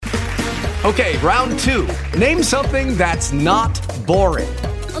Okay, round two. Name something that's not boring.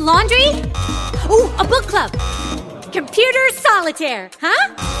 A laundry? Ooh, a book club. Computer solitaire,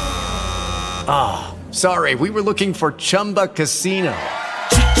 huh? Ah, sorry, we were looking for Chumba Casino.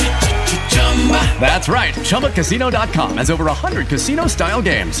 That's right, ChumbaCasino.com has over 100 casino-style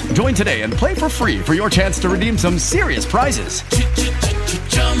games. Join today and play for free for your chance to redeem some serious prizes.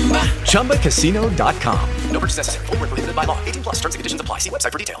 ChumbaCasino.com. No purchase necessary. Void where prohibited by law. 18 plus. Terms and conditions apply. See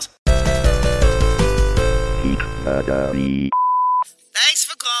website for details. Thanks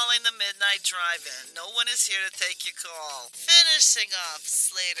for calling the Midnight Drive-In. No one is here to take your call. Finishing off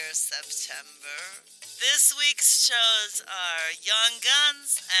Slater September. This week's shows are Young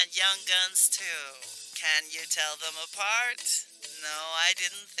Guns and Young Guns 2. Can you tell them apart? No, I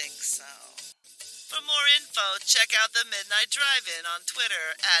didn't think so. For more info, check out the Midnight Drive-In on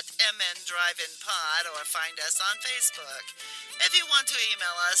Twitter at MNDriveInPod or find us on Facebook. If you want to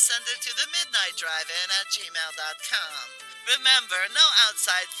email us, send it to themidnightdrivein@gmail.com. Remember, no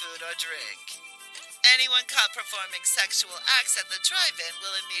outside food or drink. Anyone caught performing sexual acts at the drive-in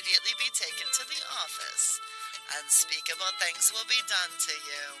will immediately be taken to the office. Unspeakable things will be done to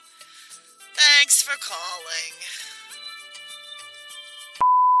you. Thanks for calling.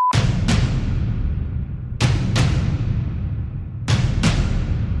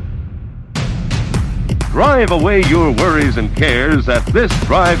 Drive away your worries and cares at this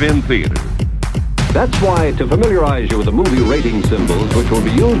drive-in theater. That's why, to familiarize you with the movie rating symbols which will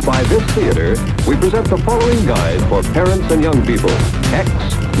be used by this theater, we present the following guide for parents and young people. X,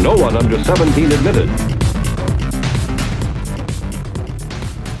 no one under 17 admitted.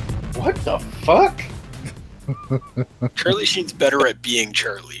 What the fuck? Charlie Sheen's better at being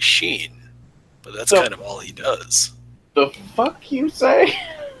Charlie Sheen, but that's kind of all he does. The fuck you say?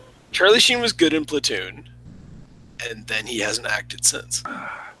 Charlie Sheen was good in Platoon, and then he hasn't acted since. I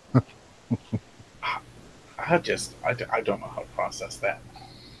don't know how to process that.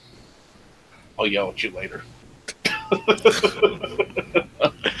 I'll yell at you later.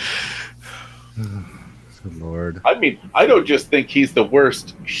 Good Lord. I mean, I don't just think he's the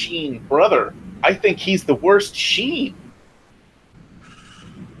worst Sheen brother. I think he's the worst Sheen.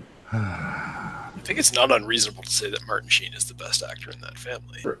 I think it's not unreasonable to say that Martin Sheen is the best actor in that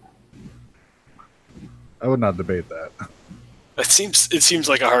family. I would not debate that. It seems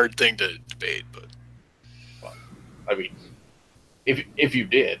like a hard thing to debate, but well, I mean, if you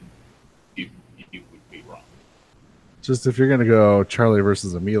did, you would be wrong. Just if you're gonna go Charlie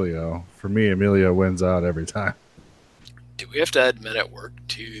versus Emilio, for me, Emilio wins out every time. Do we have to add Men at Work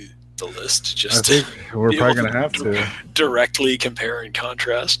to the list? Just I think we're probably gonna have to directly compare and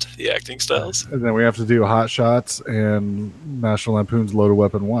contrast the acting styles, and then we have to do Hot Shots and National Lampoon's Loaded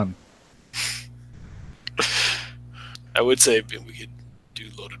Weapon 1. I would say we could do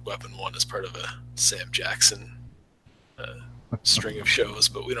Loaded Weapon 1 as part of a Sam Jackson string of shows,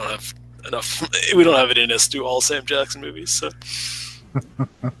 but we don't have enough. We don't have it in us to do all Sam Jackson movies. So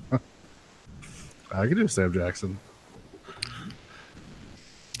I could do Sam Jackson.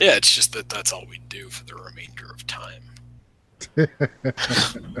 Yeah, it's just that's all we do for the remainder of time.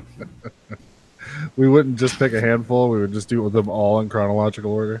 We wouldn't just pick a handful. We would just do it with them all in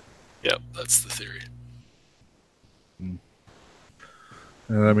chronological order. Yep, that's the theory.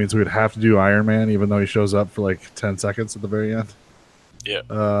 And that means we'd have to do Iron Man, even though he shows up for like 10 seconds at the very end. Yeah.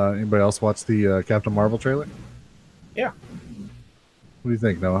 Anybody else watch the Captain Marvel trailer? Yeah. What do you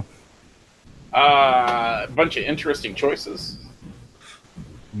think, Noah? A bunch of interesting choices.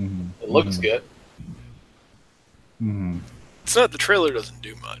 Mm-hmm. It looks good. Mm-hmm. It's not the trailer doesn't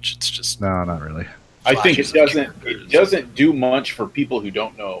do much. It's just no, not really. I think it doesn't. It doesn't do much for people who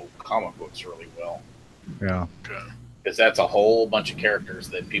don't know comic books really well. Yeah. Because that's a whole bunch of characters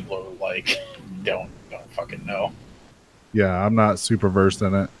that people are like don't fucking know. Yeah, I'm not super versed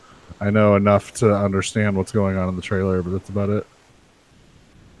in it. I know enough to understand what's going on in the trailer, but that's about it.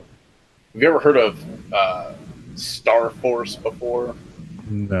 Have you ever heard of Star Force before?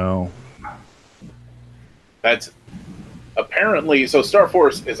 No. That's apparently so. Star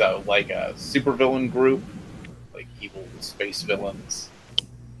Force is a supervillain group, like evil space villains,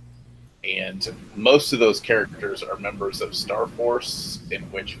 and most of those characters are members of Star Force, in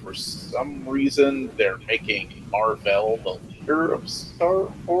which for some reason they're making Mar-Vell the leader of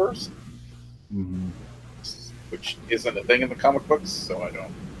Star Force, which isn't a thing in the comic books. So I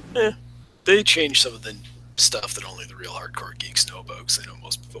don't. Yeah, they changed some of the stuff that only the real hardcore geeks know about, because they know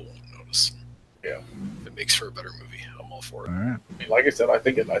most people won't notice. Yeah, it makes for a better movie. I'm all for it. All right. I mean, like I said, I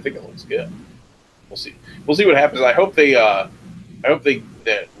think it looks good. We'll see. We'll see what happens. I hope that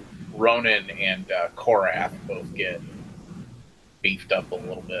Ronan and Korath both get beefed up a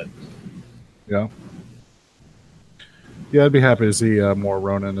little bit. Yeah. Yeah, I'd be happy to see more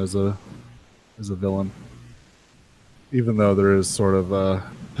Ronan as a villain. Even though there is sort of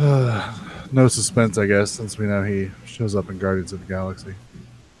no suspense, I guess, since we know he shows up in Guardians of the Galaxy.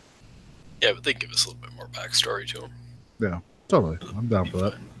 Yeah, but they give us a little bit more backstory to him. Yeah, totally. I'm down for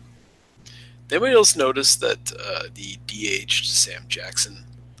that. Did anybody else notice that the de-aged Sam Jackson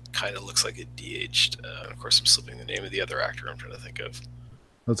kind of looks like a de-aged? Of course, I'm slipping the name of the other actor I'm trying to think of.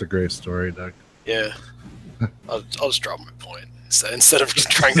 That's a great story, Doug. Yeah. I'll just drop my point instead of just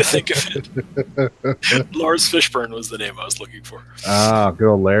trying to think of it. Lawrence Fishburne was the name I was looking for. Ah, good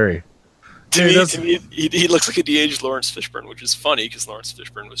old Larry. To me, he looks like a de-aged Lawrence Fishburne, which is funny because Lawrence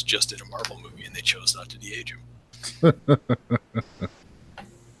Fishburne was just in a Marvel movie and they chose not to de-age him.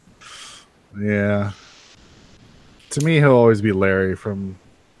 Yeah. To me, he'll always be Larry from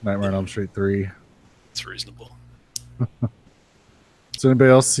Nightmare on Elm Street 3. It's reasonable. Does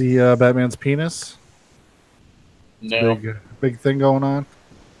anybody else see Batman's penis? No. Big thing going on.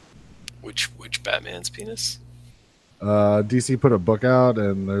 Which Batman's penis? DC put a book out,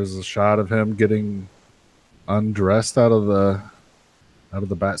 and there's a shot of him getting undressed out of the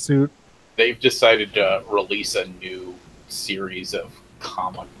bat suit. They've decided to release a new series of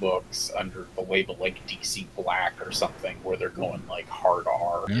comic books under the label like DC Black or something, where they're going like hard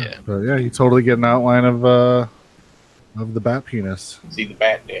R. Yeah. But yeah, you totally get an outline of the bat penis. See the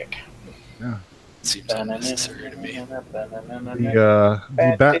bat dick. Yeah. Seems unnecessary to me.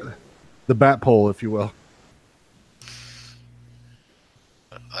 The bat pole, if you will.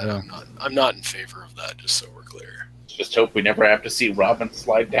 I'm not in favor of that, just so we're clear. Just hope we never have to see Robin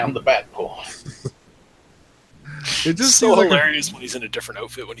slide down the bat pole. It just so seems hilarious when he's in a different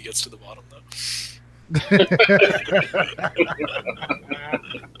outfit when he gets to the bottom, though.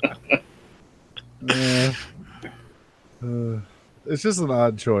 It's just an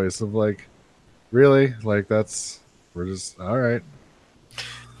odd choice of like, really? Like we're just all right.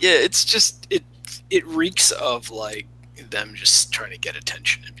 Yeah, it's just it reeks of like them just trying to get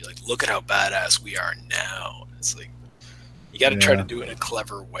attention and be like, look at how badass we are now. It's like you got to try to do it in a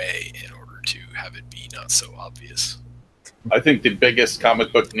clever way in order to have it be not so obvious. I think the biggest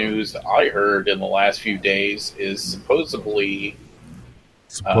comic book news I heard in the last few days is supposedly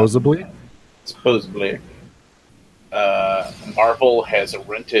Marvel has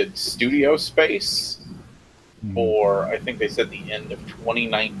rented studio space for, I think they said, the end of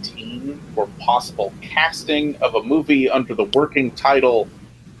 2019 for possible casting of a movie under the working title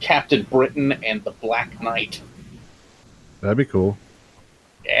Captain Britain and the Black Knight. That'd be cool.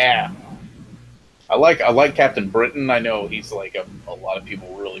 Yeah. I like Captain Britain. I know he's like a lot of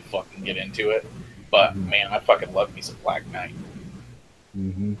people really fucking get into it, but man, I fucking love me some Black Knight.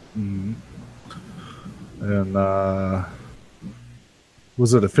 And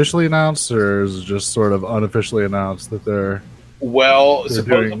was it officially announced, or is it just sort of unofficially announced that they're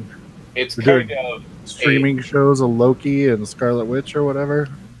doing streaming shows of Loki and Scarlet Witch or whatever?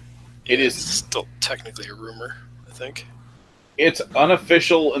 It is still technically a rumor, I think. It's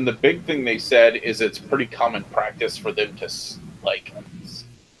unofficial, and the big thing they said is it's pretty common practice for them to like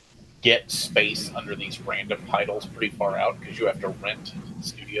get space under these random titles pretty far out because you have to rent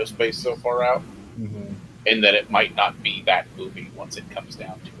studio space so far out. And that it might not be that movie once it comes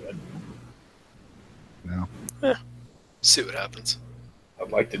down to it. Yeah. See what happens.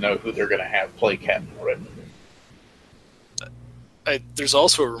 I'd like to know who they're going to have play Captain Britain. There's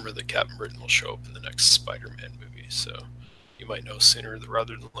also a rumor that Captain Britain will show up in the next Spider-Man movie, so you might know sooner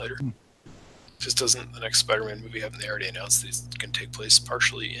rather than later. Just doesn't the next Spider-Man movie have they already announced that it's going to take place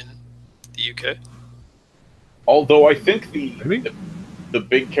partially in the UK? Although I think the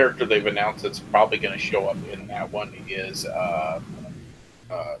big character they've announced that's probably going to show up in that one is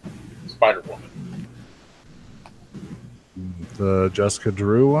Spider-Woman. The Jessica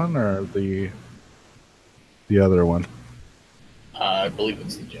Drew one or the other one? I believe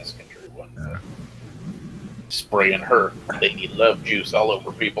it's the Jessica Drew one. Yeah. Spraying her lady love juice all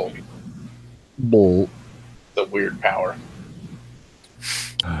over people. Bull. The weird power.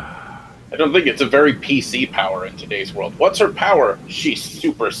 I don't think it's a very PC power in today's world. What's her power? She's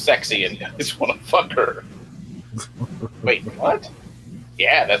super sexy and I just want to fuck her. Wait, what?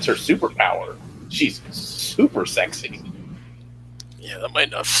 Yeah, that's her superpower. She's super sexy. Yeah, that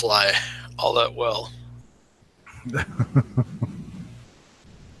might not fly all that well.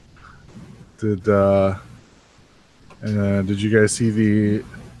 Did you guys see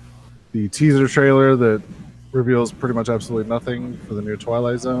the teaser trailer that reveals pretty much absolutely nothing for the new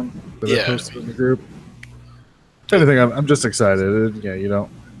Twilight Zone that I posted in the group? Anything, I'm just excited. Yeah, you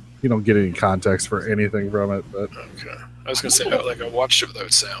don't get any context for anything from it, but okay. I was gonna say, I watched it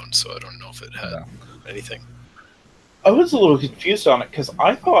without sound, so I don't know if it had anything. I was a little confused on it because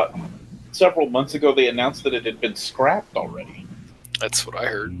I thought several months ago they announced that it had been scrapped already. That's what I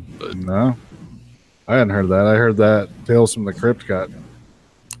heard. But No, I hadn't heard that. I heard that Tales from the Crypt got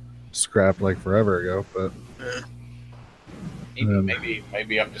scrapped like forever ago, but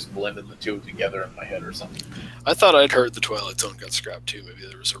Maybe I'm just blending the two together in my head or something. I thought I'd heard the Twilight Zone got scrapped too. Maybe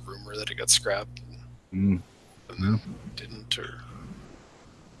there was a rumor that it got scrapped. And then didn't, or...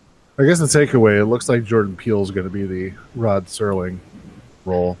 I guess the takeaway, it looks like Jordan Peele is going to be the Rod Serling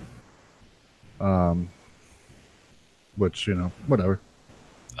role. Which, whatever.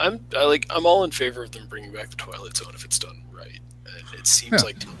 I'm all in favor of them bringing back the Twilight Zone if it's done right. And it seems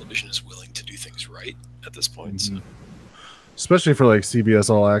like television is willing to do things right at this point. So. Especially for like CBS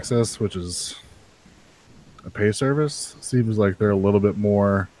All Access, which is a pay service. Seems like they're a little bit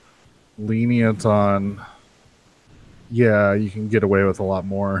more lenient on, you can get away with a lot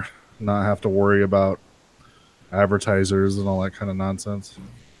more, not have to worry about advertisers and all that kind of nonsense.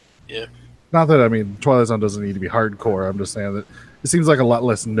 Yeah. Not that, Twilight Zone doesn't need to be hardcore. I'm just saying that it seems like a lot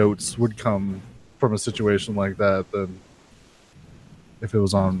less notes would come from a situation like that than if it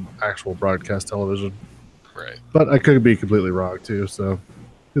was on actual broadcast television. Right. But I could be completely wrong, too, so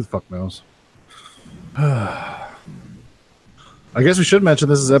who the fuck knows? I guess we should mention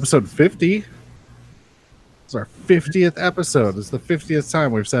this is episode 50. It's our 50th episode. It's the 50th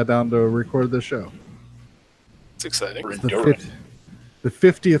time we've sat down to record this show. It's exciting. It's the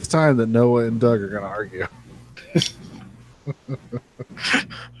 50th time that Noah and Doug are going to argue.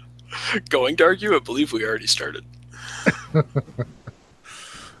 Going to argue? I believe we already started.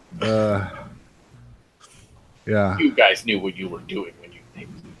 Yeah. You guys knew what you were doing when you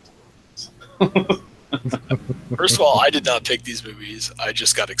picked these. First of all, I did not pick these movies. I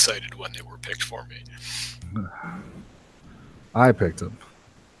just got excited when they were picked for me. I picked them.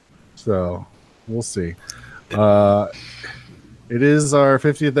 So, we'll see. It is our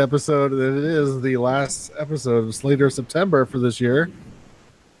 50th episode, and it is the last episode of Slater September for this year,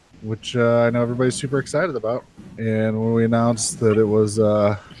 which I know everybody's super excited about. And when we announced that it was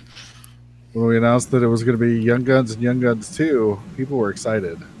going to be Young Guns and Young Guns 2, people were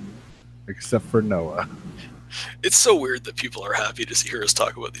excited, except for Noah. It's so weird that people are happy to hear us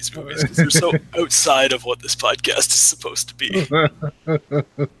talk about these movies because they're so outside of what this podcast is supposed to be.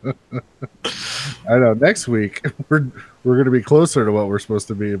 I know. Next week we're going to be closer to what we're supposed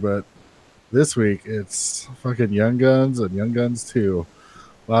to be, but this week it's fucking Young Guns and Young Guns 2.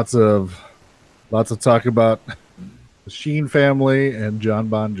 Lots of talk about the Sheen family and John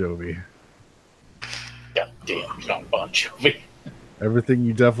Bon Jovi. God damn, John Bon Jovi. Everything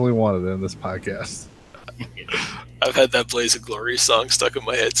you definitely wanted in this podcast. I've had that Blaze of Glory song stuck in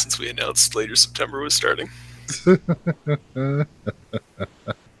my head since we announced Later September was starting. I'm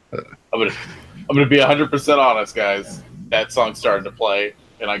gonna be 100% honest, guys. That song started to play,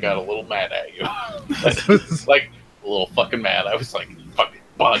 and I got a little mad at you. Like a little fucking mad. I was like, "Fucking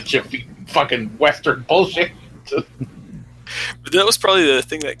bunch of fucking Western bullshit." But that was probably the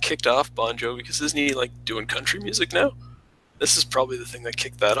thing that kicked off Bon Jovi, because isn't he like doing country music now? This is probably the thing that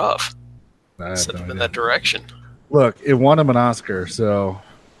kicked that off. Set him in that direction. Look, it won him an Oscar, so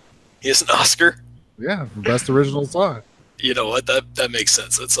he has an Oscar. Yeah, for best original song. You know what? That makes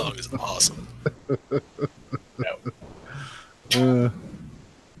sense. That song is awesome.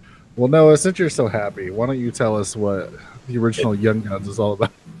 Well, Noah, since you're so happy, why don't you tell us what the original Young Guns is all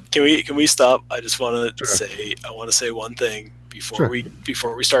about? Can we stop? I just want to say one thing before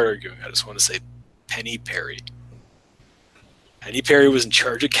we start arguing. I just want to say Penny Perry. Penny Perry was in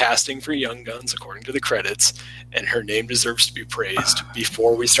charge of casting for Young Guns, according to the credits, and her name deserves to be praised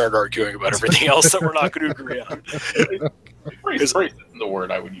before we start arguing about everything else that we're not going to agree on. Praise isn't the word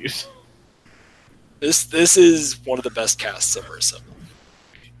I would use. This is one of the best casts ever assembled.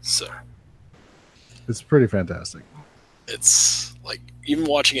 So it's pretty fantastic. It's like even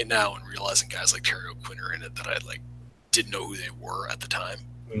watching it now and realizing guys like Terry O'Quinn are in it that I like didn't know who they were at the time,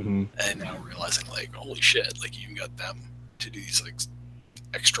 and now realizing like holy shit, like you even got them to do these like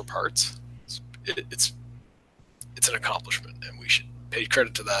extra parts. It's an accomplishment, and we should pay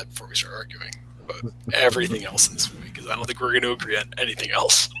credit to that before we start arguing about everything else in this movie, because I don't think we're going to agree on anything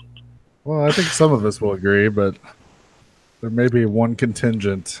else. Well, I think some of us will agree, but there may be one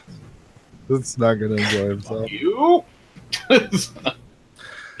contingent that's not going to enjoy himself. You? And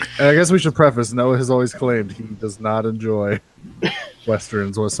I guess we should preface, Noah has always claimed he does not enjoy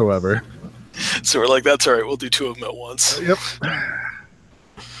Westerns whatsoever. So we're like, that's all right, we'll do two of them at once. Yep.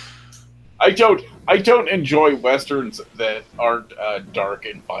 I don't enjoy Westerns that aren't dark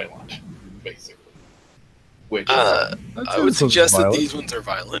and violent, basically. which I would suggest that these ones are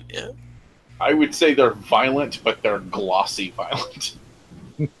violent. Yeah, I would say they're violent, but they're glossy violent.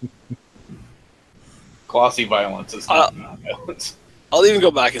 Glossy violence is not violence. I'll even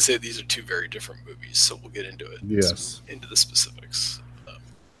go back and say these are two very different movies, so we'll get into it. Yes. Into the specifics.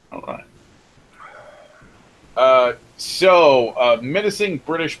 All right. So, a menacing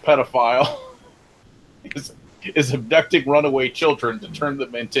British pedophile is abducting runaway children to turn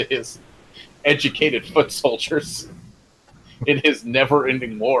them into his educated foot soldiers in his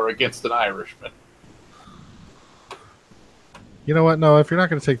never-ending war against an Irishman. You know what? No, if you're not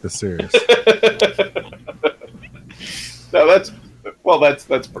going to take this serious. No, that's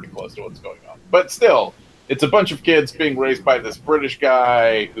pretty close to what's going on. But still, it's a bunch of kids being raised by this British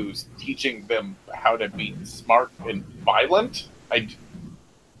guy who's teaching them how to be smart and violent.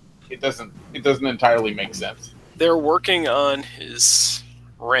 It doesn't entirely make sense. They're working on his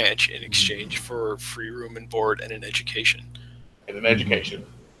ranch in exchange for free room and board and an education.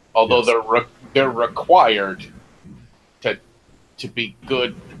 Although they're required to be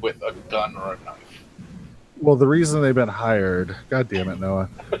good with a gun or a knife. Well, the reason they've been hired, God damn it, Noah.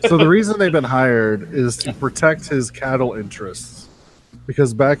 So the reason they've been hired is to protect his cattle interests.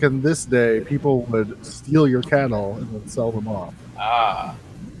 Because back in this day, people would steal your cattle and then sell them off.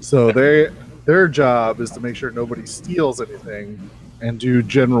 So their job is to make sure nobody steals anything and do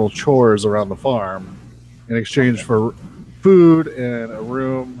general chores around the farm in exchange for food and a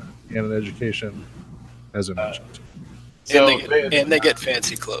room and an education, as I mentioned. And they get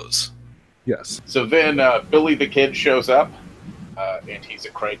fancy clothes. Yes. So then Billy the Kid shows up, and he's a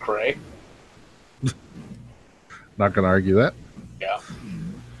cray-cray. Not going to argue that. Yeah.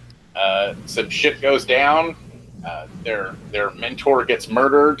 Some shit goes down. Their mentor gets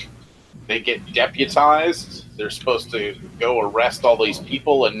murdered. They get deputized. They're supposed to go arrest all these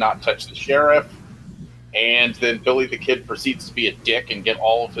people and not touch the sheriff. And then Billy the Kid proceeds to be a dick and get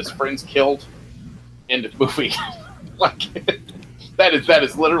all of his friends killed. End of movie. That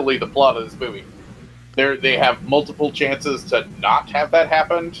is literally the plot of this movie. They have multiple chances to not have that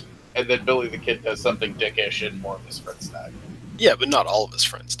happen, and then Billy the Kid does something dickish and more of his friends die. Yeah, but not all of his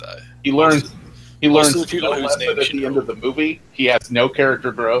friends die. He learns no lesson at the end of the movie. He has no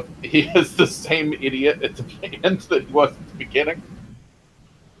character growth. He is the same idiot at the end that he was at the beginning.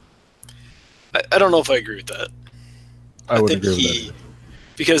 I don't know if I agree with that. I would agree with that.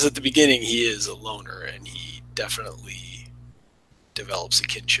 Because at the beginning he is a loner, and he definitely develops a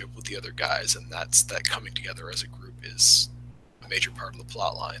kinship with the other guys, and that coming together as a group is a major part of the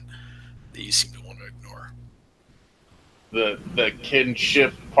plot line that you seem to want to ignore. The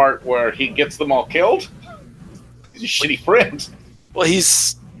kinship part where he gets them all killed? He's a shitty friend. Well,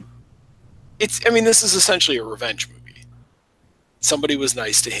 this is essentially a revenge movie. Somebody was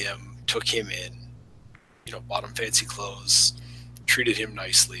nice to him, took him in, bought him fancy clothes, treated him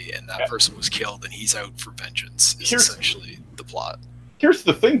nicely, and that person was killed, and he's out for vengeance. Is essentially the plot. Here's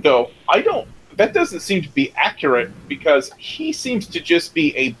the thing, though. That doesn't seem to be accurate, because he seems to just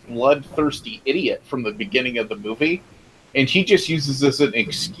be a bloodthirsty idiot from the beginning of the movie, and he just uses this as an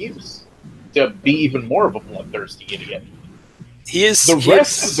excuse to be even more of a bloodthirsty idiot. The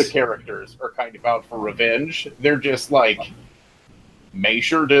rest of the characters are kind of out for revenge. They're just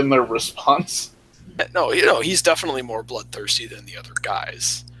measured in their response. No, he's definitely more bloodthirsty than the other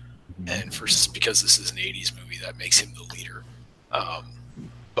guys, and because this is an '80s movie, that makes him the leader.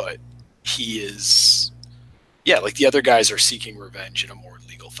 But he is, the other guys are seeking revenge in a more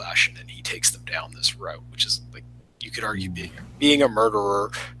legal fashion, and he takes them down this route, which is you could argue being a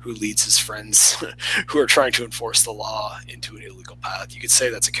murderer who leads his friends who are trying to enforce the law into an illegal path. You could say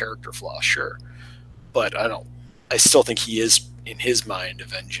that's a character flaw, sure, but I still think he is, in his mind,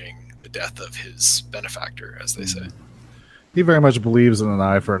 avenging the death of his benefactor, as they say. He very much believes in an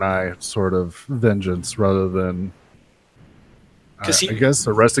eye for an eye sort of vengeance rather than, I guess,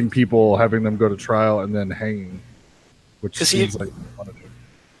 arresting people, having them go to trial, and then hanging, which seems like what to do.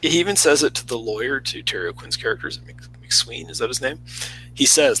 He even says it to the lawyer, to Terry O'Quinn's character, McSween, is that his name? He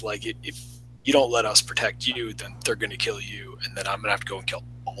says, if you don't let us protect you, then they're going to kill you, and then I'm going to have to go and kill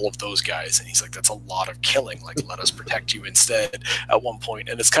all of those guys. And he's like, that's a lot of killing. Let us protect you instead at one point.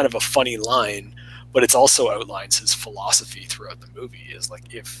 And it's kind of a funny line, but it also outlines his philosophy throughout the movie is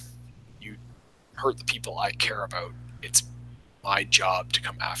if you hurt the people I care about, it's my job to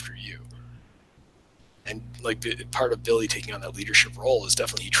come after you. And part of Billy taking on that leadership role is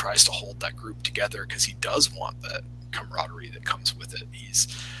definitely he tries to hold that group together because he does want that camaraderie that comes with it. He's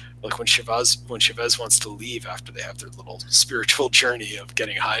when Chavez wants to leave after they have their little spiritual journey of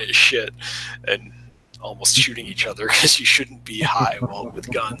getting high as shit, and almost shooting each other because you shouldn't be high while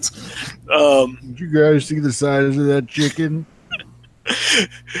with guns. Did you guys see the size of that chicken?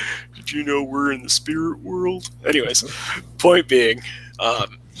 Did you know we're in the spirit world? Anyways, point being,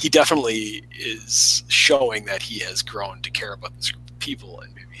 he definitely is showing that he has grown to care about this group of people,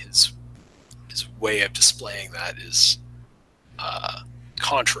 and maybe his way of displaying that is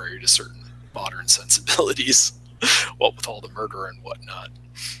contrary to certain modern sensibilities, what with all the murder and whatnot.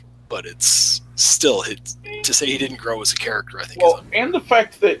 But it's still, to say he didn't grow as a character, I think. Well, and the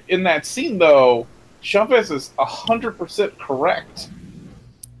fact that in that scene, though, Chavez is 100% correct.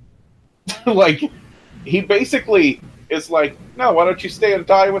 Like, he basically is like, no, why don't you stay and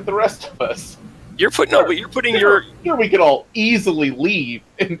die with the rest of us? You're putting your... Here we could all easily leave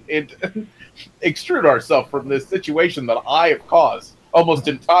and extrude ourselves from this situation that I have caused almost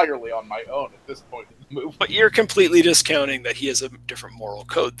entirely on my own at this point in the movie. But you're completely discounting that he has a different moral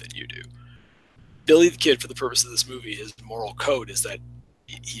code than you do. Billy the Kid, for the purpose of this movie, his moral code is that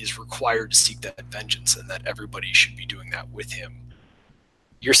he is required to seek that vengeance and that everybody should be doing that with him.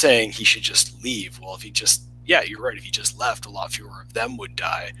 You're saying he should just leave. Well, if he just... Yeah, you're right. If he just left, a lot fewer of them would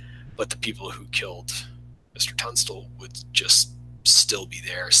die. But the people who killed Mr. Tunstall would just still be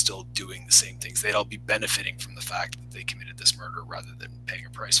there, still doing the same things. They'd all be benefiting from the fact that they committed this murder rather than paying a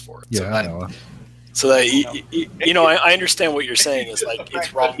price for it. Yeah, I know. So that I understand what you're saying is like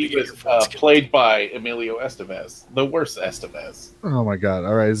it's wrong. He was played by Emilio Estevez, the worst Estevez. Oh my god!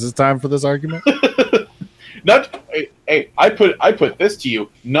 All right, is this time for this argument? I put this to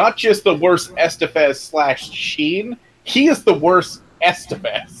you. Not just the worst Estevez / Sheen. He is the worst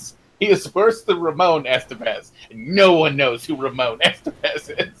Estevez. He is worse than Ramon Estevez. And no one knows who Ramon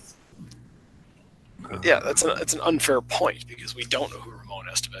Estevez is. Yeah, that's an unfair point because we don't know who Ramon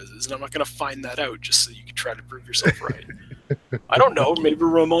Estevez is, and I'm not going to find that out just so you can try to prove yourself right. I don't know. Maybe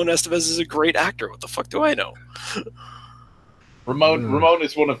Ramon Estevez is a great actor. What the fuck do I know? Ramon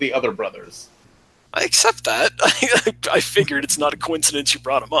is one of the other brothers. I accept that. I figured it's not a coincidence you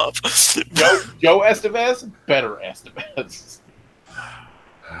brought him up. Joe Estevez, better Estevez.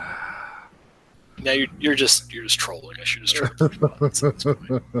 Now you're just trolling. I should just try to prove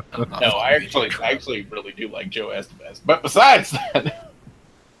you. No, I actually really do like Joe Estevez. But besides that,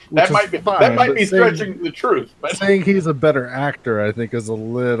 that might be stretching the truth. But saying he's a better actor, I think, is a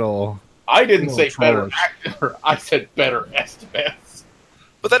little. I didn't say better actor. I said better Estevez.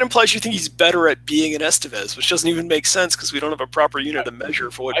 But that implies you think he's better at being an Estevez, which doesn't even make sense because we don't have a proper unit of measure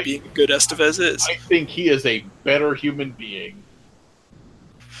for what being a good Estevez is. I think he is a better human being.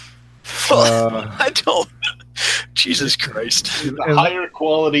 I don't. Jesus Christ. He's a higher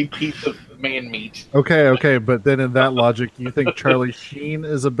quality piece of man meat. Okay, but then in that logic, you think Charlie Sheen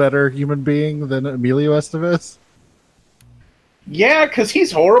is a better human being than Emilio Estevez? Yeah, because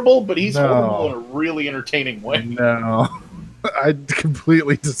he's horrible, but he's horrible in a really entertaining way. No. I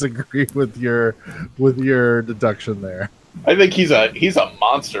completely disagree with your deduction there. I think he's a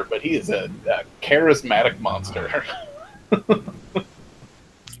monster, but he is a charismatic monster.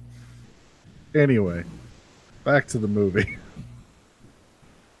 Anyway, back to the movie.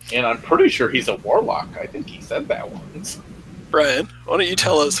 And I'm pretty sure he's a warlock. I think he said that once. Brian, why don't you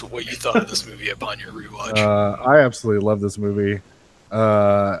tell us what you thought of this movie upon your rewatch? I absolutely love this movie.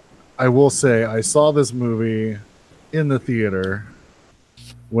 I will say I saw this movie in the theater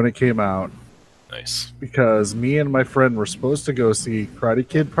when it came out. Nice. Because me and my friend were supposed to go see Karate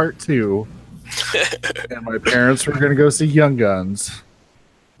Kid Part 2, and my parents were going to go see Young Guns.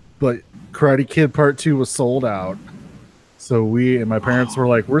 But Karate Kid Part 2 was sold out. So we and my parents were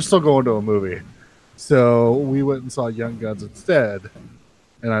like, we're still going to a movie. So we went and saw Young Guns instead.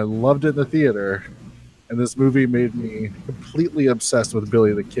 And I loved it in the theater. And this movie made me completely obsessed with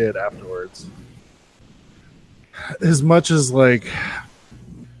Billy the Kid afterwards. As much as, like,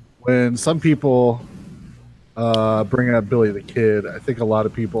 when some people bring up Billy the Kid, I think a lot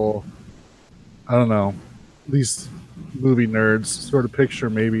of people, I don't know, these movie nerds sort of picture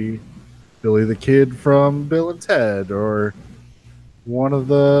maybe Billy the Kid from Bill and Ted, or one of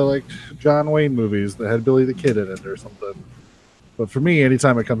the like John Wayne movies that had Billy the Kid in it or something. But for me,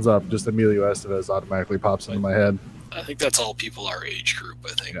 anytime it comes up, just Emilio Estevez automatically pops into my head. I think that's all people our age group.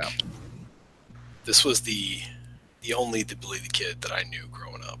 I think this was the only Billy the Kid that I knew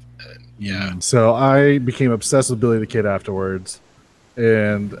growing up. And so I became obsessed with Billy the Kid afterwards.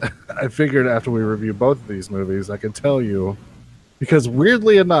 And I figured after we review both of these movies, I could tell you, because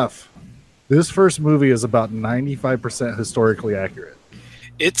weirdly enough, this first movie is about 95% historically accurate.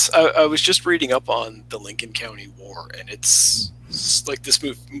 I was just reading up on the Lincoln County War, and it's like this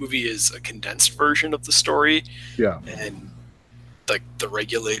movie is a condensed version of the story. Yeah. And like the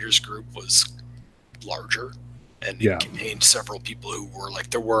Regulators group was larger, and Yeah. it contained several people who were like,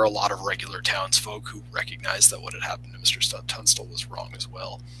 there were a lot of regular townsfolk who recognized that what had happened to Mr. Tunstall was wrong as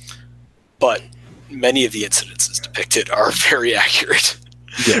well. But many of the incidences depicted are very accurate.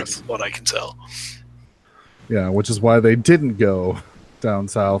 Yes. from what I can tell. Yeah, which is why they didn't go down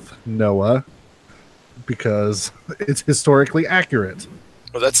south, Noah, because it's historically accurate.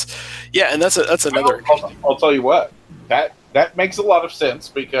 Well, that's another. I'll tell you what, that makes a lot of sense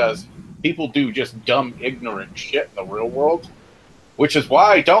because people do just dumb, ignorant shit in the real world, which is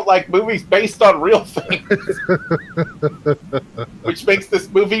why I don't like movies based on real things. Which makes this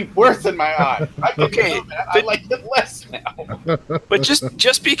movie worse in my eyes. I like it less now. But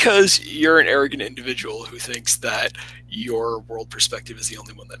just because you're an arrogant individual who thinks that your world perspective is the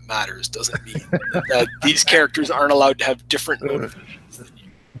only one that matters doesn't mean that these characters aren't allowed to have different motivations than you.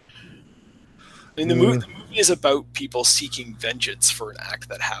 I mean, the movie is about people seeking vengeance for an act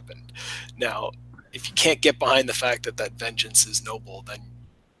that happened. Now, if you can't get behind the fact that that vengeance is noble, then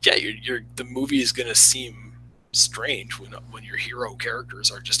yeah, the movie is going to seem strange when your hero characters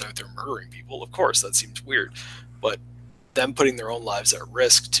are just out there murdering people. Of course, that seems weird, but them putting their own lives at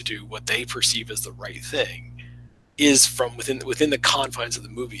risk to do what they perceive as the right thing is from within the confines of the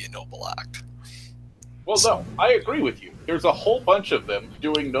movie a noble act. Well, no, I agree with you. There's a whole bunch of them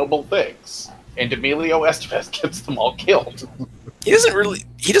doing noble things, and Emilio Estevez gets them all killed. He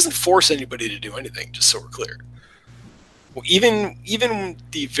doesn't force anybody to do anything, just so we're clear. Well, even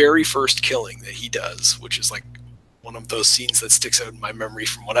the very first killing that he does, which is like one of those scenes that sticks out in my memory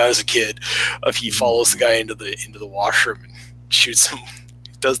from when I was a kid, of he follows the guy into the washroom and shoots him,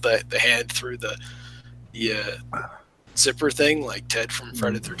 does the hand through the zipper thing, like Ted from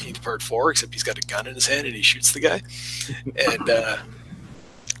Friday the 13th Part 4, except he's got a gun in his hand and he shoots the guy. And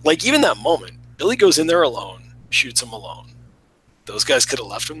like even that moment, Billy goes in there alone, shoots him alone. Those guys could have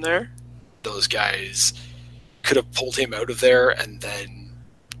left him there. Those guys could have pulled him out of there and then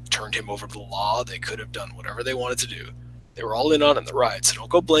turned him over to the law. They could have done whatever they wanted to do. They were all in on the ride, so don't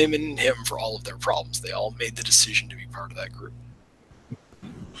go blaming him for all of their problems. They all made the decision to be part of that group.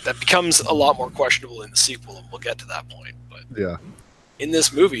 That becomes a lot more questionable in the sequel, and we'll get to that point. But Yeah. in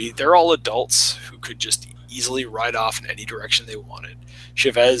this movie, they're all adults who could just easily ride off in any direction they wanted.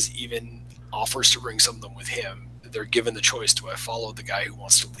 Chavez even offers to bring some of them with him. They're given the choice: do I follow the guy who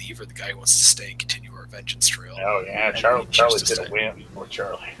wants to leave or the guy who wants to stay and continue our vengeance trail? Oh yeah, And Charlie they choose to didn't stay. win before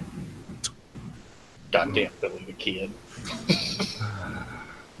Charlie. Goddamn Billy the Kid.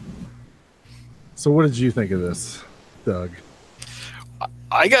 So what did you think of this, Doug?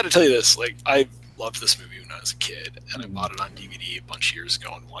 I got to tell you this: like, I loved this movie when I was a kid, and I bought it on DVD a bunch of years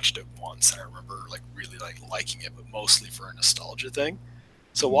ago and watched it once. And I remember really liking it, but mostly for a nostalgia thing.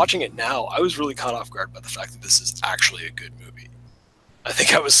 So watching it now, I was really caught off guard by the fact that this is actually a good movie. I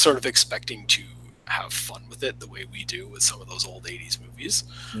think I was sort of expecting to have fun with it the way we do with some of those old 80s movies.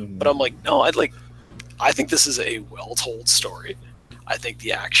 But I'm like, no, I think this is a well-told story. I think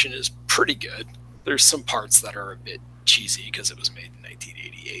the action is pretty good. There's some parts that are a bit cheesy because it was made in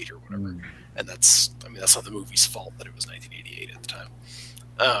 1988 or whatever. And that's not the movie's fault that it was 1988 at the time.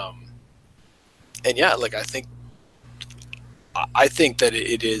 And yeah, like I think that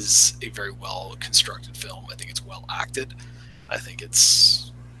it is a very well constructed film. I think it's well acted. I think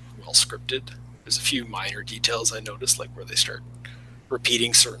it's well scripted. There's a few minor details I noticed, like where they start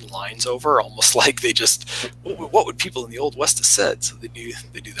repeating certain lines over, almost like they just, what would people in the Old West have said? So they do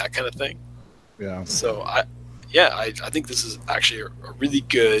that kind of thing. Yeah. So I think this is actually a really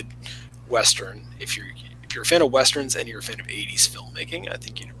good Western. If you're a fan of Westerns and you're a fan of 80s filmmaking, I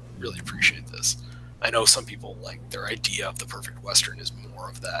think you'd really appreciate this. I know some people, like, their idea of the perfect Western is more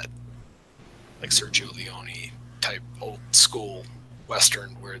of that, like Sergio Leone type old school Western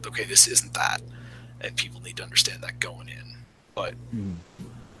where, okay, this isn't that, and people need to understand that going in. But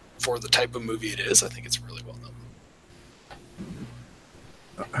for the type of movie it is, I think it's really well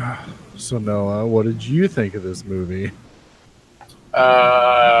done. So Noah, what did you think of this movie?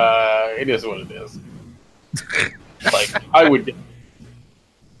 It is what it is. Like,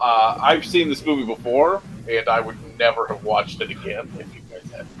 I've seen this movie before, and I would never have watched it again if you guys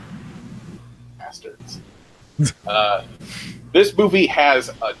had bastards. This movie has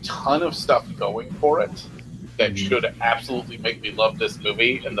a ton of stuff going for it that should absolutely make me love this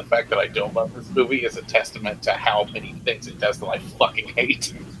movie, and the fact that I don't love this movie is a testament to how many things it does that I fucking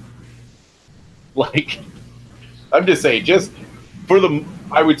hate. Like, I'm just saying, just for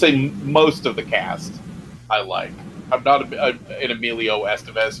I would say most of the cast I like. I'm not an Emilio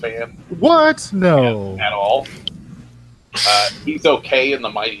Estevez fan. What? No. At all. He's okay in The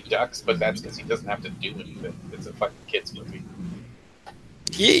Mighty Ducks, but that's because he doesn't have to do anything. It's a fucking kids movie.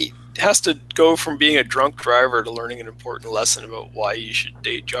 has to go from being a drunk driver to learning an important lesson about why you should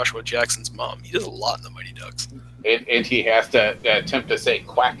date Joshua Jackson's mom. He does a lot in the Mighty Ducks. And he has to attempt to say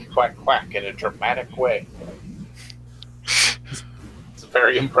quack, quack, quack in a dramatic way. It's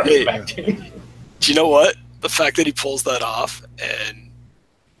very impressive acting. Do you know what? The fact that he pulls that off and,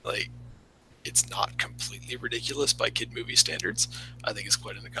 like, it's not completely ridiculous by kid movie standards, I think is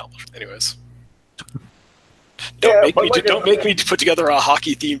quite an accomplishment. Anyways. Don't make me put together a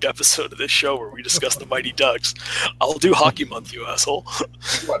hockey-themed episode of this show where we discuss the Mighty Ducks. I'll do Hockey Month, you asshole.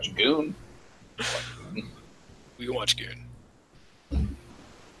 Watch Goon. We can watch Goon.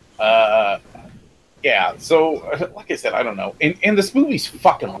 Yeah, so, like I said, I don't know. And this movie's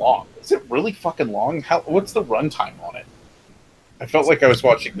fucking long. Is it really fucking long? What's the runtime on it? I felt like I was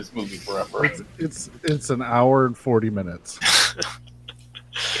watching this movie forever. It's an hour and 40 minutes.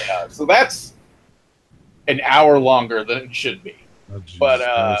 Yeah, so that's an hour longer than it should be. Oh, but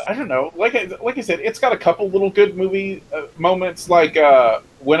I don't know. Like I said, it's got a couple little good movie moments. Like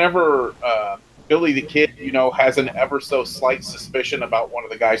whenever Billy the Kid, has an ever so slight suspicion about one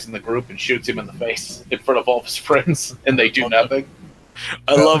of the guys in the group and shoots him in the face in front of all of his friends, and they do nothing.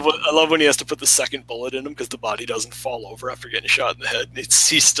 I love when he has to put the second bullet in him because the body doesn't fall over after getting shot in the head.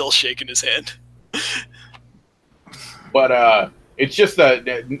 He's still shaking his hand. But it's just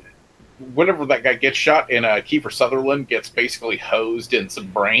whenever that guy gets shot and Kiefer Sutherland gets basically hosed in some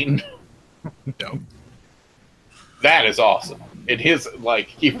brain. No. That is awesome. And his,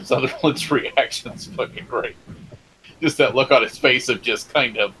 Kiefer Sutherland's reaction's fucking great. Just that look on his face of just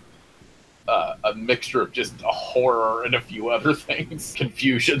kind of a mixture of just a horror and a few other things.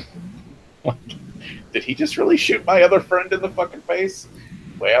 Confusion. Did he just really shoot my other friend in the fucking face?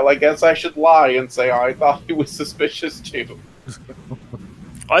 Well, I guess I should lie and say I thought he was suspicious too.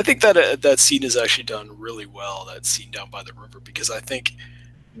 I think that scene is actually done really well, that scene down by the river, because I think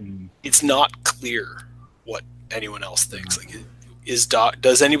it's not clear what anyone else thinks.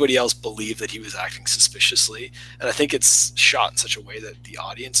 Does anybody else believe that he was acting suspiciously? And I think it's shot in such a way that the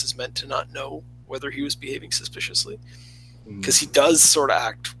audience is meant to not know whether he was behaving suspiciously. Because he does sort of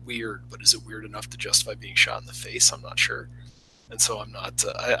act weird, but is it weird enough to justify being shot in the face? I'm not sure. And so I'm not.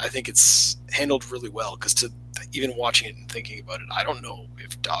 I think it's handled really well, because even watching it and thinking about it, I don't know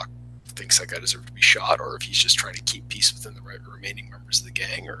if Doc thinks that guy deserved to be shot, or if he's just trying to keep peace within the remaining members of the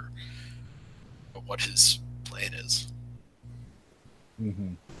gang, or what his plan is.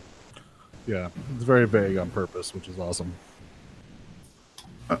 Mm-hmm. Yeah, it's very vague on purpose, which is awesome.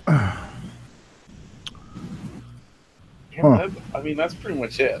 Yeah, I mean, that's pretty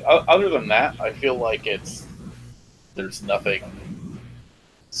much it. Other than that, I feel like there's nothing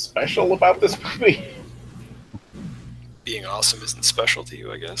special about this movie. Being awesome isn't special to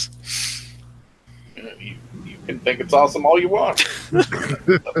you, I guess. You can think it's awesome all you want.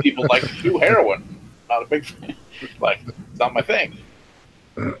 People like to do heroin. Not a big fan. It's not my thing.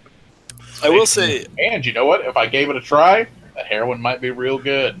 I will say... And you know what? If I gave it a try, that heroin might be real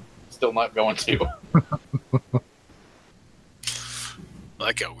good. Still not going to.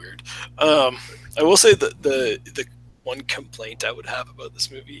 That got weird. I will say that the one complaint I would have about this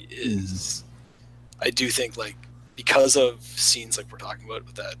movie is I do think, because of scenes like we're talking about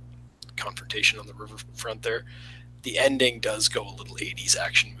with that confrontation on the riverfront there, the ending does go a little 80s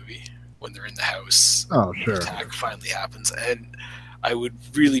action movie when they're in the house. Oh, sure. The attack finally happens. And I would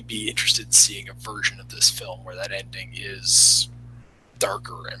really be interested in seeing a version of this film where that ending is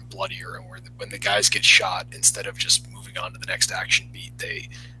darker and bloodier, and where when the guys get shot, instead of just moving on to the next action beat, they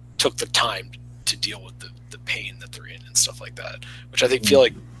took the time to deal with the pain that they're in and stuff like that, which I feel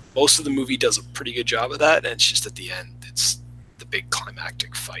like most of the movie does a pretty good job of that. And it's just at the end, it's the big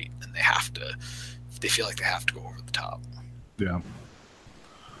climactic fight, and they feel like they have to go over the top.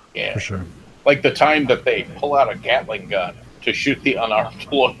 Yeah, for sure. Like the time that they pull out a Gatling gun to shoot the unarmed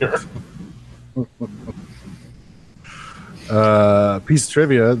lawyer. Piece of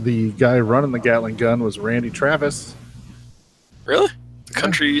trivia: the guy running the Gatling gun was Randy Travis. Really? The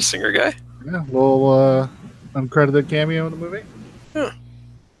country singer guy? Yeah, little uncredited cameo in the movie. Huh.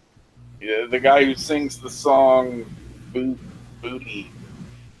 Yeah, the guy who sings the song Booty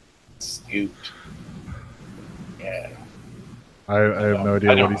Scoot. Yeah. I have no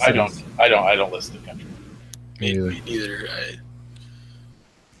idea what he sings. I don't listen to country. Me neither.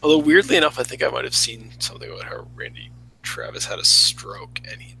 Although weirdly enough, I think I might have seen something about how Randy Travis had a stroke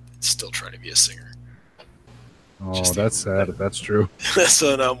and he's still trying to be a singer. Oh, that's sad if that's true.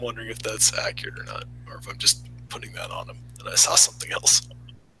 So now I'm wondering if that's accurate or not, or if I'm just putting that on him and I saw something else.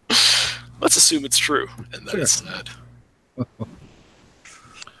 Let's assume it's true and that it's sad.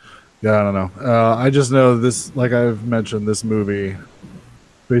 Yeah, I don't know. I just know this, like I've mentioned, this movie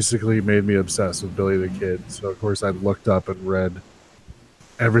basically made me obsessed with Billy the Kid. So of course I looked up and read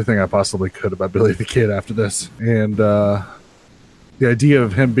everything I possibly could about Billy the Kid after this, and the idea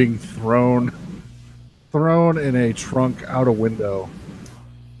of him being thrown in a trunk out a window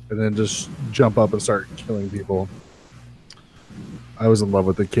and then just jump up and start killing people. I was in love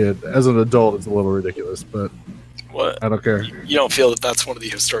with the kid. As an adult, it's a little ridiculous, but what? I don't care. You don't feel that that's one of the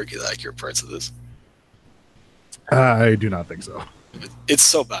historically accurate parts of this? I do not think so. It's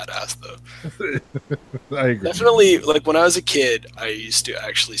so badass, though. I agree. Definitely, like when I was a kid, I used to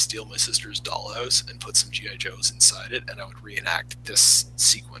actually steal my sister's dollhouse and put some G.I. Joes inside it, and I would reenact this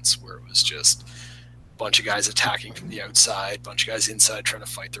sequence where it was just a bunch of guys attacking from the outside, a bunch of guys inside trying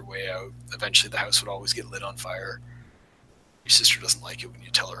to fight their way out. Eventually, the house would always get lit on fire. Your sister doesn't like it when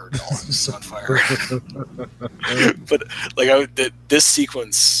you tell her dollhouse is on fire. But like this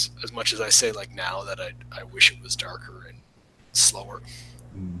sequence, as much as I say like now that I wish it was darker and slower,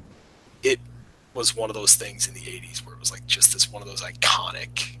 it was one of those things in the 80s where it was like just this one of those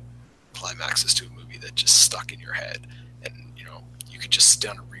iconic climaxes to a movie that just stuck in your head, and you know you could just sit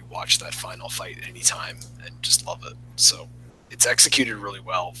down and rewatch that final fight anytime and just love it. So it's executed really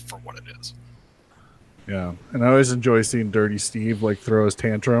well for what it is. Yeah, and I always enjoy seeing Dirty Steve like throw his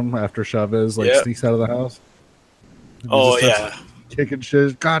tantrum after Chavez sneaks out of the house. Oh yeah, kicking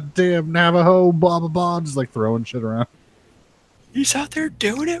shit, goddamn Navajo, blah blah blah, just like throwing shit around. He's out there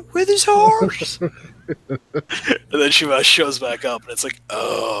doing it with his horse. And then she shows back up, and it's like,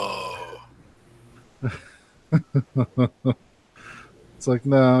 oh. It's like,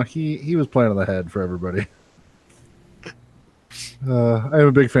 no, he was playing on the head for everybody. I'm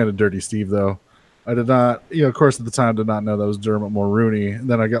a big fan of Dirty Steve, though. I did not, of course, at the time, did not know that was Dermot Mulroney. And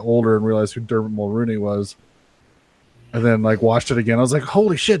then I got older and realized who Dermot Mulroney was. And then, watched it again. I was like,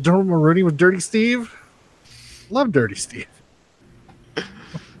 holy shit, Dermot Mulroney with Dirty Steve? Love Dirty Steve.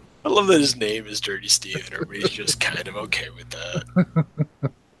 I love that his name is Dirty Steve, and everybody's just kind of okay with that.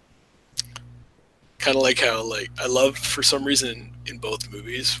 Kind of like how, I love, for some reason, in both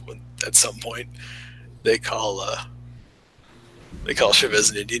movies, when at some point they call Chavez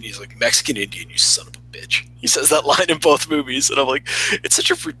an Indian. He's like, Mexican Indian, you son of a bitch. He says that line in both movies, and I'm like, it's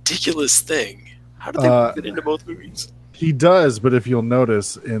such a ridiculous thing. How did they put it into both movies? He does, but if you'll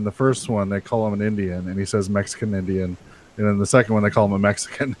notice, in the first one, they call him an Indian, and he says Mexican Indian. And in the second one, they call him a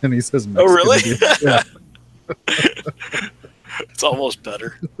Mexican, and he says Mexican. Oh, really? Indian. Yeah. It's almost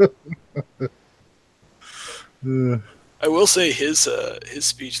better. I will say his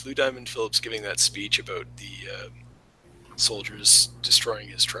speech, Lou Diamond Phillips giving that speech about the soldiers destroying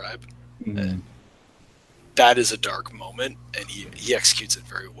his tribe, and that is a dark moment, and he executes it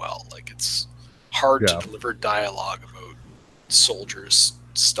very well. It's hard to deliver dialogue about soldiers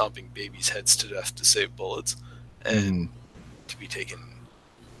stomping babies' heads to death to save bullets, and to be taken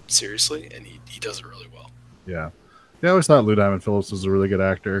seriously, and he does it really well. Yeah. I always thought Lou Diamond Phillips was a really good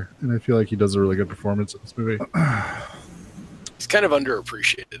actor, and I feel like he does a really good performance in this movie. He's kind of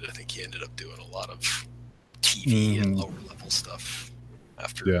underappreciated. I think he ended up doing a lot of TV and lower level stuff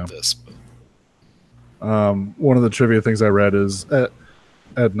after this. But. One of the trivia things I read is at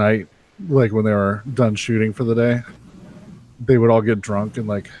night, when they were done shooting for the day, they would all get drunk and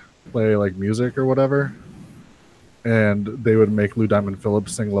play music or whatever, and they would make Lou Diamond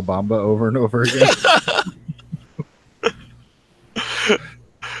Phillips sing La Bamba over and over again.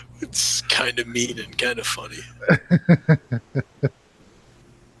 It's kind of mean and kind of funny.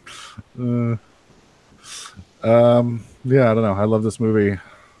 Yeah, I don't know. I love this movie.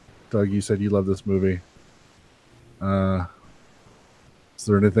 Doug, you said you love this movie. Is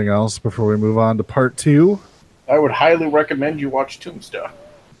there anything else before we move on to part 2? I would highly recommend you watch Tombstone.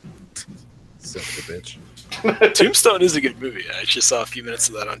 Son of a bitch. Tombstone is a good movie. I just saw a few minutes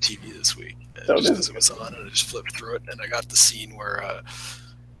of that on TV this week. Just because it was on, and I just flipped through it, and I got the scene where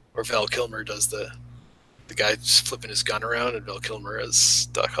Val Kilmer does the guy just flipping his gun around, and Val Kilmer as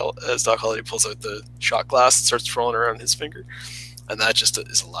Doc Holliday pulls out the shot glass and starts rolling around his finger, and that just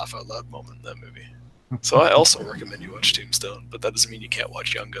is a laugh out loud moment in that movie. So I also recommend you watch Tombstone, but that doesn't mean you can't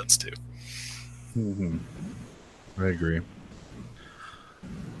watch Young Guns too. I agree.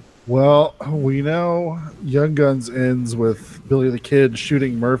 Well, we know Young Guns ends with Billy the Kid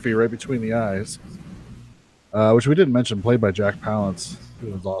shooting Murphy right between the eyes, which we didn't mention, played by Jack Palance.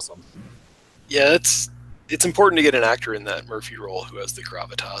 It was awesome. Yeah, it's important to get an actor in that Murphy role who has the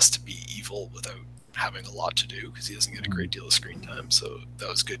gravitas to be evil without having a lot to do, because he doesn't get a great deal of screen time. So that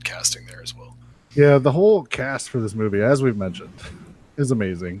was good casting there as well. Yeah, the whole cast for this movie, as we've mentioned, is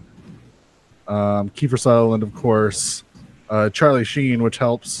amazing. Kiefer Sutherland, of course. Charlie Sheen, which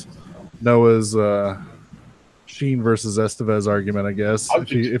helps. Noah's Sheen versus Estevez argument, I guess. If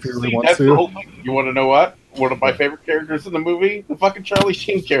he really wants that's to. the whole thing. You want to know what? One of my favorite characters in the movie? The fucking Charlie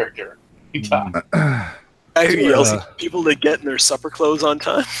Sheen character. He talks. I who yells at people to get in their supper clothes on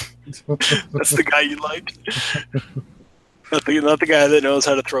time. That's the guy you like. Not the guy that knows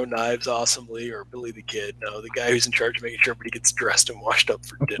how to throw knives awesomely, or Billy the Kid. No, the guy who's in charge of making sure everybody gets dressed and washed up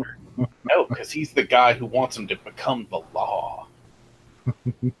for dinner. No, because he's the guy who wants him to become the law.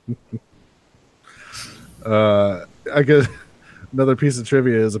 I guess another piece of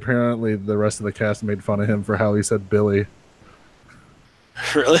trivia is apparently the rest of the cast made fun of him for how he said Billy.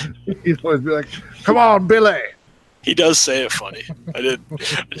 Really? He'd always be like, "Come on, Billy." He does say it funny. I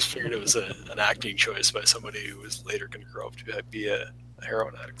just figured it was an acting choice by somebody who was later going to grow up to be a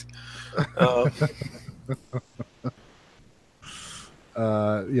heroin addict.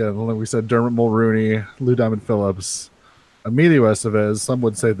 Like we said, Dermot Mulrooney, Lou Diamond Phillips, Emilio Estevez, some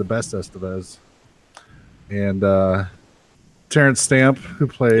would say the best Estevez, and Terrence Stamp, who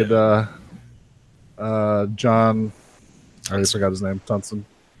played John. I already forgot his name. Tunson.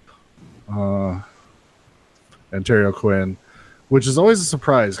 And Terry O'Quinn, which is always a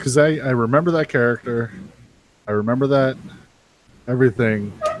surprise because I remember that character. I remember that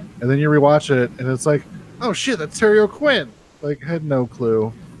everything. And then you rewatch it and it's like, oh shit, that's Terry O'Quinn. Like, I had no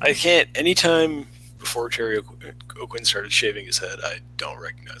clue. I can't, anytime before Terry O'Quinn started shaving his head, I don't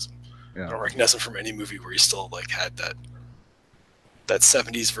recognize him. Yeah. I don't recognize him from any movie where he still like had that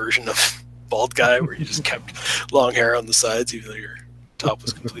 70s version of bald guy where you just kept long hair on the sides even though your top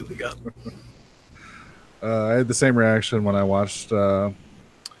was completely gone. I had the same reaction when I watched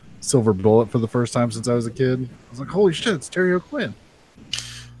Silver Bullet for the first time since I was a kid. I was like, holy shit, it's Terry O'Quinn.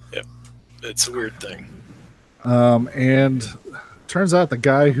 Yep. It's a weird thing. And turns out the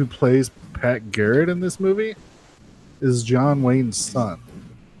guy who plays Pat Garrett in this movie is John Wayne's son.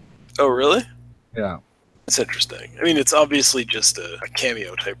 Oh, really? Yeah. It's interesting. I mean, it's obviously just a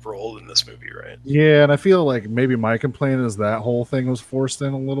cameo type role in this movie, right? Yeah, and I feel like maybe my complaint is that whole thing was forced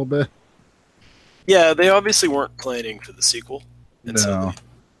in a little bit. Yeah, they obviously weren't planning for the sequel, and No. so they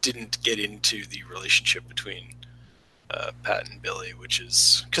didn't get into the relationship between Pat and Billy, which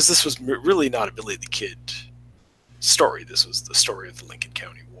is because this was really not a Billy the Kid story. This was the story of the Lincoln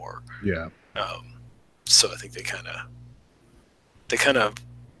County War. Yeah. So I think they kind of,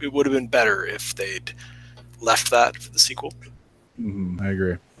 it would have been better if they'd left that for the sequel. I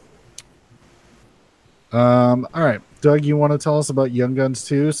agree. All right, Doug, you want to tell us about Young Guns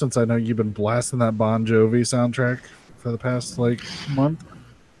 2, since I know you've been blasting that Bon Jovi soundtrack for the past month?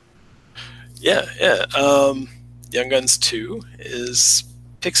 Yeah. Young Guns 2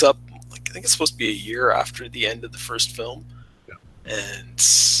 picks up, like, I think it's supposed to be a year after the end of the first film. Yeah. And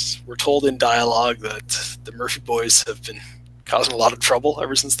we're told in dialogue that the Murphy boys have been causing a lot of trouble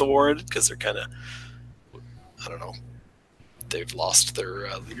ever since the war ended, because they're kind of, I don't know, they've lost their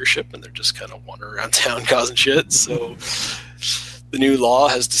leadership and they're just kind of wandering around town causing shit. So the new law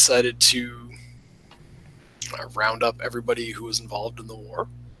has decided to round up everybody who was involved in the war,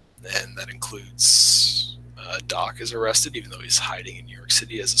 and that includes Doc is arrested, even though he's hiding in New York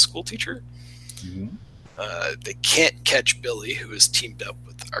City as a school teacher. Mm-hmm. They can't catch Billy, who is teamed up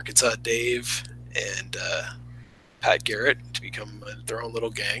with Arkansas Dave and Pat Garrett to become their own little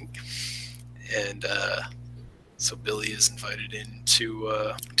gang. And so Billy is invited into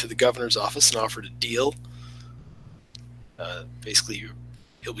to the governor's office and offered a deal. Basically,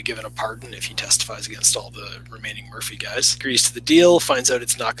 he'll be given a pardon if he testifies against all the remaining Murphy guys. Agrees to the deal, finds out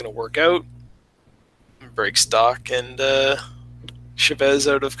it's not going to work out, breaks Doc and Chavez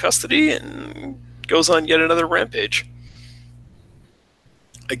out of custody, and goes on yet another rampage.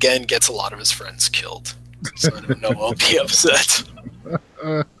 Again, gets a lot of his friends killed. So I don't know, I'll be upset.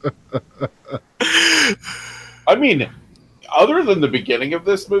 I mean, other than the beginning of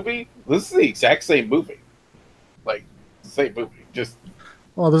this movie, this is the exact same movie. Like, same movie. Just,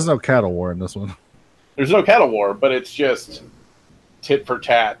 well, there's no cattle war in this one. there's no cattle war, but it's just tit for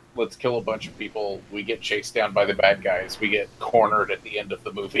tat. Let's kill a bunch of people. We get chased down by the bad guys. We get cornered at the end of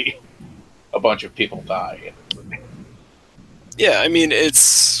the movie. A bunch of people die. Yeah, I mean,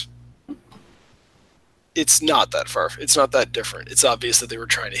 it's not that far. It's not that different. It's obvious that they were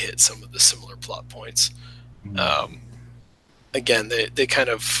trying to hit some of the similar plot points. Again, they kind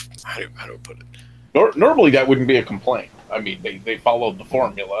of, how do I put it? Normally that wouldn't be a complaint. I mean, they followed the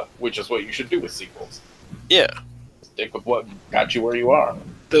formula, which is what you should do with sequels. Yeah. Stick with what got you where you are.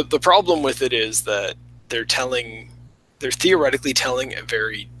 The problem with it is that they're theoretically telling a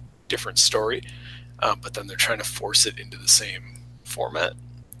very different story, but then they're trying to force it into the same format,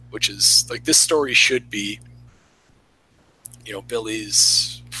 which is, like, this story should be,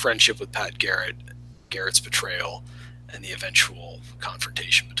 Billy's friendship with Pat Garrett Garrett's betrayal and the eventual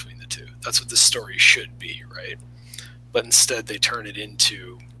confrontation between the two. That's what this story should be, right? But instead they turn it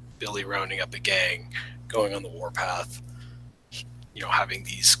into Billy rounding up a gang, going on the warpath, having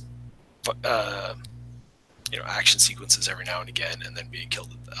these action sequences every now and again, and then being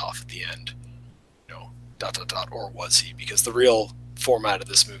killed off at the end. Or was he? Because the real format of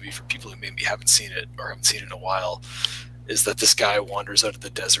this movie, for people who maybe haven't seen it or haven't seen it in a while, is that this guy wanders out of the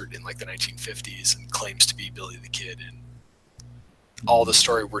desert in like the 1950s and claims to be Billy the Kid, and all the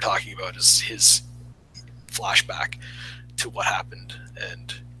story we're talking about is his flashback to what happened,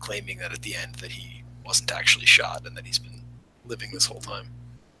 and claiming that at the end that he wasn't actually shot and that he's been living this whole time.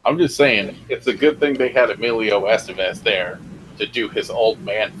 I'm just saying, it's a good thing they had Emilio Estevez there to do his old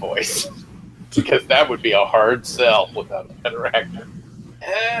man voice. Because that would be a hard sell without a better actor.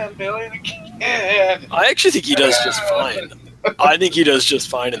 And Billy the Kid. I actually think he does just fine. I think he does just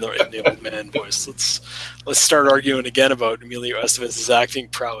fine in the old man voice. Let's start arguing again about Emilio Estevez's acting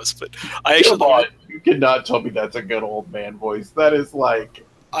prowess. But you cannot tell me that's a good old man voice. That is like,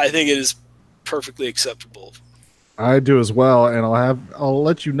 I think it is perfectly acceptable. I do as well, and I'll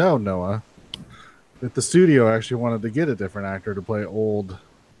let you know, Noah, that the studio actually wanted to get a different actor to play old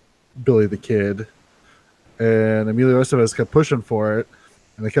Billy the Kid, and Emilio Estevez kept pushing for it,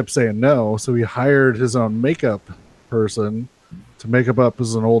 and they kept saying no, so he hired his own makeup person to make him up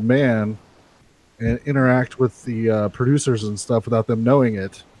as an old man and interact with the producers and stuff without them knowing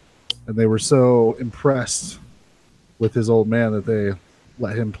it, and they were so impressed with his old man that they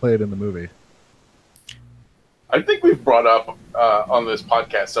let him play it in the movie. I think we've brought up on this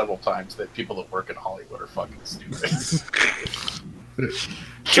podcast several times that people that work in Hollywood are fucking stupid.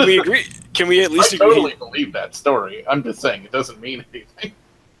 Can we agree? Can we at least agree? I totally believe that story. I'm just saying it doesn't mean anything.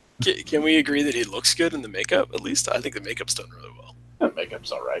 Can we agree that he looks good in the makeup? At least I think the makeup's done really well. The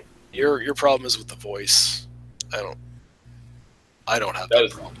makeup's all right. Your problem is with the voice. I don't have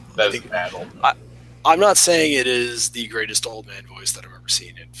that problem. That is bad old. I'm not saying it is the greatest old man voice that I've ever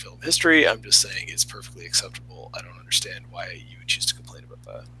seen in film history. I'm just saying it's perfectly acceptable. I don't understand why you would choose to complain about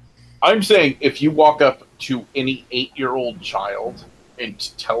that. I'm saying if you walk up to any 8-year-old child and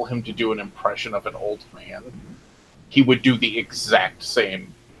tell him to do an impression of an old man, he would do the exact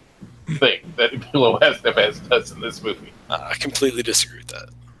same thing that Emilio Estevez does in this movie. I completely disagree with that.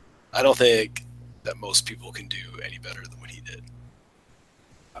 I don't think that most people can do any better than what he did.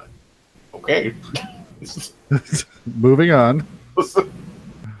 Okay. Moving on. All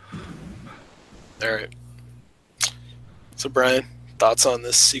right. So, Brian, thoughts on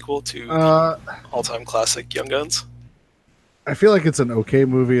this sequel to the all-time classic Young Guns? I feel like it's an okay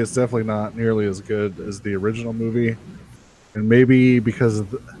movie. It's definitely not nearly as good as the original movie. And maybe because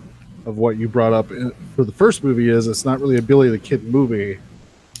of what you brought up for the first movie is it's not really a Billy the Kid movie.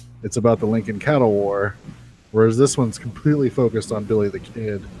 It's about the Lincoln Cattle War. Whereas this one's completely focused on Billy the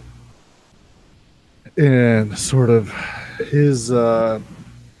Kid. And sort of his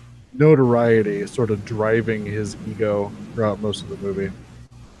notoriety sort of driving his ego throughout most of the movie.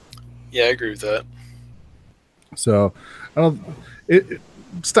 Yeah, I agree with that. So, it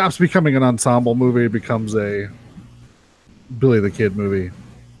stops becoming an ensemble movie, it becomes a Billy the Kid movie,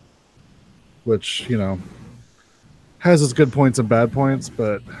 which, has its good points and bad points,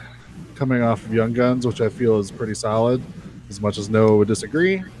 but coming off of Young Guns, which I feel is pretty solid, as much as Noah would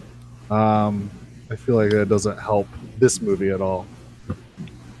disagree, I feel like that doesn't help this movie at all.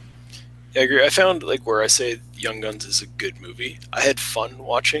 Yeah, I agree. I found where I say Young Guns is a good movie, I had fun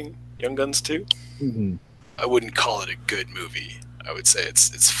watching Young Guns too. Mm-hmm. I wouldn't call it a good movie. I would say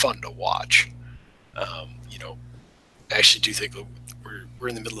it's fun to watch. I actually do think we're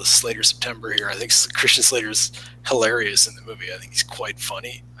in the middle of Slater September here. I think Christian Slater's hilarious in the movie. I think he's quite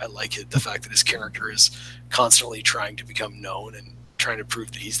funny. I like the fact that his character is constantly trying to become known and trying to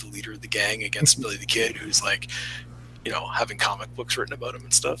prove that he's the leader of the gang against Billy the Kid, who's having comic books written about him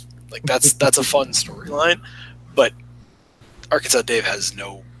and stuff. That's a fun storyline, but Arkansas Dave has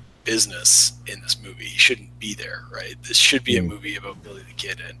no business in this movie. He shouldn't be there, right? This should be a movie about Billy the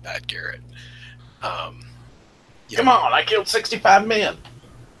Kid and Pat Garrett. Come on, I killed 65 men.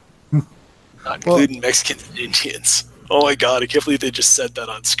 Not including Mexicans and Indians. Oh my god, I can't believe they just said that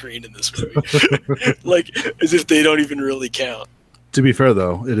on screen in this movie. As if they don't even really count. To be fair,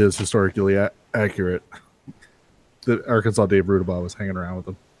 though, it is historically accurate that Arkansas Dave Rudabaugh was hanging around with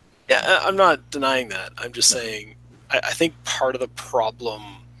them. Yeah, I'm not denying that. I'm just saying, I think part of the problem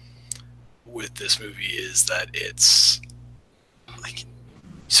with this movie is that it's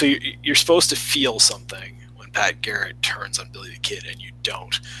so you're supposed to feel something when Pat Garrett turns on Billy the Kid, and you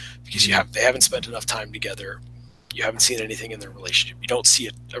don't, because they haven't spent enough time together. You haven't seen anything in their relationship. You don't see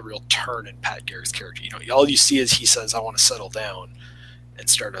a real turn in Pat Garrett's character. All you see is he says, "I want to settle down and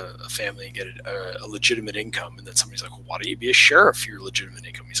start a family and get a legitimate income." And then somebody's like, "Well, why don't you be a sheriff for your legitimate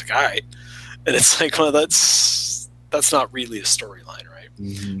income?" He's like, "All right." And it's like, well, that's not really a storyline, right?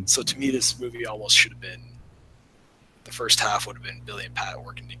 Mm-hmm. So to me, this movie almost should have been, the first half would have been Billy and Pat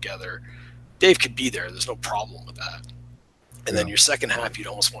working together. Dave could be there. There's no problem with that. And then your second half, you'd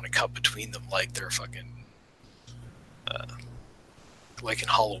almost want to cut between them like they're fucking, like in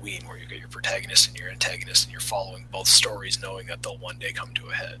Halloween, where you get your protagonist and your antagonist, and you're following both stories, knowing that they'll one day come to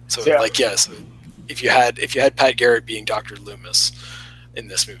a head. So, yes, if you had Pat Garrett being Dr. Loomis in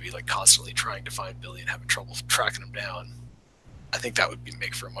this movie, like constantly trying to find Billy and having trouble tracking him down, I think that would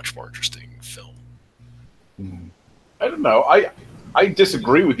make for a much more interesting film. I don't know. I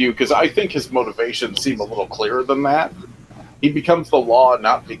disagree with you because I think his motivations seem a little clearer than that. He becomes the law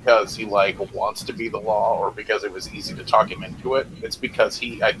not because he wants to be the law or because it was easy to talk him into it. It's because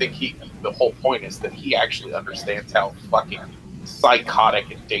the whole point is that he actually understands how fucking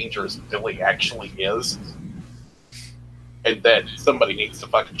psychotic and dangerous Billy actually is, and that somebody needs to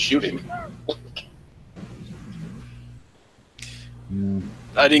fucking shoot him.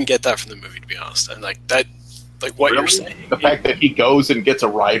 I didn't get that from the movie, to be honest. And what you're saying, the fact that he goes and gets a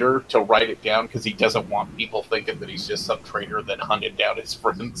writer to write it down because he doesn't want people thinking that he's just some traitor that hunted down his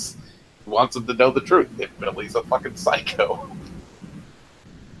friends. He wants them to know the truth, that Billy's a fucking psycho.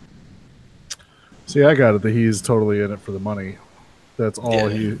 See, I got it that he's totally in it for the money. That's all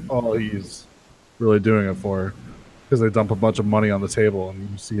he's really doing it for. Because they dump a bunch of money on the table and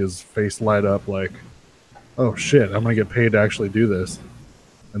you see his face light up like, oh shit, I'm going to get paid to actually do this.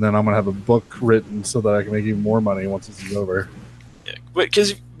 And then I'm going to have a book written so that I can make even more money once this is over. Yeah, but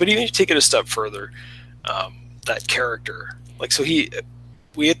even if you take it a step further, that character, we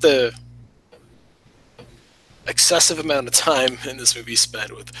had the excessive amount of time in this movie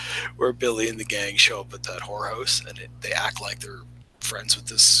spent with where Billy and the gang show up at that whorehouse and they act like they're friends with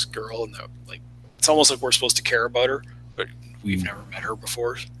this girl, and it's almost like we're supposed to care about her, but we've never met her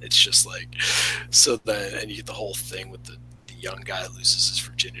before. It's just and you get the whole thing with the young guy loses his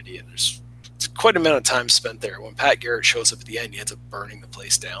virginity, and there's quite a amount of time spent there. When Pat Garrett shows up at the end, he ends up burning the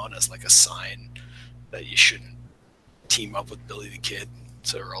place down as a sign that you shouldn't team up with Billy the Kid,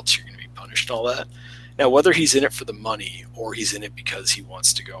 or else you're going to be punished and all that. Now, whether he's in it for the money or he's in it because he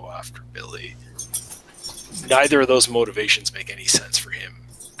wants to go after Billy, neither of those motivations make any sense for him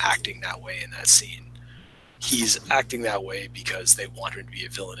acting that way in that scene. He's acting that way because they want him to be a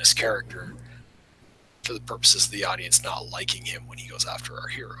villainous character for the purposes of the audience not liking him when he goes after our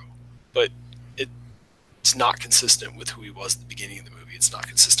hero. But it's not consistent with who he was at the beginning of the movie. It's not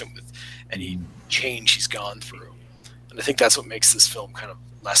consistent with any change he's gone through. And I think that's what makes this film kind of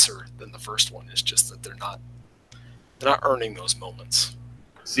lesser than the first one, is just that they're not earning those moments.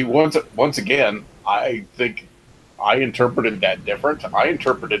 See, once again, I think I interpreted that different. I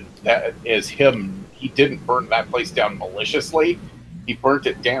interpreted that as him. He didn't burn that place down maliciously. He burnt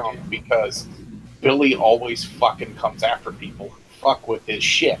it down because Billy always fucking comes after people who fuck with his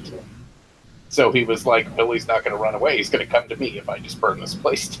shit. So he was like, Billy's not going to run away. He's going to come to me if I just burn this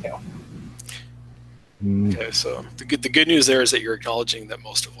place down. Okay, so the good news there is that you're acknowledging that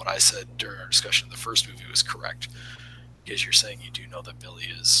most of what I said during our discussion of the first movie was correct, because you're saying you do know that Billy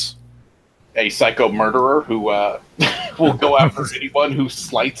is a psycho murderer who will go after anyone who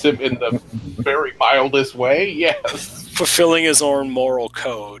slights him in the very mildest way. Yes. Fulfilling his own moral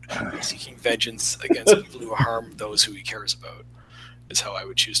code, seeking vengeance against people who harm those who he cares about, is how I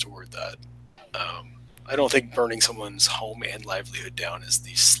would choose to word that. I don't think burning someone's home and livelihood down is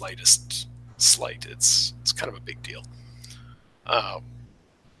the slightest slight. It's kind of a big deal.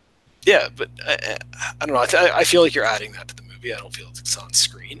 Yeah, but I don't know. I feel like you're adding that to the movie. I don't feel it's on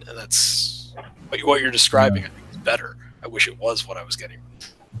screen, and that's what you're describing. I think is better. I wish it was what I was getting.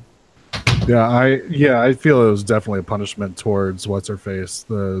 Yeah, I feel it was definitely a punishment towards what's her face,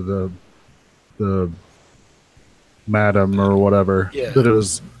 the madam or whatever. Yeah. That it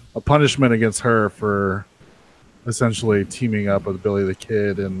was a punishment against her for essentially teaming up with Billy the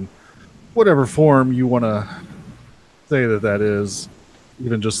Kid in whatever form you want to say that is,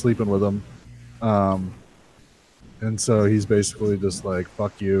 even just sleeping with him. And so he's basically just like,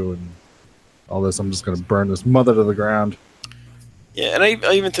 fuck you and all this. I'm just going to burn this mother to the ground. Yeah, and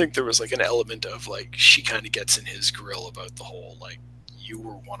I even think there was an element of she kind of gets in his grill about the whole you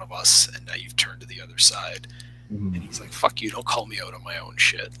were one of us and now you've turned to the other side. Mm-hmm. And he's like, fuck you, don't call me out on my own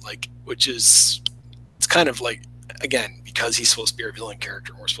shit. Which is, it's kind of again, because he's supposed to be a villain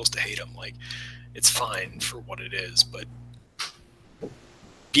character and we're supposed to hate him, it's fine for what it is, but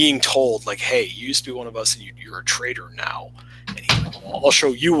being told like, hey, you used to be one of us and you're a traitor now, and he's like, well, I'll show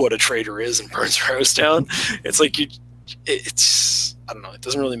you what a traitor is, and burns her house down. It's like it's I don't know, it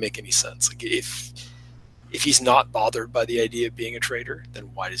doesn't really make any sense. Like if he's not bothered by the idea of being a traitor, then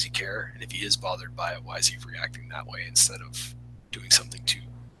why does he care? And if he is bothered by it, why is he reacting that way instead of doing something to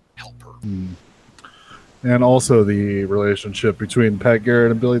help her? And also the relationship between Pat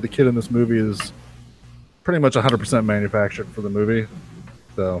Garrett and Billy the Kid in this movie is pretty much 100% manufactured for the movie.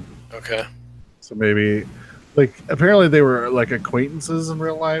 So Okay. So maybe, like, apparently they were like acquaintances in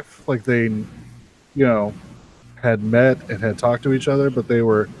real life. Like they, had met and had talked to each other, but there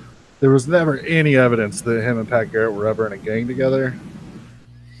was never any evidence that him and Pat Garrett were ever in a gang together,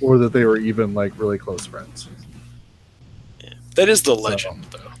 or that they were even like really close friends. Yeah. That is the legend,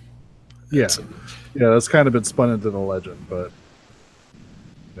 though. Yeah, that's kind of been spun into the legend, but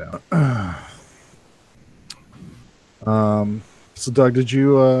yeah. So Doug, did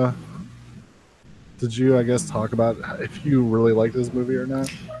you I guess talk about if you really liked this movie or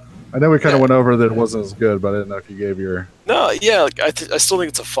not? I know we kind of went over that it wasn't as good, but I didn't know if you gave your... No, yeah, like I still think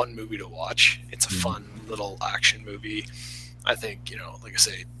it's a fun movie to watch. It's a fun little action movie. I think, like I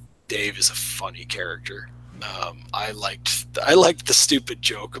say, Dave is a funny character. I liked the stupid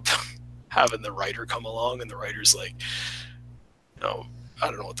joke about having the writer come along, and the writer's like, I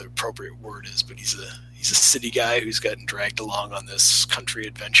don't know what the appropriate word is, but he's a city guy who's gotten dragged along on this country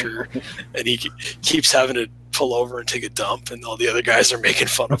adventure, and he keeps having to pull over and take a dump, and all the other guys are making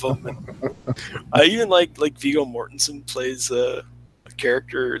fun of him. And I even like Viggo Mortensen plays a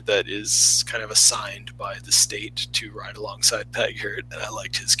character that is kind of assigned by the state to ride alongside Pat Garrett, and I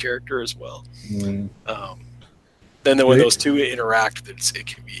liked his character as well. Then when those two interact, it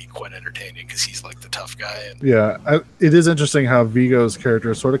can be quite entertaining because he's like the tough guy. And it is interesting how Viggo's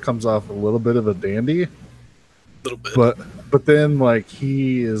character sort of comes off a little bit of a dandy. A little bit. But then, like,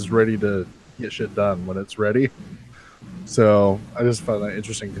 he is ready to get shit done when it's ready. So I just found that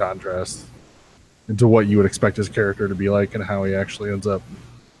interesting contrast into what you would expect his character to be like and how he actually ends up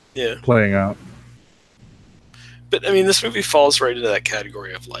playing out. But, I mean, this movie falls right into that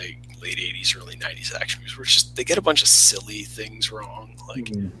category of, like, late 80s, early 90s action movies where it's just, they get a bunch of silly things wrong.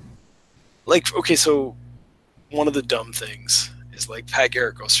 Like, okay, so one of the dumb things is, like, Pat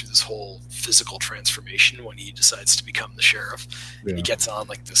Garrett goes through this whole physical transformation when he decides to become the sheriff. And he gets on,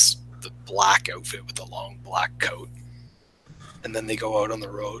 like, the black outfit with the long black coat. And then they go out on the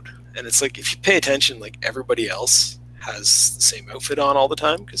road. And it's like, if you pay attention, like, everybody else has the same outfit on all the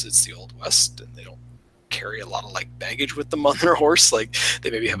time because it's the Old West and they don't carry a lot of like baggage with them on their horse. Like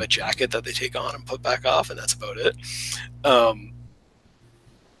they maybe have a jacket that they take on and put back off, and that's about it.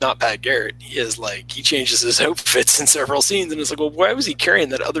 Not Pat Garrett. He changes his outfits in several scenes, and it's like, well, why was he carrying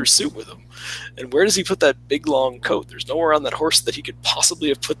that other suit with him? And where does he put that big long coat? There's nowhere on that horse that he could possibly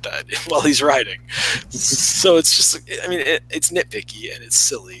have put that while he's riding. So it's just, I mean, it's nitpicky and it's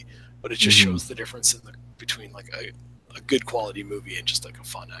silly, but it just shows the difference between like a good quality movie and just like a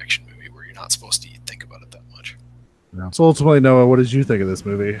fun action movie where you're not supposed to think about it that much. Yeah. So ultimately, Noah, what did you think of this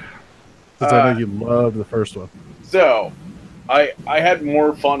movie? Because I know you loved the first one. So, I had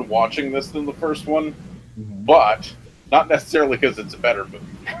more fun watching this than the first one, but not necessarily because it's a better movie,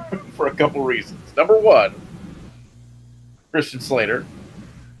 for a couple reasons. Number one, Christian Slater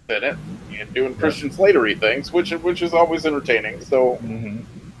in it, and doing Christian Slatery things, which is always entertaining, so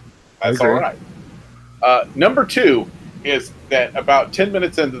that's all right. Number two is that about 10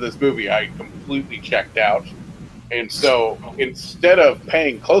 minutes into this movie, I completely checked out. And so instead of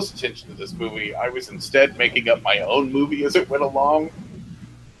paying close attention to this movie, I was instead making up my own movie as it went along.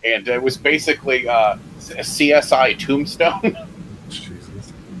 And it was basically CSI Tombstone.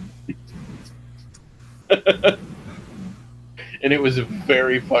 Jesus. And it was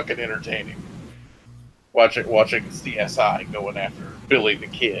very fucking entertaining. Watching CSI going after Billy the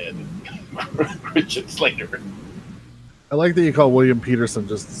Kid, Christian Slater. I like that you call William Peterson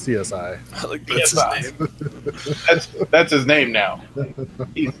just CSI. I like that's his name. That's his name now.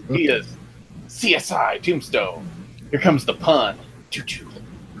 He is CSI Tombstone. Here comes the pun. Choo-choo.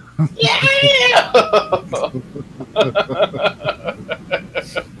 Yeah!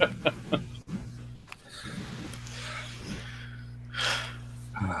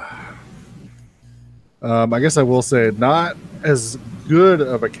 I guess I will say not as good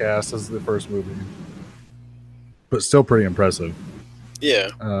of a cast as the first movie, but still pretty impressive. Yeah,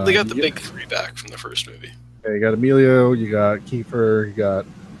 they got the big three back from the first movie. Yeah, you got Emilio, you got Kiefer, you got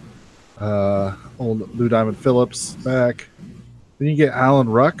old Lou Diamond Phillips back. Then you get Alan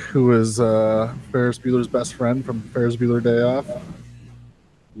Ruck, who is Ferris Bueller's best friend from Ferris Bueller Day Off.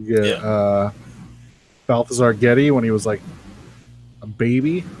 You get Balthazar Getty when he was like a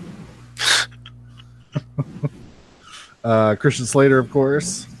baby. Christian Slater, of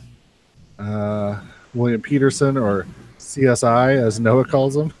course. William Peterson, or CSI, as Noah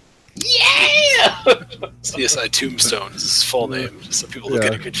calls him. CSI Tombstone is his full name, just so people don't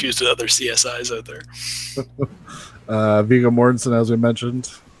get confused with other CSIs out there. Viggo Mortensen, as we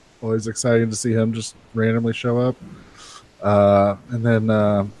mentioned. Always exciting to see him just randomly show up. And then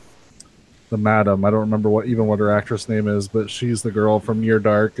the Madam, I don't remember what her actress name is, but she's the girl from Near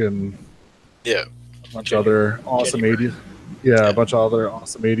Dark and a bunch of other awesome 80s. Yeah, a bunch of other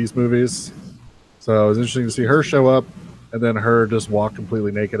awesome 80s movies. So it was interesting to see her show up, and then her just walk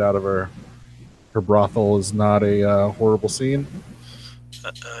completely naked out of her brothel is not a horrible scene.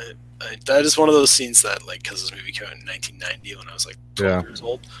 That is one of those scenes that, like, because this movie came out in 1990 when I was like 12 years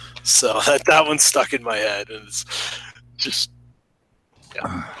old, so that one stuck in my head, and it's just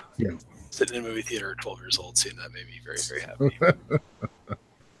sitting in a movie theater at 12 years old, seeing that made me very, very happy.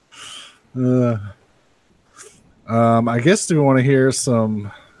 I guess do we want to hear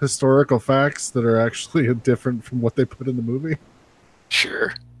some historical facts that are actually different from what they put in the movie?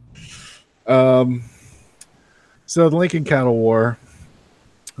 Sure. So the Lincoln Cattle War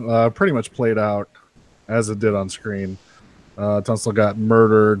pretty much played out as it did on screen. Tunstall got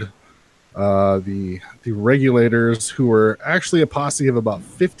murdered. The regulators, who were actually a posse of about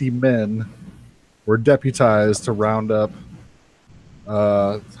 50 men, were deputized to round up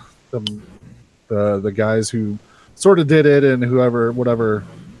the guys who sort of did it, and whatever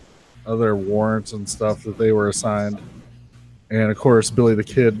other warrants and stuff that they were assigned. And of course, Billy the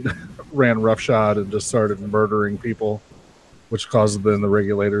Kid ran roughshod and just started murdering people, which caused then the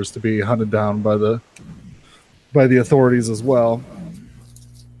regulators to be hunted down by the authorities as well.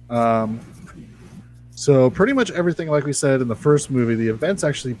 So pretty much everything, like we said in the first movie, the events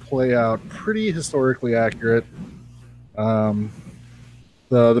actually play out pretty historically accurate. The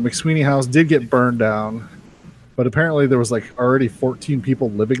McSweeney house did get burned down, but apparently there was like already 14 people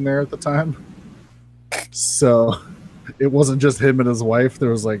living there at the time. So it wasn't just him and his wife. There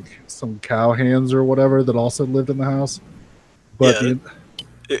was like some cowhands or whatever that also lived in the house. But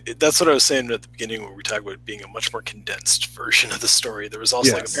that's what I was saying at the beginning when we talked about it being a much more condensed version of the story. There was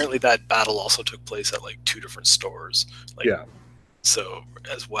also like apparently that battle also took place at like 2 different stores. Like, so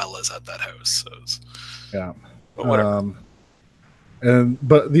as well as at that house. So but whatever.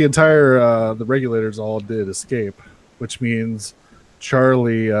 But the entire the regulators all did escape, which means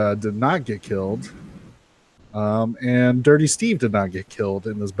Charlie did not get killed, and Dirty Steve did not get killed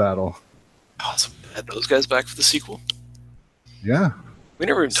in this battle. Awesome. Had those guys back for the sequel? Yeah. We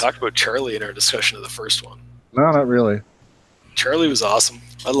never even talked about Charlie in our discussion of the first one. No, not really. Charlie was awesome.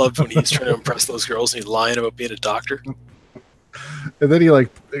 I loved when he's trying to impress those girls and he's lying about being a doctor. And then he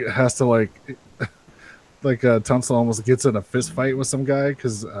has to Tunstall almost gets in a fist fight with some guy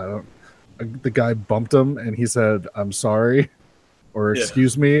because the guy bumped him and he said, "I'm sorry," or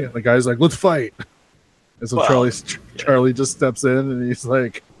 "Excuse me." And the guy's like, "Let's fight." And so Charlie just steps in and he's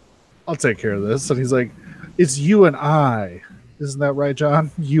like, "I'll take care of this." And he's like, "It's you and I. Isn't that right, John?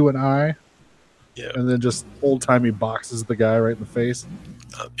 You and I." Yeah. And then just old-timey boxes the guy right in the face.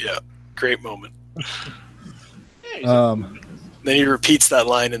 Great moment. Then he repeats that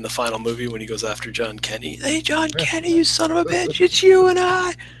line in the final movie when he goes after John Kenny. "Hey, John Kenny, you son of a bitch, it's you and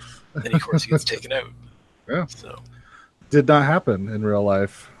I." And then, of course, he gets taken out. Yeah. So did not happen in real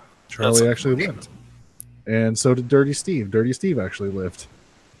life. Charlie actually lived. And so did Dirty Steve. Dirty Steve actually lived.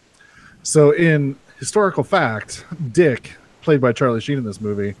 So in historical fact, Dick, played by Charlie Sheen in this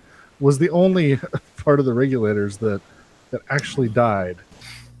movie, was the only part of the regulators that actually died.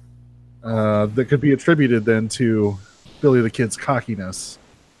 That could be attributed then to Billy the Kid's cockiness.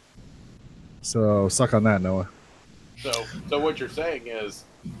 So suck on that, Noah. So what you're saying is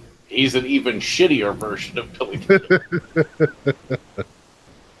he's an even shittier version of Billy the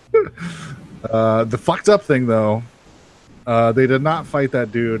Kid. The fucked up thing, though, they did not fight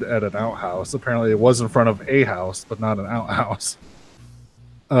that dude at an outhouse. Apparently it was in front of a house, but not an outhouse.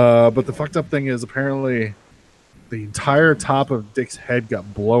 But the fucked up thing is apparently the entire top of Dick's head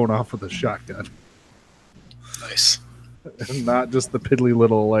got blown off with a shotgun. Nice. Not just the piddly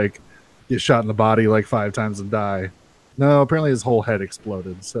little, get shot in the body 5 times and die. No, apparently his whole head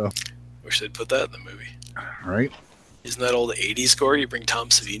exploded. So wish they'd put that in the movie. Right? Isn't that old 80s score? You bring Tom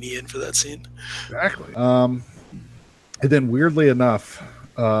Savini in for that scene? Exactly. And then weirdly enough,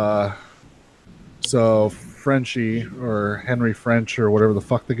 so Frenchie, or Henry French, or whatever the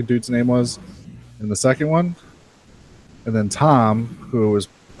fuck the dude's name was in the second one, and then Tom, who was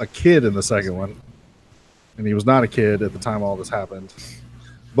a kid in the second one, and he was not a kid at the time all this happened.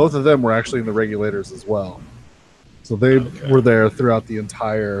 Both of them were actually in the regulators as well. So they were there throughout the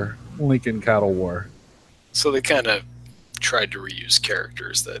entire Lincoln Cattle War. So they kind of tried to reuse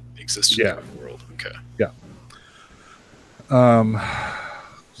characters that existed in the world. Okay. Yeah.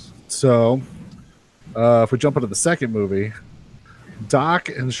 So if we jump into the second movie, Doc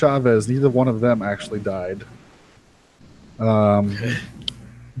and Chavez, neither one of them actually died. Doc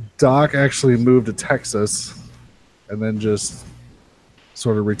actually moved to Texas and then just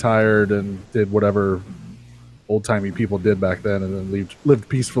sort of retired and did whatever old-timey people did back then, and then lived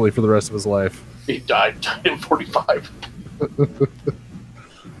peacefully for the rest of his life. He died in 45.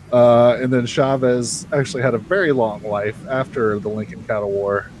 And then Chavez actually had a very long life after the Lincoln Cattle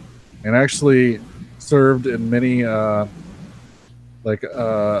War, and actually served in many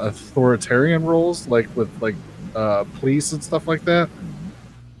authoritarian roles, like with police and stuff like that.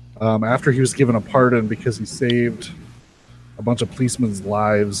 After he was given a pardon because he saved a bunch of policemen's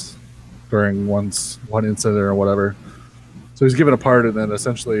lives during one incident or whatever. So he's given a pardon and then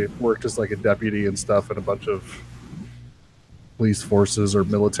essentially worked as like a deputy and stuff in a bunch of police forces or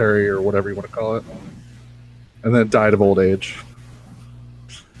military or whatever you want to call it. And then died of old age.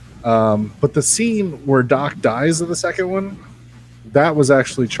 But the scene where Doc dies in the second one, that was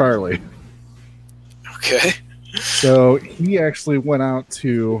actually Charlie. Okay. So he actually went out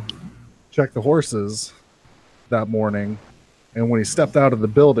to check the horses that morning, and when he stepped out of the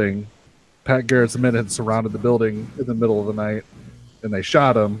building, Pat Garrett's men had surrounded the building in the middle of the night, and they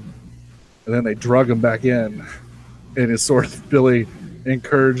shot him, and then they drug him back in, and his sort of Billy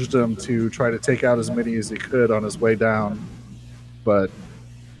encouraged him to try to take out as many as he could on his way down, but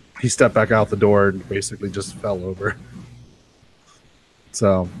he stepped back out the door and basically just fell over.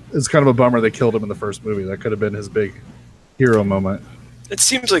 So it's kind of a bummer they killed him in the first movie. That could have been his big hero moment. It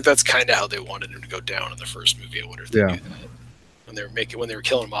seems like that's kind of how they wanted him to go down in the first movie. I wonder if they knew that when they were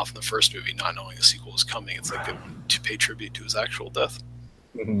killing him off in the first movie, not knowing the sequel was coming. It's like they wanted to pay tribute to his actual death.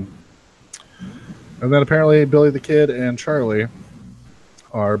 Mm-hmm. And then apparently Billy the Kid and Charlie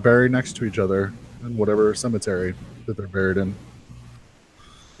are buried next to each other in whatever cemetery that they're buried in.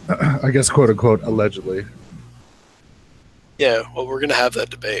 I guess, quote unquote, allegedly. Yeah, well, we're going to have that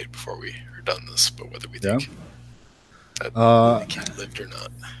debate before we are done this, but whether we think that the kid lived or not.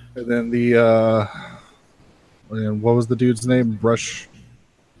 And then and what was the dude's name? Brushy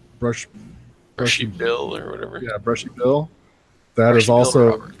Bill or whatever. Yeah, Brushy Bill. That is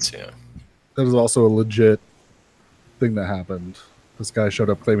also Roberts, that is also a legit thing that happened. This guy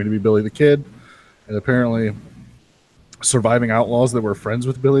showed up claiming to be Billy the Kid, and apparently surviving outlaws that were friends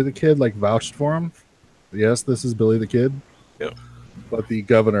with Billy the Kid vouched for him. Yes, this is Billy the Kid. Yep. But the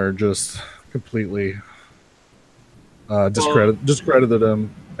governor just completely discredited him,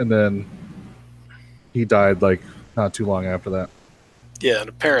 and then he died not too long after that. Yeah, and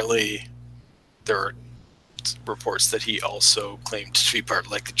apparently there are reports that he also claimed to be part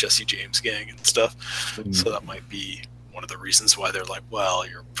of the Jesse James gang and stuff. Mm-hmm. So that might be one of the reasons why they're like, well,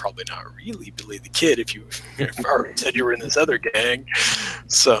 you're probably not really Billy the Kid if you already said you were in this other gang.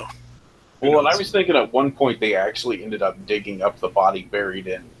 So. Well, and I was thinking at one point they actually ended up digging up the body buried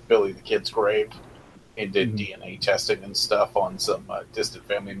in Billy the Kid's grave and did DNA testing and stuff on some distant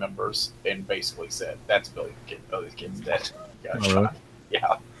family members and basically said, that's Billy the Kid. Billy the Kid's dead. Got shot. Really?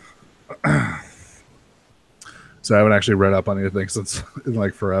 Yeah. So I haven't actually read up on anything since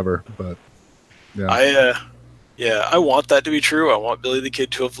forever, but yeah. I want that to be true. I want Billy the Kid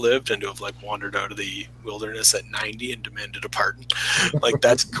to have lived and to have wandered out of the wilderness at 90 and demanded a pardon.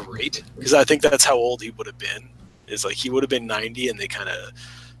 That's great, because I think that's how old he would have been. Is he would have been 90, and they kind of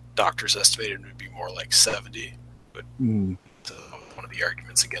doctors estimated him to be more like 70. But one of the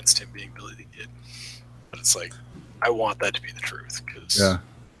arguments against him being Billy the Kid. But it's I want that to be the truth. Cause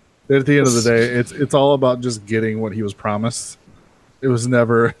at the end of the day, it's all about just getting what he was promised. It was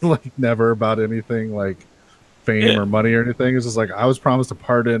never never about anything fame or money or anything. It's just I was promised a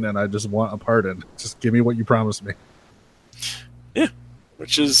pardon, and I just want a pardon. Just give me what you promised me. Yeah,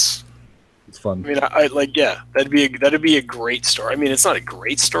 which is it's fun. I mean, that'd be a great story. I mean, it's not a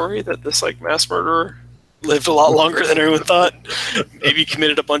great story that this mass murderer lived a lot longer than everyone thought. Maybe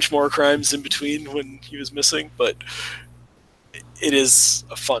committed a bunch more crimes in between when he was missing, but it is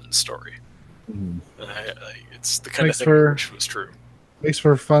a fun story. Mm-hmm. It's the kind of thing I wish was true. Makes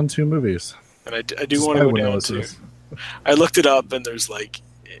for fun 2 movies. And I do want to go down to. I looked it up, and there's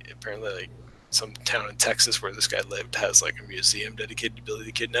apparently some town in Texas where this guy lived has a museum dedicated to Billy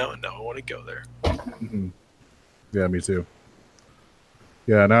the Kid now, and now I want to go there. Mm-hmm. Yeah, me too.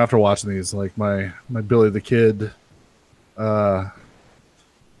 Yeah, now after watching these, my Billy the Kid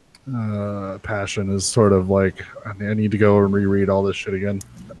passion is sort of like, I need to go and reread all this shit again.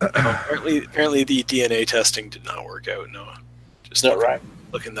 Apparently the DNA testing did not work out. No, just Not right.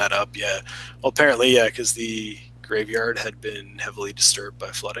 looking that up. Yeah, well, apparently, yeah, because the graveyard had been heavily disturbed by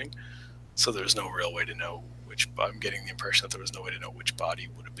flooding, so there's no real way to know which. I'm getting the impression that there was no way to know which body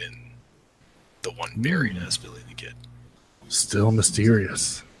would have been the one buried as Billy the Kid. Still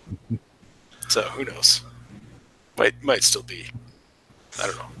mysterious. So who knows? Might still be. I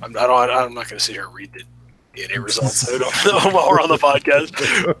don't know. I'm not going to sit here and read the DNA results. I don't know while we're on the podcast.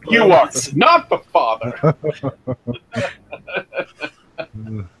 You are not the father.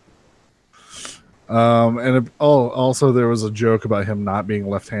 Also there was a joke about him not being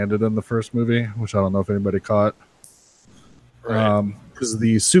left-handed in the first movie, which I don't know if anybody caught. Right. Because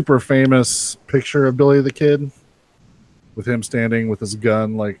the super famous picture of Billy the Kid, with him standing with his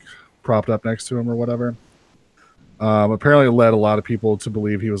gun like propped up next to him or whatever, apparently led a lot of people to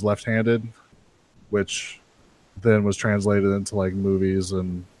believe he was left-handed, which then was translated into like movies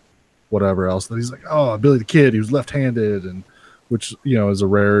and whatever else. That he's like, oh, Billy the Kid, he was left-handed, and which, you know, is a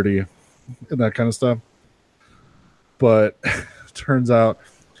rarity and that kind of stuff. But it turns out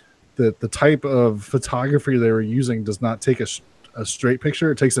that the type of photography they were using does not take a straight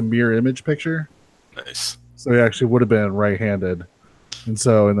picture. It takes a mirror image picture. Nice. So he actually would have been right-handed. And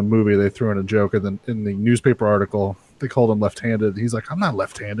so in the movie, they threw in a joke, and then in the newspaper article, they called him left-handed. He's like, I'm not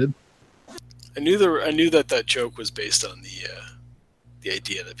left-handed. I knew that joke was based on the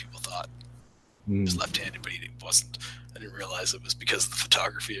idea that people thought he was left-handed, but he wasn't. I didn't realize it was because of the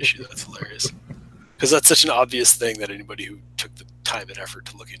photography issue. That's hilarious. Because that's such an obvious thing that anybody who took the time and effort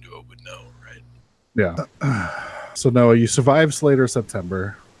to look into it would know, right? Yeah. So Noah, you survived Slater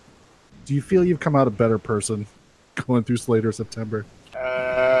September. Do you feel you've come out a better person going through Slater September?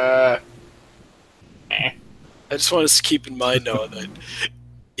 I just want us to keep in mind, Noah, that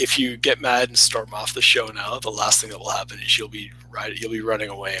if you get mad and storm off the show now, the last thing that will happen is you'll be running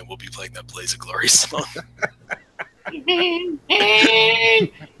away, and we'll be playing that Blaze of Glory song.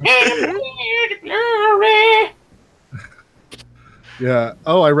 Yeah.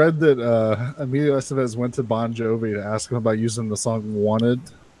 Oh, I read that Emilio Estevez went to Bon Jovi to ask him about using the song "Wanted,"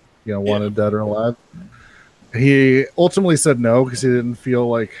 "Wanted, Dead or Alive." He ultimately said no because he didn't feel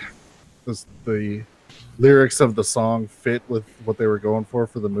like the lyrics of the song fit with what they were going for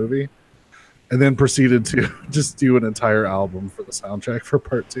the movie, and then proceeded to just do an entire album for the soundtrack for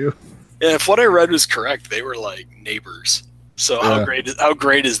part 2. Yeah, if what I read was correct, they were like neighbors. So how great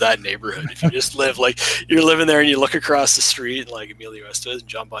is that neighborhood? If you just live like you're living there and you look across the street and like Emilio Estevez and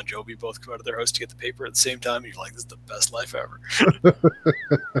John Bon Jovi both come out of their house to get the paper at the same time, and you're like, this is the best life ever.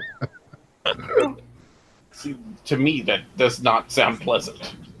 See, to me, that does not sound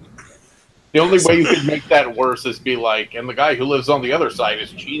pleasant. The only way you could make that worse is be like, and the guy who lives on the other side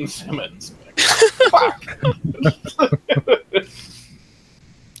is Gene Simmons. Fuck.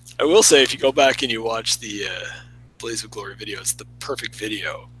 I will say, if you go back and you watch the Blaze of Glory video, it's the perfect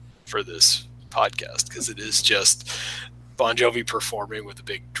video for this podcast because it is just Bon Jovi performing with a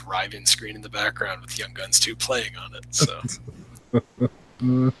big drive-in screen in the background with Young Guns 2 playing on it. So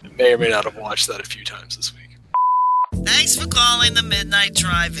you may or may not have watched that a few times this week. Thanks for calling the Midnight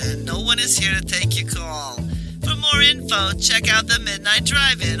Drive-In. No one is here to take your call. For more info, check out the Midnight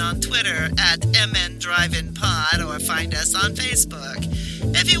Drive-In on Twitter at MNDriveInPod or find us on Facebook.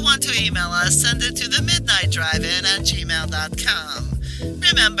 If you want to email us, send it to themidnightdrivein@gmail.com.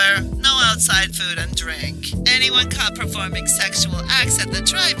 Remember, no outside food and drink. Anyone caught performing sexual acts at the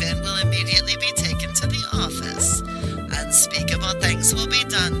drive-in will immediately be taken to the office. Unspeakable things will be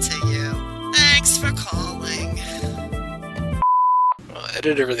done to you. Thanks for calling. I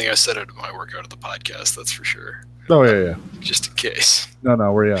did everything I said out of my work out of the podcast, that's for sure. Oh, yeah. Just in case. No,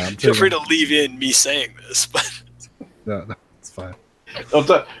 Feel free to leave in me saying this, but no, it's fine. I'll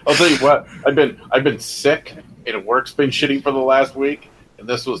tell you what. I've been sick, and work's been shitty for the last week, and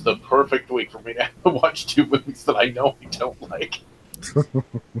this was the perfect week for me to watch 2 movies that I know I don't like. If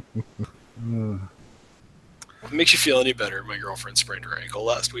it makes you feel any better, my girlfriend sprained her ankle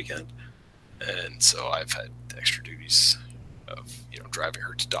last weekend, and so I've had extra duties of driving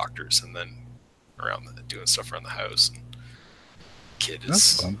her to doctors and then doing stuff around the house. And kid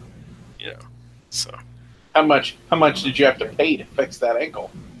is, fun. So. How much did you have to pay to fix that ankle?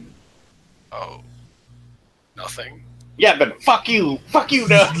 Oh, nothing. Yeah, then fuck you,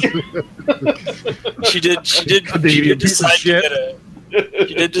 Doug. She did decide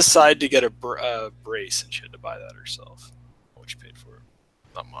to get a brace, and she had to buy that herself. What she paid for it?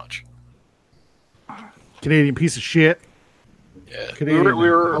 Not much. Canadian piece of shit. Yeah, Canadian we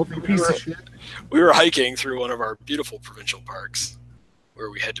were piece of shit. We were hiking through one of our beautiful provincial parks.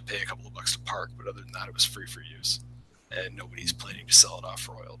 where we had to pay a couple of bucks to park, but other than that, it was free for use. And nobody's planning to sell it off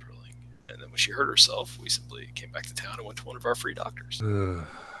for oil drilling. And then when she hurt herself, we simply came back to town and went to one of our free doctors.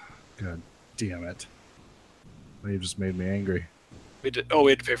 God damn it. You just made me angry. We had to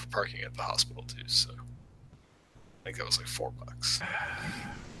pay for parking at the hospital too, so I think that was like $4.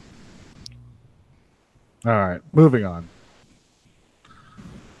 All right, moving on.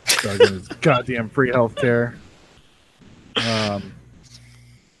 Doug and his goddamn free healthcare.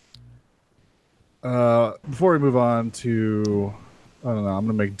 Before we move on to, I don't know, I'm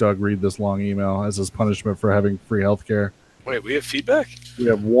gonna make Doug read this long email as his punishment for having free healthcare. Wait, we have feedback? We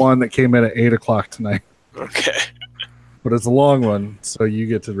have one that came in at 8:00 tonight. Okay. But it's a long one, so you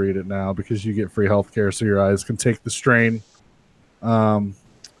get to read it now because you get free healthcare, so your eyes can take the strain.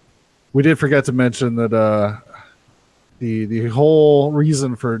 We did forget to mention that the whole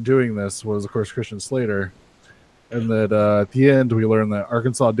reason for doing this was, of course, Christian Slater, and that at the end we learned that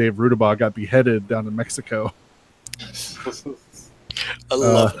Arkansas Dave Rudabaugh got beheaded down in Mexico. I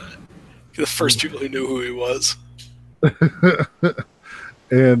love that. The first people who knew who he was.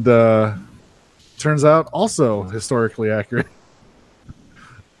 And turns out also historically accurate.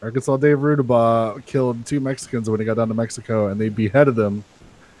 Arkansas Dave Rudabaugh killed 2 Mexicans when he got down to Mexico, and they beheaded them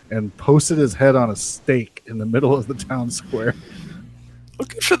and posted his head on a stake in the middle of the town square. Well,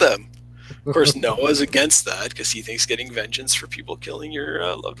 good for them. Of course, Noah's against that because he thinks getting vengeance for people killing your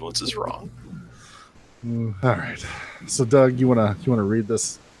loved ones is wrong. All right. So, Doug, you wanna read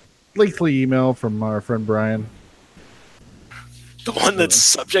this lengthy email from our friend Brian? The one that's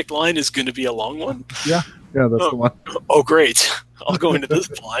subject line is going to be a long one? Yeah, that's the one. Oh, great. I'll go into this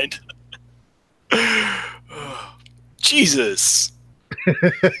blind. Jesus.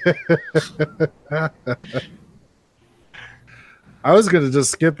 I was going to just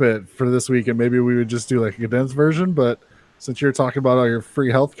skip it for this week, and maybe we would just do like a condensed version, but since you're talking about all your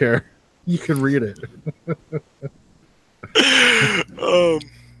free healthcare, you can read it. All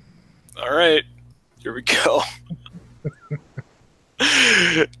right. Here we go.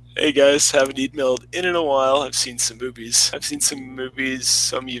 Hey guys, haven't emailed in a while. I've seen some movies.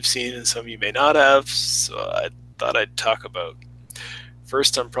 Some you've seen and some you may not have, so I thought I'd talk about.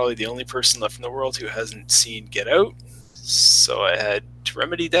 First, I'm probably the only person left in the world who hasn't seen Get Out, so I had to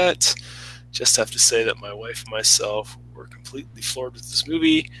remedy that. Just have to say that my wife and myself were completely floored with this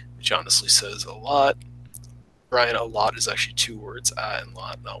movie, which honestly says a lot. Brian, a lot is actually 2 words, and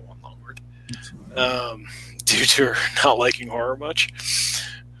lot, not one long word. Due to her not liking horror much.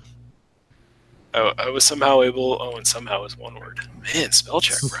 I was somehow able... and somehow is 1 word. Man, spell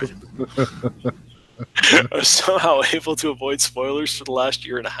check, Brian. I was somehow able to avoid spoilers for the last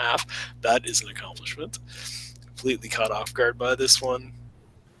year and a half. That is an accomplishment. Completely caught off guard by this one.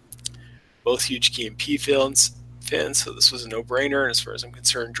 Both huge Key and Peele fans, so this was a no-brainer. And as far as I'm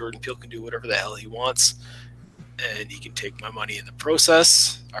concerned, Jordan Peele can do whatever the hell he wants. And he can take my money in the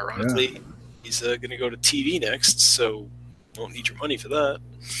process. Ironically, he's going to go to TV next, so won't need your money for that.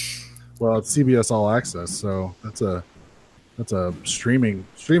 Well, it's CBS All Access, so that's a streaming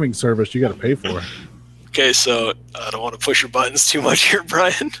service you got to pay for. Okay, so I don't want to push your buttons too much here,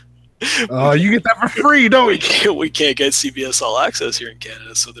 Brian. You get that for free, don't you? We can't get CBS All Access here in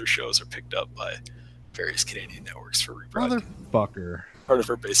Canada, so their shows are picked up by various Canadian networks for rebroadcast. Motherfucker. Part of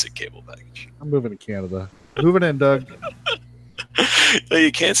our basic cable package. I'm moving to Canada. Moving in, Doug. No,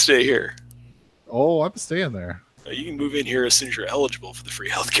 you can't stay here. Oh, I'm staying there. You can move in here as soon as you're eligible for the free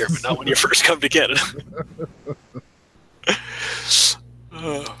healthcare, but not when you first come to Canada.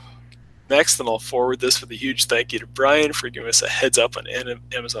 Next, and I'll forward this with a huge thank you to Brian for giving us a heads up on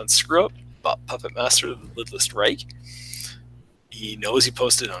Amazon Screw Up about Puppet Master of the Lidless Reich. He knows he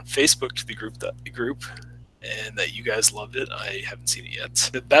posted on Facebook to the group, and that you guys loved it. I haven't seen it yet.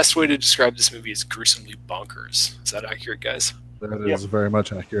 The best way to describe this movie is gruesomely bonkers. Is that accurate, guys? That is very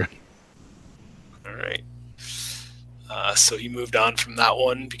much accurate. All right. So he moved on from that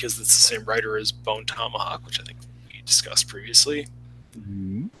one because it's the same writer as Bone Tomahawk, which I think we discussed previously.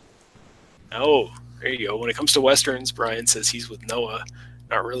 Mm-hmm. Oh, there you go. When it comes to Westerns, Brian says he's with Noah.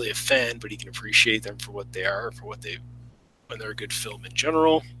 Not really a fan, but he can appreciate them for what they are, when they're a good film in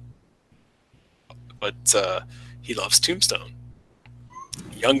general. But he loves Tombstone.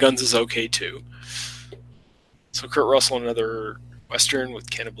 Young Guns is okay too. So Kurt Russell, another Western with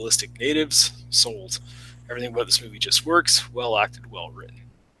cannibalistic natives, sold. Everything about this movie just works. Well acted, well written.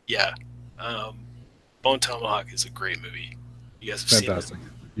 Yeah. Bone Tomahawk is a great movie. You guys have Fantastic. seen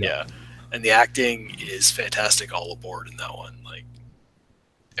it? Yeah. And the acting is fantastic all aboard in that one. Like,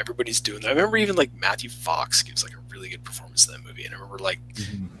 everybody's doing that. I remember even like Matthew Fox gives like a really good performance in that movie. And I remember like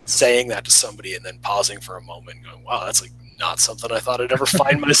saying that to somebody and then pausing for a moment and going, wow, that's like not something I thought I'd ever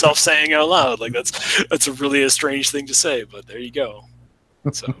find myself saying out loud. Like that's a really a strange thing to say, but there you go.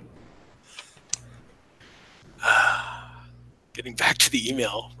 So, getting back to the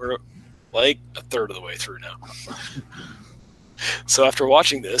email, we're like a third of the way through now. So after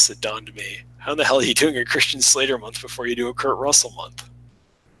watching this, it dawned on me, how the hell are you doing a Christian Slater month before you do a Kurt Russell month?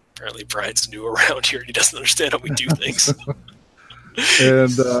 Apparently Brian's new around here and he doesn't understand how we do things. And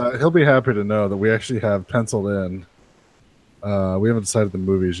he'll be happy to know that we actually have penciled in. We haven't decided the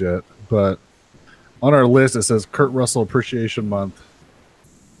movies yet, but on our list it says Kurt Russell Appreciation Month.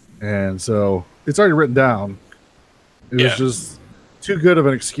 And so it's already written down. It was just too good of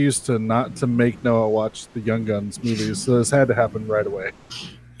an excuse to not to make Noah watch the Young Guns movies, so this had to happen right away.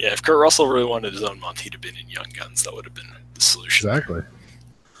 Yeah, if Kurt Russell really wanted his own month, he'd have been in Young Guns. That would have been the solution. Exactly.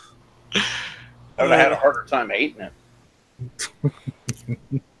 I would have had a harder time hating it.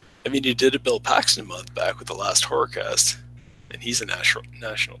 I mean, he did a Bill Paxton month back with the last Horrorcast, and he's a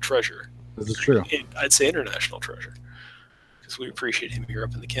national treasure. This is true. I'd say international treasure, because we appreciate him here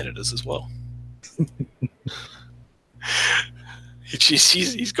up in the Canadas as well.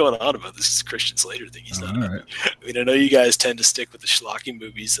 He's going on about this Christian Slater thing. He's not. Right. I mean, I know you guys tend to stick with the schlocky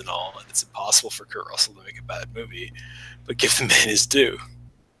movies and all, and it's impossible for Kurt Russell to make a bad movie, but give the man his due.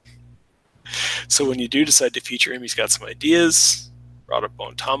 So when you do decide to feature him, he's got some ideas. Brought up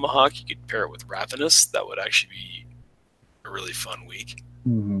Bone Tomahawk. You could pair it with Ravenous. That would actually be a really fun week.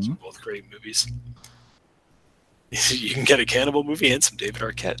 Mm-hmm. Both great movies. You can get a cannibal movie and some David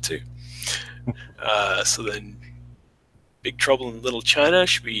Arquette too. So then Big Trouble in Little China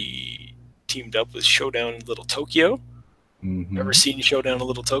should be teamed up with Showdown in Little Tokyo. Mm-hmm. Never seen Showdown in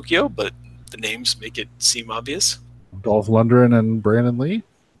Little Tokyo, but the names make it seem obvious. Dolph Lundgren and Brandon Lee.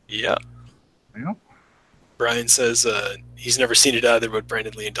 Yeah. Yeah. Brian says he's never seen it either, but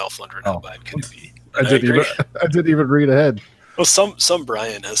Brandon Lee and Dolph Lundgren, how bad can it be? I didn't even read ahead. Well, some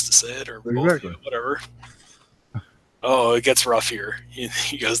Brian has to say it, or both, whatever. Oh, it gets rough here.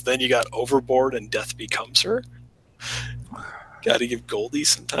 He goes, then you got Overboard and Death Becomes Her. Got to give Goldie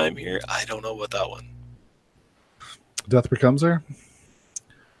some time here. I don't know about that one. Death Becomes Her?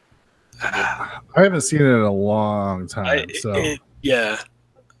 I haven't seen it in a long time. Yeah.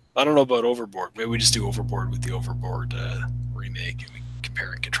 I don't know about Overboard. Maybe we just do Overboard with the Overboard remake and we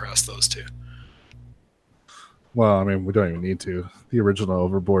compare and contrast those two. Well, I mean, we don't even need to. The original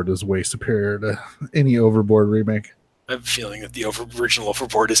Overboard is way superior to any Overboard remake. I have a feeling that the original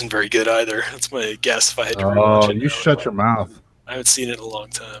Overboard isn't very good either. That's my guess if I had to rewatch it. You shut your mouth. I haven't seen it in a long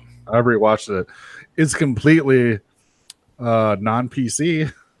time. I've rewatched it. It's completely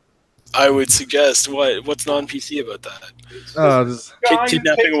non-PC. I would suggest what's non-PC about that?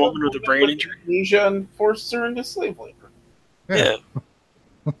 Kidnapping a woman with a brain injury, amnesia, and forces her into slave labor. Yeah.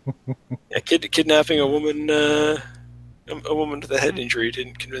 Kidnapping a woman with a head injury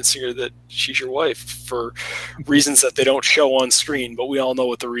and convincing her that she's your wife for reasons that they don't show on screen, but we all know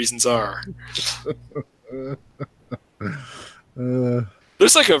what the reasons are.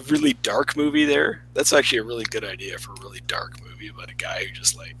 There's like a really dark movie there. That's actually a really good idea for a really dark movie about a guy who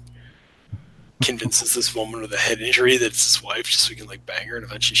just like convinces this woman with a head injury that it's his wife just so he can like bang her, and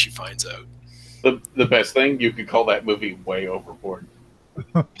eventually she finds out. The best thing, you could call that movie Way Overboard.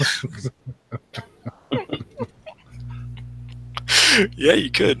 Yeah,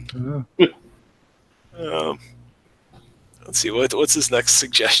 you could. Let's see, what's his next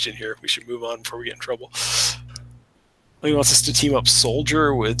suggestion here? We should move on before we get in trouble. He wants us to team up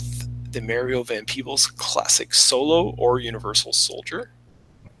Soldier with the Mario Van Peebles classic Solo or Universal Soldier.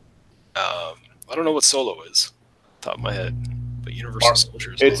 I don't know what Solo is, top of my head, but Universal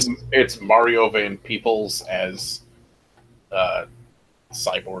Soldier is it's Mario Van Peebles as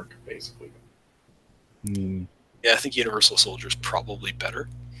Cyborg, basically. Yeah, I think Universal Soldier is probably better.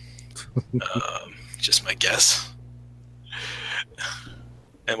 Just my guess.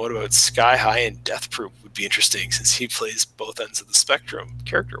 And what about Sky High and Death Proof would be interesting since he plays both ends of the spectrum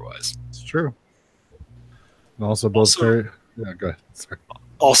character-wise. It's true. And also both very... Yeah, go ahead. Sorry.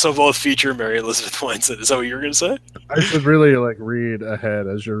 Also both feature Mary Elizabeth Winstead. Is that what you were going to say? I should really read ahead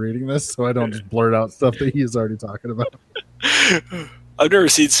as you're reading this so I don't just blurt out stuff that he's already talking about. I've never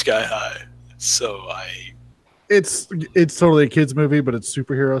seen Sky High, so It's totally a kid's movie, but it's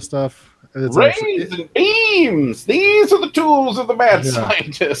superhero stuff. It's Rays and beams! These are the tools of the mad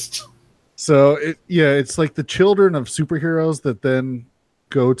scientist. So, it's like the children of superheroes that then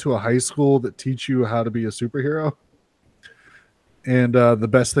go to a high school that teach you how to be a superhero. And the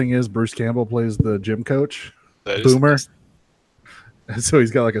best thing is Bruce Campbell plays the gym coach, Boomer. And so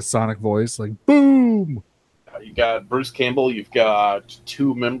he's got like a sonic voice, like boom. You got Bruce Campbell. You've got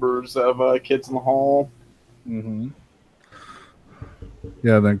two members of Kids in the Hall. Mm-hmm.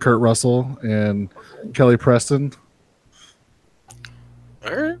 Yeah, then Kurt Russell and Kelly Preston.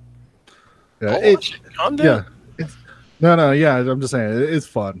 All right. Yeah, I'll watch it. Calm down. yeah. No, yeah. I'm just saying, it's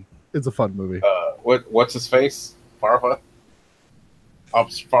fun. It's a fun movie. What's his face? Farva?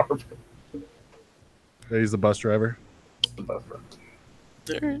 Farva. Yeah, he's the bus driver. All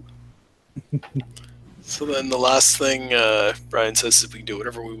right. So then the last thing Brian says is we can do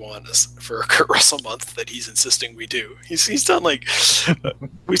whatever we want for a Kurt Russell month that he's insisting we do. He's done like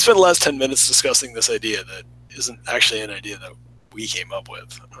we spent the last 10 minutes discussing this idea that isn't actually an idea that we came up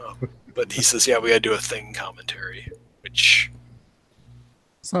with. But he says, yeah, we got to do a Thing commentary, which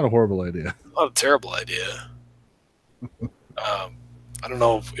It's not a horrible idea. not a terrible idea. I don't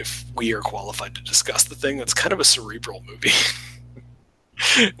know if we are qualified to discuss the Thing. That's kind of a cerebral movie.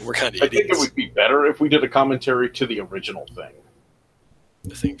 We're kind of I think idiots. it would be better if we did a commentary to the original Thing.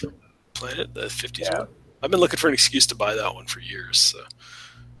 The Thing from Planet, the 50s Yeah. one. I've been looking for an excuse to buy that one for years. So.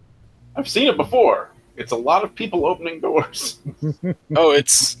 I've seen it before. It's a lot of people opening doors. Oh,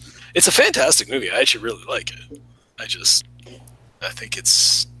 it's a fantastic movie. I actually really like it. I think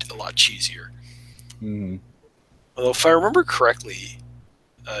it's a lot cheesier. Mm-hmm. Although, if I remember correctly,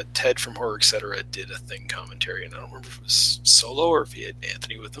 Ted from Horror Etc. did a Thing commentary, and I don't remember if it was solo or if he had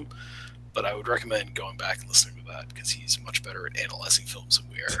Anthony with him. But I would recommend going back and listening to that because he's much better at analyzing films than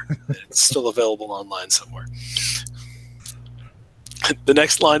we are. And it's still available online somewhere. The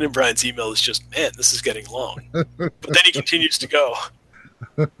next line in Brian's email is just, "Man, this is getting long." But then he continues to go.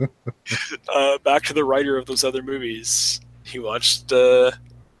 Back to the writer of those other movies. He watched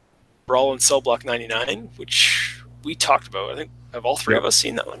Brawl in Cell Block 99, which we talked about. I think have all three of us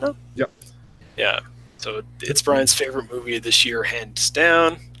seen that one now? Yep. Yeah. So it's Brian's favorite movie of this year, hands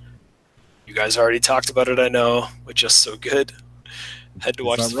down. You guys already talked about it, I know, but just so good. Had to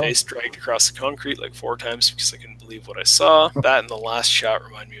watch his face dragged across the concrete like 4 times because I couldn't believe what I saw. That and the last shot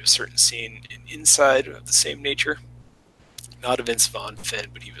remind me of a certain scene in Inside of the same nature. Not a Vince Vaughn fan,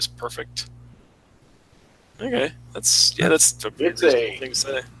 but he was perfect. Okay, that's a It's reasonable a- thing to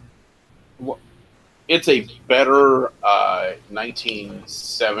say. It's a better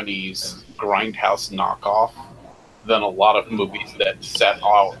 1970s grindhouse knockoff than a lot of movies that set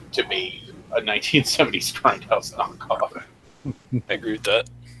out to be a 1970s grindhouse knockoff. I agree with that.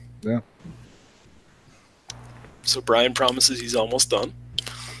 Yeah. So Brian promises he's almost done.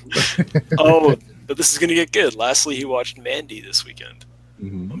 Oh, but this is going to get good. Lastly, he watched Mandy this weekend.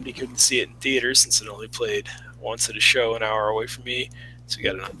 Mm-hmm. He couldn't see it in theaters since it only played once at a show an hour away from me, so we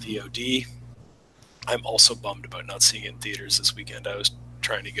got it on VOD. I'm also bummed about not seeing it in theaters this weekend. I was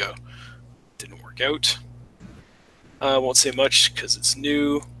trying to go. Didn't work out. I won't say much because it's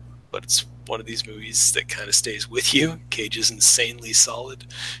new, but it's one of these movies that kind of stays with you. Cage is insanely solid.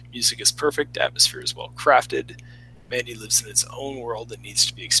 Music is perfect. Atmosphere is well crafted. Mandy lives in its own world that needs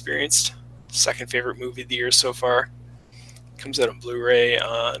to be experienced. Second favorite movie of the year so far. Comes out on Blu-ray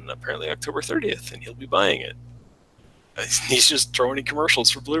on apparently October 30th, and he'll be buying it. He's just throwing in commercials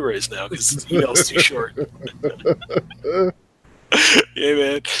for Blu-rays now because his email's too short. Yeah,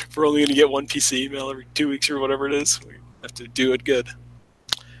 man. If we're only going to get one piece of email every 2 weeks or whatever it is, we have to do it good.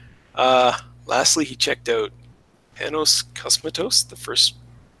 Lastly, he checked out Panos Cosmatos, the first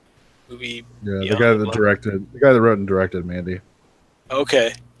movie. Yeah, the Beyond guy the that Black- directed, the guy that wrote and directed Mandy.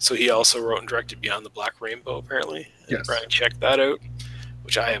 Okay, so he also wrote and directed Beyond the Black Rainbow, apparently. And Yes. Brian checked that out,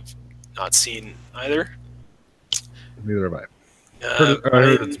 which I have not seen either. Neither have I. I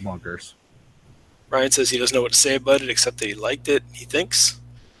heard it's bonkers. Ryan says he doesn't know what to say about it except that he liked it. He thinks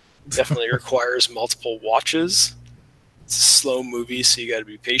definitely requires multiple watches. It's a slow movie, so you got to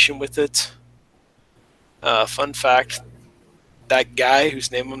be patient with it. Fun fact: that guy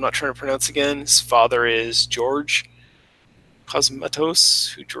whose name I'm not trying to pronounce again, his father is George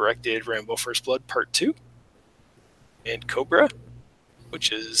Cosmatos, who directed Rambo: First Blood Part 2 and Cobra,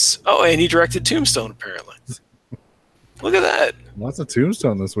 which is and he directed Tombstone apparently. Look at that. Lots of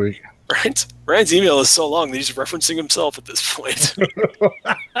Tombstone this week. Ryan's email is so long that he's referencing himself at this point.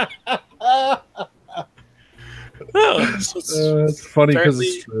 It's funny because apparently-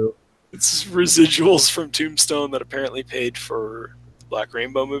 it's true. It's residuals from Tombstone that apparently paid for the Black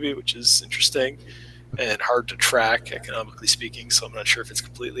Rainbow movie, which is interesting and hard to track, economically speaking, so I'm not sure if it's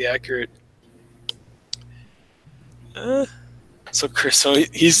completely accurate. So Chris,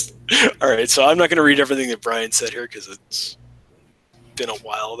 he's... Alright, so I'm not going to read everything that Brian said here because it's been a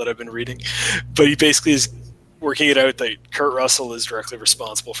while that I've been reading. But he basically is working it out that Kurt Russell is directly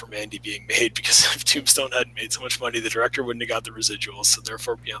responsible for Mandy being made because if Tombstone hadn't made so much money, the director wouldn't have got the residuals, so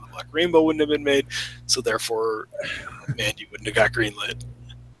therefore Beyond the Black Rainbow wouldn't have been made, so therefore Mandy wouldn't have got greenlit.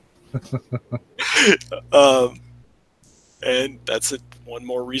 And that's one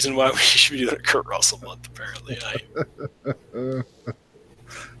more reason why we should be doing a Kurt Russell month, apparently.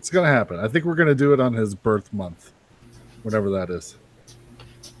 It's going to happen. I think we're going to do it on his birth month, whatever that is.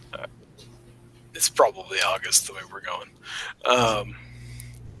 It's probably August the way we're going.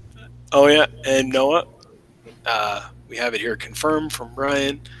 Oh, yeah. And Noah, we have it here confirmed from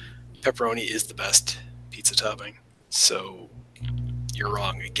Brian. Pepperoni is the best pizza topping. So you're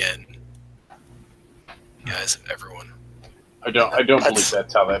wrong again, guys, everyone. I don't believe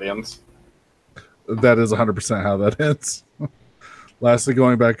that's how that ends. That is 100% how that ends. Lastly,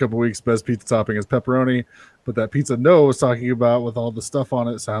 going back a couple weeks, best pizza topping is pepperoni, but that pizza Noah was talking about with all the stuff on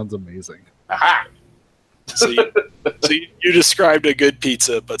it sounds amazing. Aha! So you described a good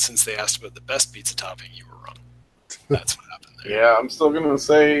pizza, but since they asked about the best pizza topping, you were wrong. That's what happened there. Yeah, I'm still going to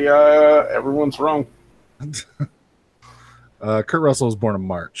say everyone's wrong. Kurt Russell was born in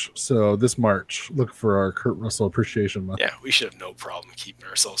March, so this March, look for our Kurt Russell Appreciation Month. Yeah, we should have no problem keeping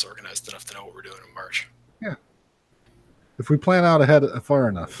ourselves organized enough to know what we're doing in March. Yeah. If we plan out ahead far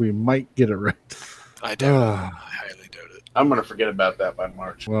enough, we might get it right. I doubt it. I highly doubt it. I'm going to forget about that by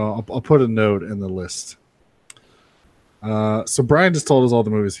March. Well, I'll put a note in the list. So Brian just told us all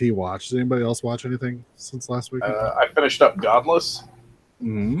the movies he watched. Did anybody else watch anything since last week? I finished up Godless.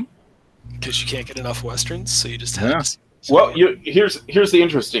 Mm-hmm. Because you can't get enough Westerns, so you just have to. Well, here's the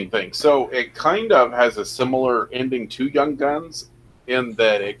interesting thing. So it kind of has a similar ending to Young Guns in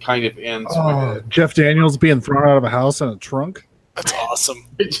that it kind of ends with Jeff Daniels being thrown out of a house in a trunk. That's awesome.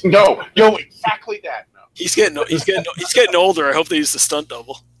 No, exactly that. No. He's getting older. I hope they use the stunt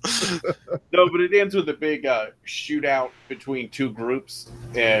double. No, but it ends with a big shootout between two groups,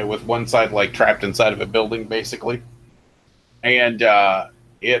 with one side like trapped inside of a building, basically, and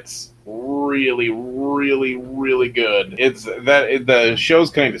it's really, really, really good. The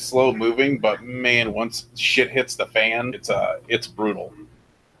show's kind of slow moving, but man, once shit hits the fan, it's brutal.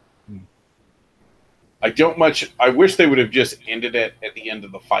 I wish they would have just ended it at the end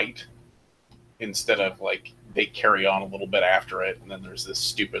of the fight instead of like they carry on a little bit after it, and then there's this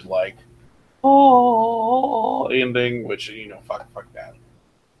stupid like ending, which fuck that.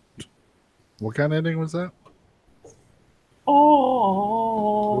 What kind of ending was that?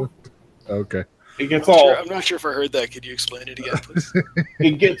 Okay. It gets I'm not sure if I heard that. Could you explain it again, please?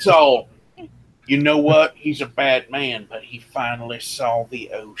 It gets all. You know what? He's a bad man, but he finally saw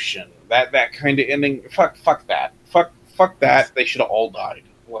the ocean. That kind of ending. Fuck that. Fuck that. They should have all died.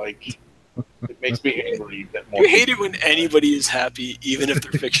 Like, it makes me angry that more. You hate it when anybody is happy, even if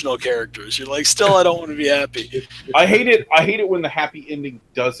they're fictional characters. You're like, still, I don't want to be happy. I hate it when the happy ending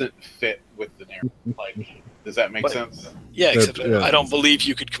doesn't fit with the narrative. Like, does that make sense? Yeah, except I don't believe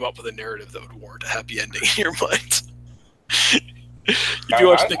you could come up with a narrative that would warrant a happy ending in your mind. You'd be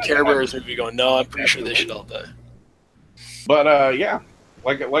watching the Care Bears movie going, no, I'm pretty sure they should all die. But, yeah,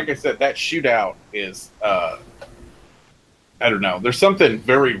 like I said, that shootout is, I don't know, there's something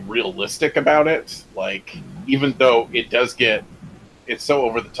very realistic about it. Like, even though it's so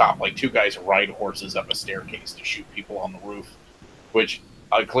over the top, like two guys ride horses up a staircase to shoot people on the roof, which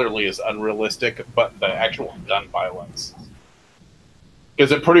clearly is unrealistic, but the actual gun violence.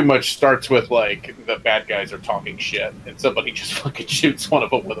 Because it pretty much starts with, like, the bad guys are talking shit, and somebody just fucking shoots one of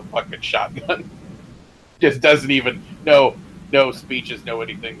them with a fucking shotgun. Just doesn't even, no speeches, no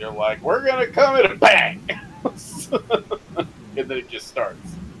anything. They're like, we're gonna come in and bang! And then it just starts.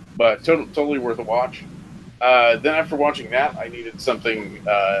 But totally worth a watch. Then after watching that, I needed something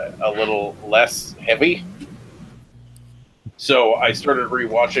a little less heavy. So I started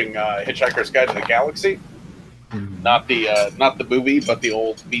rewatching Hitchhiker's Guide to the Galaxy. Not the movie, but the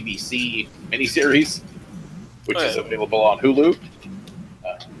old BBC miniseries, which is available on Hulu,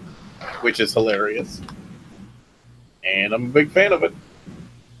 which is hilarious. And I'm a big fan of it.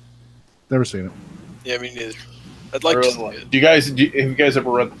 Never seen it. Yeah, me neither. I'd like to see it. Have you guys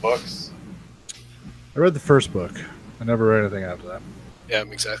ever read the books? I read the first book. I never read anything after that. Yeah,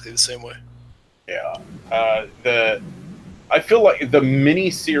 I'm exactly the same way. Yeah. I feel like the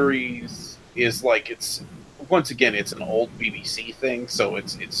miniseries is like it's an old BBC thing, so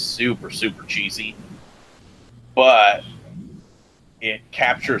it's super, super cheesy. But it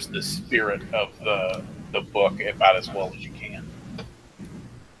captures the spirit of the book about as well as you can.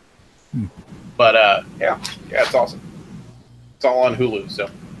 But yeah, it's awesome. It's all on Hulu, so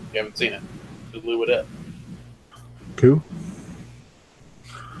if you haven't seen it, Hulu it up. Cool.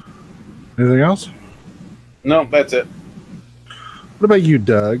 Anything else? No, that's it. What about you,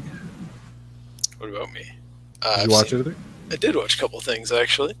 Doug? What about me? Did you watch anything? I did watch a couple things,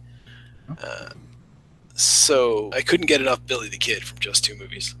 actually. So I couldn't get enough Billy the Kid from just two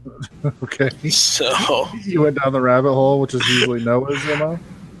movies. Okay. So You went down the rabbit hole, which is usually Noah's MO.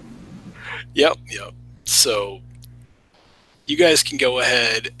 Yep. So you guys can go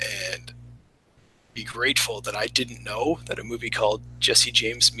ahead and be grateful that I didn't know that a movie called Jesse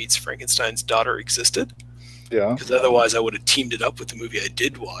James Meets Frankenstein's Daughter existed. Yeah. Because otherwise I would have teamed it up with the movie I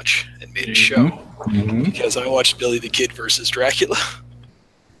did watch and made a show. Mm-hmm. Because I watched Billy the Kid versus Dracula.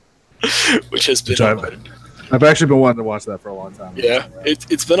 Which has been I've actually been wanting to watch that for a long time. Yeah.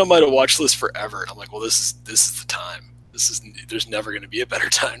 It's been on my to-watch list forever. And I'm like, well, this is the time. There's never going to be a better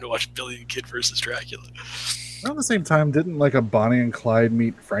time to watch Billy the Kid versus Dracula. Around the same time, didn't like a Bonnie and Clyde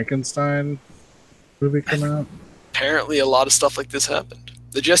meet Frankenstein movie come out? Apparently a lot of stuff like this happened.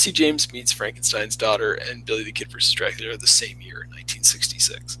 The Jesse James Meets Frankenstein's Daughter and Billy the Kid vs. Dracula are the same year,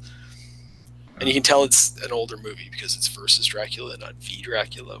 1966. And you can tell it's an older movie because it's versus Dracula, not v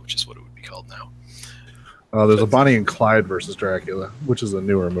Dracula, which is what it would be called now. Oh, there's a Bonnie and Clyde versus Dracula, which is a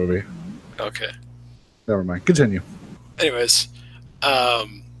newer movie. Okay. Never mind. Continue. Anyways,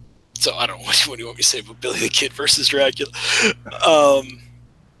 so I don't know what do you want me to say about Billy the Kid versus Dracula.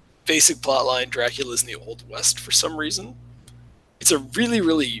 Basic plot line: Dracula's in the Old West for some reason. It's a really,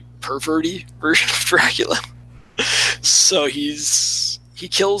 really perverty version of Dracula. So he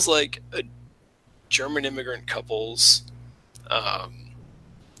kills like a German immigrant couple's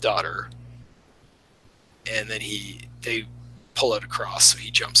daughter, and then they pull out a cross, so he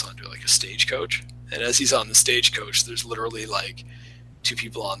jumps onto like a stagecoach. And as he's on the stagecoach, there's literally like two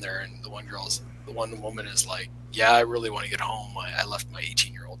people on there, and the one woman is like, yeah, I really want to get home. I left my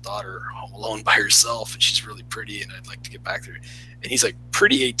 18-year-old daughter home alone by herself, and she's really pretty, and I'd like to get back there. And he's like,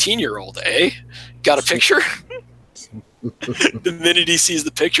 pretty 18-year-old, eh? Got a picture? The minute he sees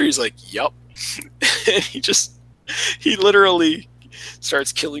the picture, he's like, yup. And he literally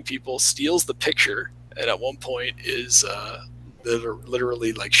starts killing people, steals the picture, and at one point is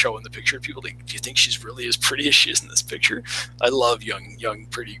literally like showing the picture to people. Like, do you think she's really as pretty as she is in this picture? I love young,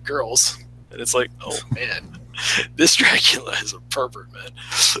 pretty girls. And it's like, oh man, this Dracula is a pervert, man.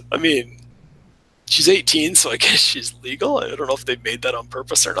 I mean, she's 18, so I guess she's legal. I don't know if they made that on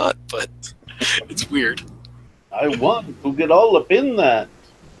purpose or not, but it's weird. I want to get all up in that.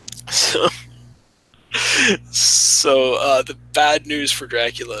 So the bad news for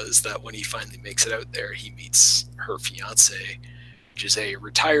Dracula is that when he finally makes it out there, he meets her fiance, which is a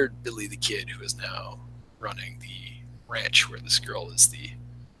retired Billy the Kid who is now running the ranch where this girl is the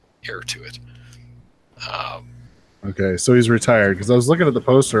heir to it. Okay, so he's retired, because I was looking at the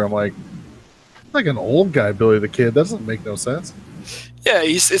poster, I'm like an old guy Billy the Kid. That doesn't make no sense. Yeah,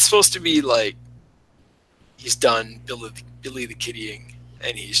 it's supposed to be like he's done Billy the Kidding,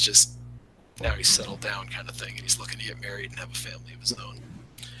 and he's just now he's settled down kind of thing, and he's looking to get married and have a family of his own.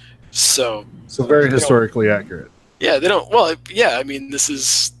 So very historically accurate. Yeah, they don't. Well, yeah, I mean,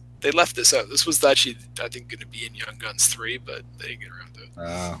 they left this out. This was actually, I think, going to be in Young Guns 3, but they didn't get around to it.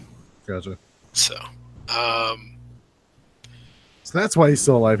 Ah, gotcha. So that's why he's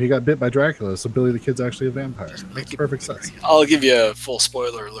still alive. He got bit by Dracula, so Billy the Kid's actually a vampire. Makes perfect sense. I'll give you a full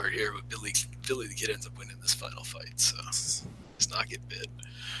spoiler alert here, but Billy the Kid ends up winning this final fight, so does not get bit.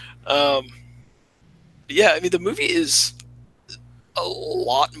 Yeah, I mean, the movie is a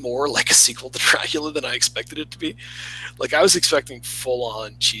lot more like a sequel to Dracula than I expected it to be. Like, I was expecting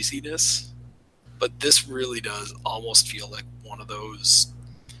full-on cheesiness, but this really does almost feel like one of those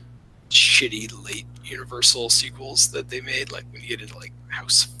shitty late Universal sequels that they made, like when you get into like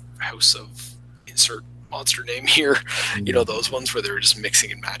House of insert monster name here, you know, those ones where they were just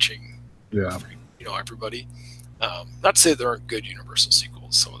mixing and matching, everybody. Not to say there aren't good Universal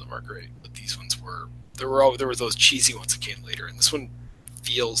sequels, some of them are great, but these ones were there were those cheesy ones that came later, and this one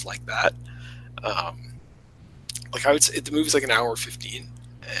feels like that. Like, I would say the movie's like an hour 15,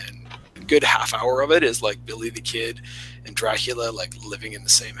 and a good half hour of it is like Billy the Kid and Dracula like living in the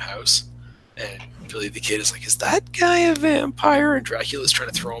same house, and Billy the Kid is like, is that guy a vampire? And Dracula's trying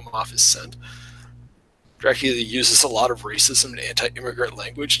to throw him off his scent. Dracula uses a lot of racism and anti-immigrant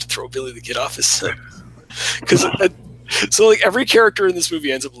language to throw Billy the Kid off his scent. So like every character in this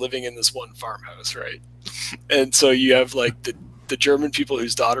movie ends up living in this one farmhouse, right? And so you have like the German people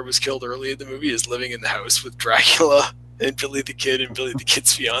whose daughter was killed early in the movie is living in the house with Dracula and Billy the Kid and Billy the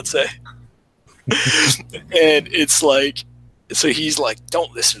Kid's fiance. And it's like, so he's like,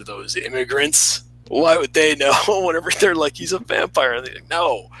 don't listen to those immigrants. Why would they know? Whenever they're like, he's a vampire. And they're like,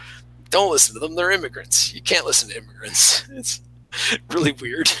 no, don't listen to them. They're immigrants. You can't listen to immigrants. It's really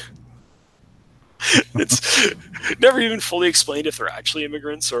weird. It's never even fully explained if they're actually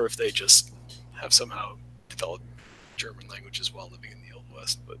immigrants or if they just have somehow developed German languages while living in the Old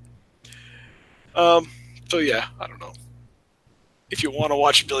West. But So yeah, I don't know. If you want to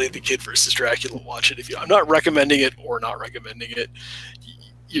watch Billy the Kid versus Dracula, watch it. I'm not recommending it or not recommending it.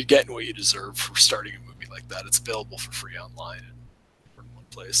 You're getting what you deserve for starting a movie like that. It's available for free online in one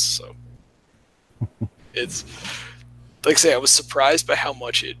place. So it's like I say, I was surprised by how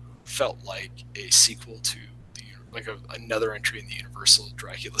much it felt like a sequel to another entry in the Universal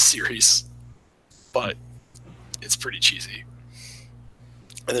Dracula series, but it's pretty cheesy.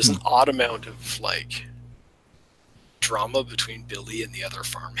 And there's an odd amount of like drama between Billy and the other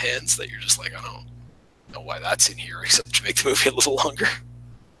farmhands that you're just like, I don't know why that's in here except to make the movie a little longer.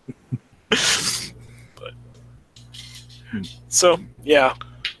 But so yeah,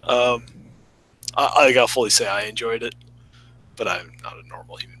 I'll fully say I enjoyed it, but I'm not a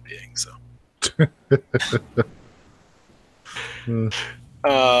normal human being, so.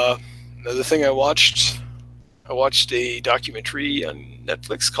 Another thing I watched a documentary on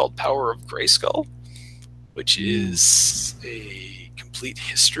Netflix called Power of Grayskull, which is a complete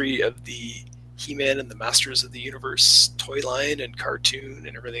history of the He-Man and the Masters of the Universe toy line and cartoon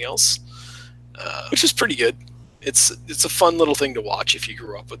and everything else, which is pretty good. It's a fun little thing to watch if you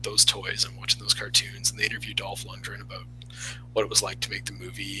grew up with those toys and watching those cartoons. And they interviewed Dolph Lundgren about what it was like to make the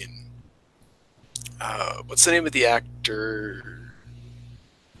movie. And what's the name of the actor who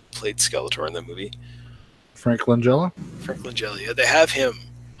played Skeletor in that movie? Frank Langella? Frank Langella. Yeah, they have him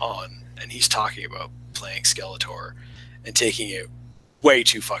on, and he's talking about playing Skeletor and taking it way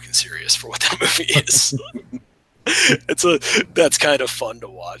too fucking serious for what that movie is. That's kind of fun to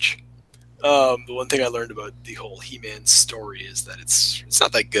watch. The one thing I learned about the whole He-Man story is that it's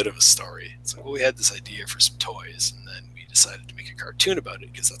not that good of a story. It's like, well, we had this idea for some toys, and then we decided to make a cartoon about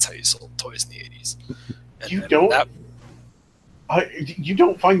it because that's how you sold toys in the 80s. And you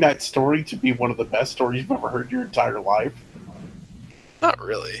don't find that story to be one of the best stories you've ever heard in your entire life? Not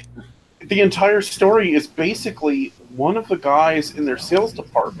really. The entire story is basically one of the guys in their sales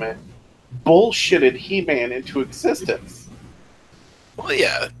department bullshitted He-Man into existence. Well,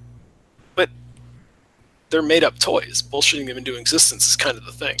 yeah. But they're made-up toys. Bullshitting them into existence is kind of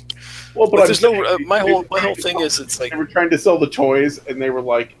the thing. Well, but there's no. My whole thing is, it's like they were trying to sell the toys, and they were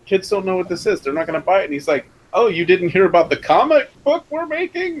like, "Kids don't know what this is. They're not going to buy it." And he's like, "Oh, you didn't hear about the comic book we're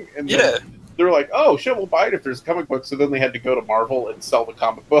making?" And yeah, they're like, "Oh, shit, we'll buy it if there's a comic book." So then they had to go to Marvel and sell the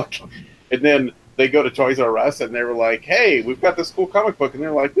comic book, and then they go to Toys R Us, and they were like, "Hey, we've got this cool comic book," and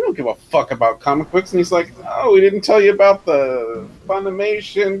they're like, "We don't give a fuck about comic books." And he's like, "Oh, we didn't tell you about the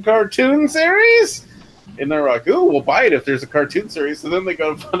Funimation cartoon series?" And they're like, "Ooh, we'll buy it if there's a cartoon series." So then they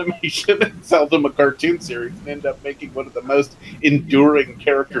go to Funimation and sell them a cartoon series and end up making one of the most enduring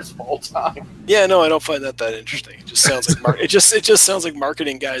characters of all time. Yeah, no, I don't find that interesting. It just sounds like it just sounds like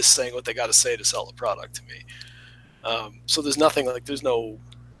marketing guys saying what they got to say to sell the product to me. So there's nothing like there's no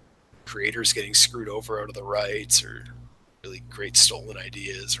creators getting screwed over out of the rights or really great stolen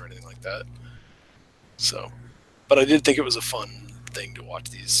ideas or anything like that. So, but I did think it was a fun thing to watch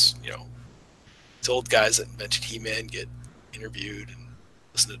these, these old guys that invented He-Man get interviewed and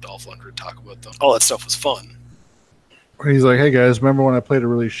listen to Dolph Lundgren talk about them. All that stuff was fun. He's like, "Hey guys, remember when I played a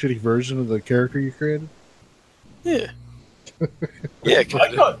really shitty version of the character you created?" Yeah. Yeah,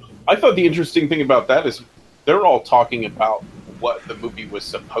 I thought the interesting thing about that is they're all talking about what the movie was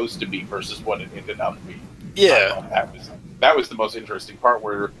supposed to be versus what it ended up being. Yeah. That was the most interesting part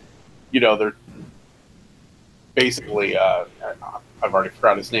where, they're basically, I've already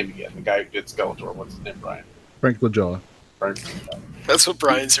forgot his name again. The guy who did Skeletor. What's his name, Brian? Frank Langella. That's what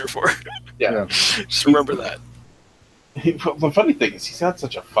Brian's here for. Yeah. Just remember that. The funny thing is, he's got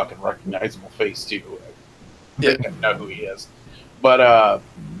such a fucking recognizable face, too. Yeah. I know who he is. But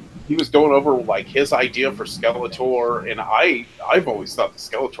he was going over, like, his idea for Skeletor, and I've always thought the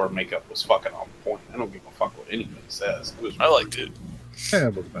Skeletor makeup was fucking on point. I don't give a fuck what anybody says. I liked it. Yeah,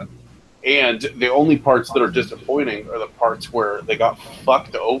 it was bad. And the only parts that are disappointing are the parts where they got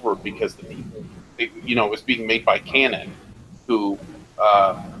fucked over because the people, it was being made by Canon, who,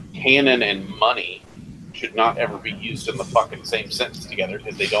 Canon and money should not ever be used in the fucking same sentence together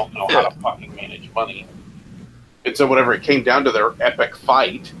because they don't know how to fucking manage money. And so whenever it came down to their epic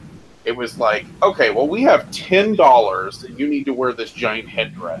fight, it was like, okay, well, we have $10 and you need to wear this giant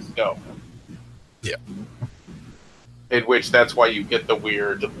headdress. Go. Yeah. In which that's why you get the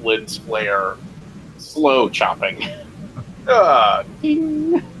weird lens flare slow chopping.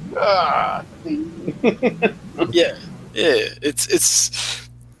 Ding, ding. Yeah. It's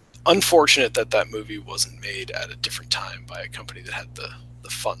unfortunate that movie wasn't made at a different time by a company that had the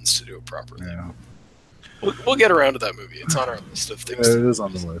funds to do it properly. Yeah. We'll get around to that movie. It's on our list of things. It is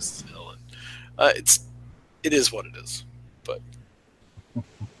on the list. It is what it is. But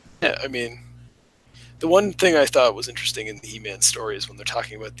yeah, I mean, the one thing I thought was interesting in the He-Man story is when they're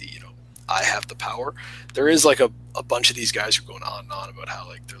talking about the, I have the power. There is like a bunch of these guys who are going on and on about how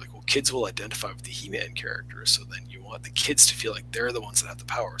like they're like, well, kids will identify with the He-Man character, so then you want the kids to feel like they're the ones that have the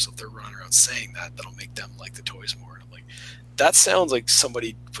power. So if they're running around saying that, that'll make them like the toys more. And I'm like, that sounds like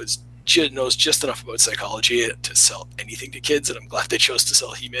somebody knows just enough about psychology to sell anything to kids, and I'm glad they chose to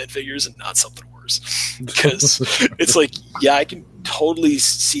sell He-Man figures and not something worse. Because it's like, yeah, I can totally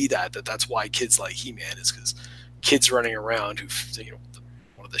see that's why kids like He-Man, is because kids running around who,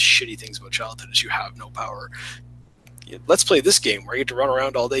 one of the shitty things about childhood is you have no power. Let's play this game where I get to run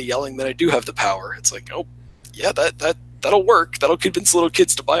around all day yelling that I do have the power. It's like, oh, yeah, that'll work. That'll convince little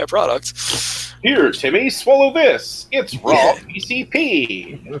kids to buy a product. Here, Timmy, swallow this. It's raw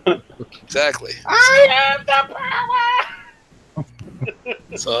PCP. Exactly. I have the power.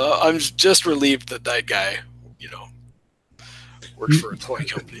 So I'm just relieved that guy, worked for a toy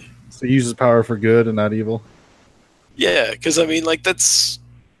company. So he uses power for good and not evil? Yeah, because I mean, like, that's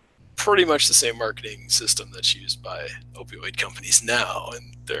pretty much the same marketing system that's used by opioid companies now,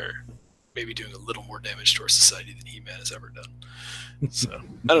 and they're maybe doing a little more damage to our society than He-Man has ever done. So,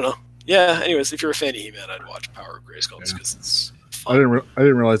 I don't know. Yeah, anyways, if you're a fan of He-Man, I'd watch Power of Grayskull because it's fun. I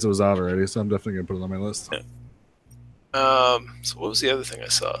didn't realize it was out already, so I'm definitely going to put it on my list. Yeah. So what was the other thing I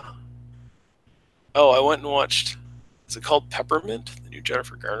saw? Oh, I went and watched, is it called Peppermint, the new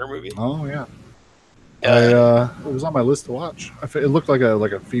Jennifer Garner movie? Oh, yeah. It was on my list to watch. It looked like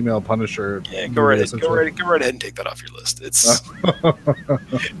a female Punisher. Yeah, go right ahead and take that off your list. It's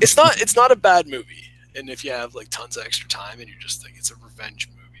it's not a bad movie, and if you have like tons of extra time and you just think it's a revenge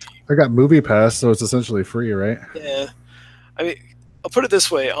movie, I got Movie Pass, so it's essentially free, right? Yeah, I mean, I'll put it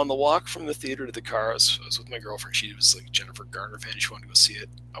this way: on the walk from the theater to the car, I was with my girlfriend. She was like a Jennifer Garner fan. She wanted to go see it.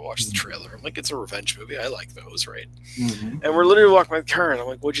 I watched the trailer. I'm like, it's a revenge movie. I like those, right? Mm-hmm. And we're literally walking by the car, and I'm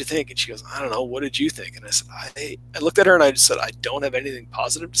like, what'd you think? And she goes, I don't know. What did you think? And I said, I looked at her and I just said, I don't have anything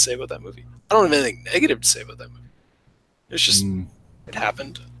positive to say about that movie. I don't have anything negative to say about that movie. It's just, it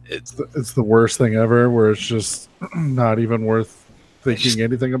happened. It's the worst thing ever, where it's just not even worth thinking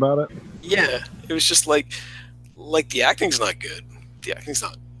anything about it. Yeah, it was just like the acting's not good. The acting's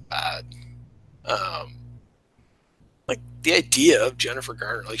not bad. Like the idea of Jennifer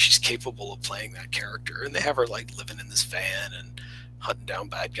Garner, like she's capable of playing that character, and they have her like living in this van and hunting down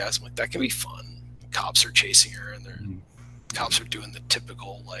bad guys. I'm like, that can be fun. Cops are chasing her, and cops are doing the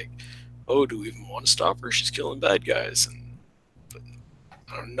typical like, oh, do we even want to stop her? She's killing bad guys, but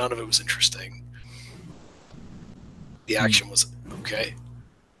none of it was interesting. The action was okay,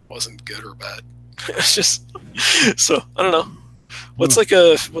 wasn't good or bad. It's just so I don't know. What's like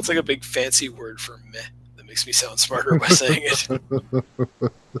a big fancy word for meh that makes me sound smarter by saying it?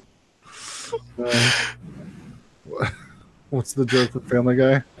 What's the joke with Family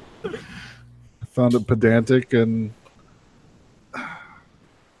Guy? I found it pedantic and I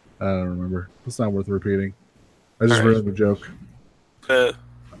don't remember. It's not worth repeating. I just read the joke. So,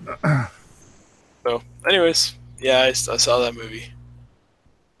 anyways, yeah, I saw that movie.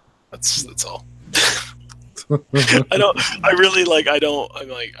 That's all. I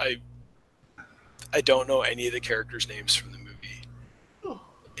don't know any of the characters' names from the movie.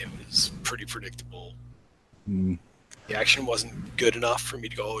 It was pretty predictable. The action wasn't good enough for me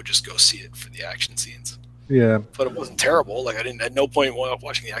to go, just go see it for the action scenes. Yeah. But it wasn't terrible. Like, at no point while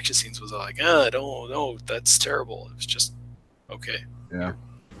watching the action scenes was I like, I don't know, that's terrible. It was just, okay. Yeah.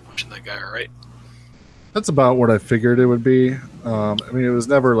 Watching that guy, all right. That's about what I figured it would be. I mean, it was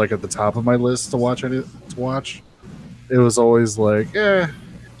never like at the top of my list to watch. It was always like,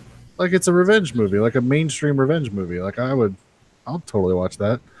 like it's a revenge movie, like a mainstream revenge movie. Like I'll totally watch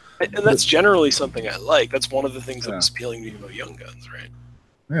that. And that's generally something I like. That's one of the things that was appealing to me about Young Guns, right?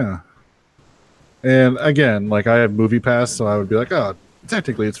 Yeah. And again, like I have Movie Pass, so I would be like, oh,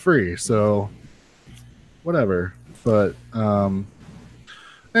 technically it's free, so whatever. But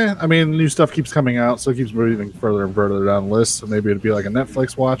I mean, new stuff keeps coming out, so it keeps moving further and further down the list. So maybe it'd be like a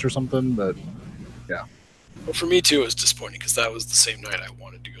Netflix watch or something. But yeah. Well, for me too, it was disappointing because that was the same night I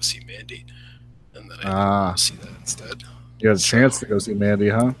wanted to go see Mandy, and then I didn't go see that instead. You had a chance to go see Mandy,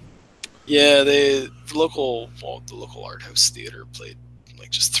 huh? Yeah, the local art house theater played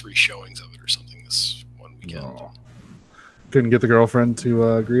like just 3 showings of it or something this one weekend. Oh. Couldn't get the girlfriend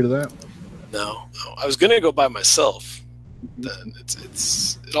to agree to that? No. I was gonna go by myself. Then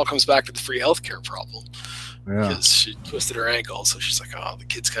it all comes back to the free healthcare problem. Yeah. Because she twisted her ankle, so she's like, oh, the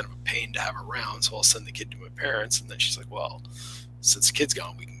kid's kind of a pain to have around, so I'll send the kid to my parents. And then she's like, well, since the kid's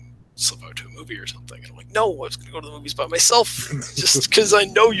gone, we can slip out to a movie or something. And I'm like, no, I was going to go to the movies by myself just because I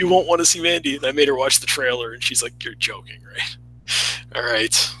know you won't want to see Mandy. And I made her watch the trailer, and she's like, you're joking, right? All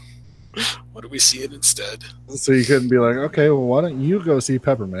right. What do we see it instead? So you couldn't be like, okay, well, why don't you go see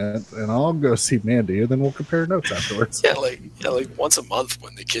Peppermint and I'll go see Mandy, and then we'll compare notes afterwards. Yeah, like once a month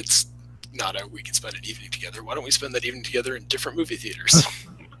when the kids not out, we can spend an evening together. Why don't we spend that evening together in different movie theaters?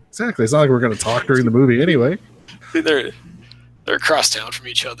 Exactly. It's not like we're going to talk during the movie anyway. They're across town from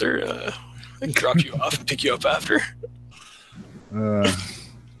each other. They can drop you off and pick you up after.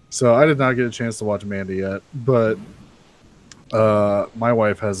 So I did not get a chance to watch Mandy yet, but my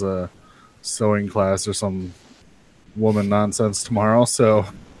wife has a sewing class or some woman nonsense tomorrow, so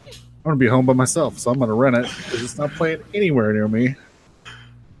I'm going to be home by myself, so I'm going to rent it because it's not playing anywhere near me.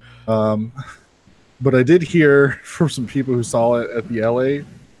 But I did hear from some people who saw it at the LA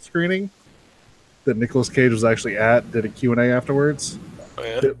screening that Nicolas Cage was actually did a Q&A afterwards. Oh,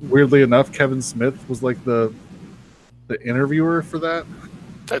 yeah? Weirdly enough, Kevin Smith was like the interviewer for that.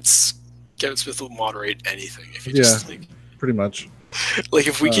 That's Kevin Smith will moderate anything if you pretty much. Like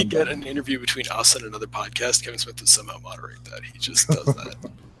if we could get an interview between us and another podcast, Kevin Smith would somehow moderate that. He just does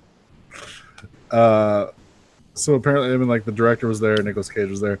that. So apparently, like the director was there, Nicolas Cage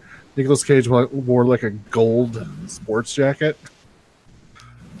was there. Nicolas Cage wore like a gold sports jacket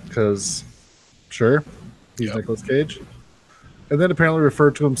because, sure, he's Nicolas Cage, and then apparently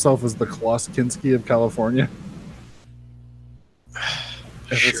referred to himself as the Klaus Kinski of California.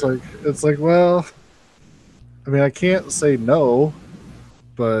 And Sure. it's like, well, I mean, I can't say no,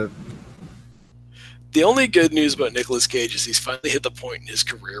 but The only good news about Nicolas Cage is he's finally hit the point in his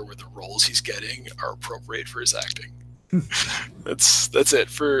career where the roles he's getting are appropriate for his acting. That's it.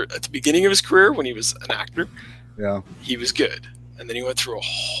 At the beginning of his career, when he was an actor, he was good. And then he went through a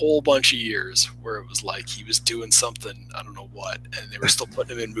whole bunch of years where it was like he was doing something, I don't know what, and they were still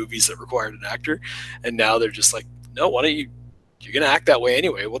putting him in movies that required an actor. And now they're just like, no, why don't you're going to act that way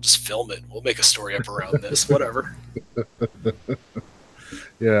anyway. We'll just film it. We'll make a story up around this, whatever.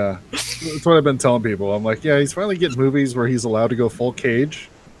 Yeah, that's what I've been telling people. I'm like, yeah, he's finally getting movies where he's allowed to go full Cage,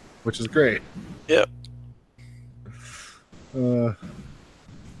 which is great. Yep. So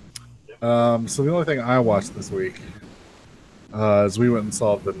the only thing I watched this week is we went and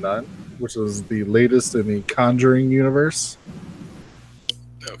saw The Nun, which is the latest in the Conjuring universe.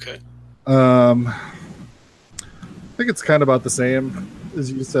 Okay. I think it's kind of about the same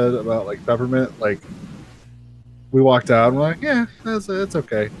as you said about like Peppermint. Like we walked out and we're like, yeah, it's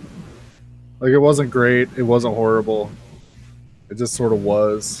okay. Like it wasn't great, it wasn't horrible. It just sort of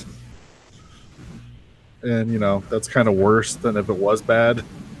was. And that's kind of worse than if it was bad.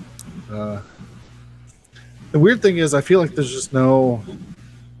 The weird thing is I feel like there's no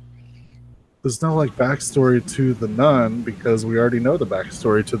like backstory to the Nun because we already know the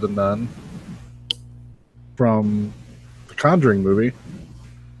backstory to the Nun from the Conjuring movie.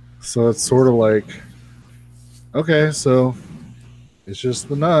 So it's sort of like, okay, so it's just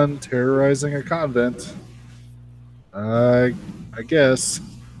the nun terrorizing a convent. I guess.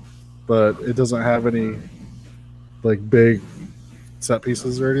 But it doesn't have any like big set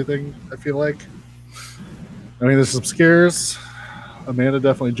pieces or anything, I feel like. I mean, there's some scares. Amanda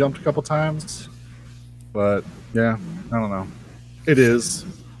definitely jumped a couple times. But yeah, I don't know. It is.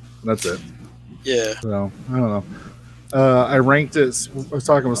 That's it. Yeah. So I don't know. I ranked it. I was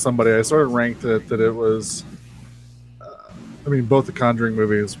talking with somebody. I sort of ranked it that it was. I mean, both the Conjuring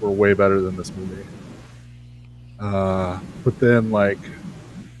movies were way better than this movie. But then, like,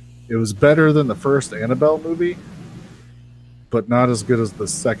 it was better than the first Annabelle movie, but not as good as the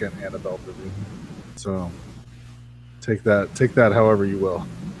second Annabelle movie. So take that however you will.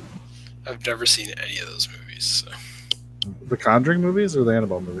 I've never seen any of those movies. So. The Conjuring movies or the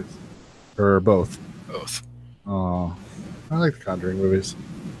Annabelle movies? Or both? Both. Oh, I like the Conjuring movies.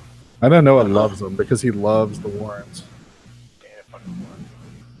 I know Noah loves them because he loves the Warrens.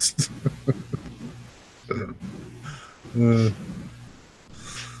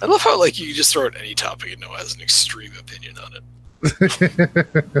 I love how like you can just throw out any topic and Noah has an extreme opinion on it.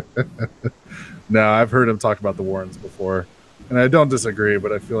 No, I've heard him talk about the Warrens before, and I don't disagree.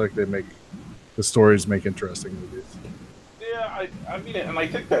 But I feel like the stories make interesting movies. Yeah, I mean, and I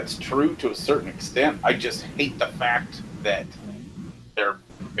think that's true to a certain extent. I just hate the fact that they're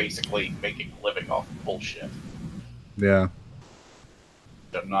basically making a living off of bullshit. Yeah.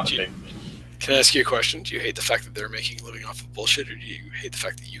 I'm not a big. Can I ask you a question? Do you hate the fact that they're making a living off of bullshit, or do you hate the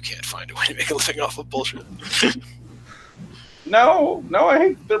fact that you can't find a way to make a living off of bullshit? No, I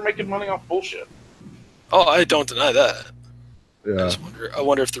hate they're making money off bullshit. Oh, I don't deny that. Yeah. I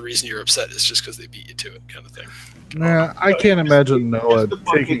wonder if the reason you're upset is just because they beat you to it, kind of thing. Nah, I can't imagine Noah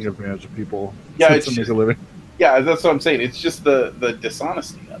taking advantage of people to make a living. Yeah, that's what I'm saying. It's just the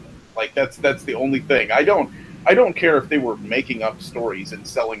dishonesty of it. Like that's the only thing. I don't I don't care if they were making up stories and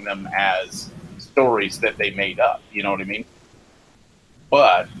selling them as stories that they made up. You know what I mean?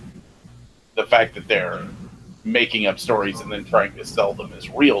 But the fact that they're making up stories and then trying to sell them as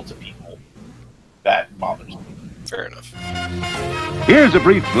real to people, that bothers me. Fair enough. Here's a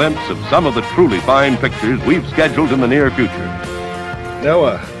brief glimpse of some of the truly fine pictures we've scheduled in the near future.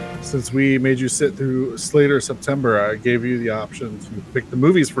 Noah, since we made you sit through Slater September, I gave you the option to pick the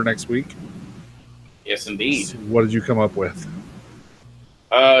movies for next week. Yes, indeed. So what did you come up with?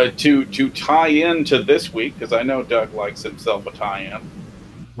 To tie in to this week, because I know Doug likes himself a tie-in,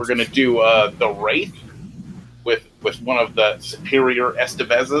 we're going to do The Wraith with one of the superior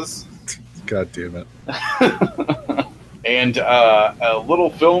Estevezes. God damn it. And a little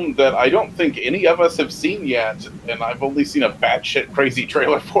film that I don't think any of us have seen yet, and I've only seen a batshit crazy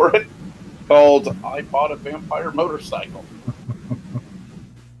trailer for it, called I Bought a Vampire Motorcycle.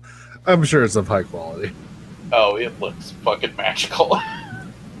 I'm sure it's of high quality. Oh, it looks fucking magical. I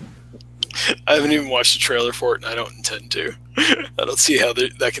haven't even watched the trailer for it, and I don't intend to. I don't see how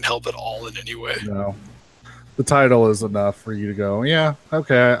that can help at all in any way. No. The title is enough for you to go, yeah,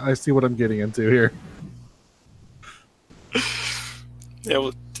 okay, I see what I'm getting into here. Yeah,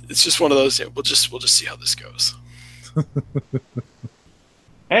 well, it's just one of those. Yeah, we'll just see how this goes.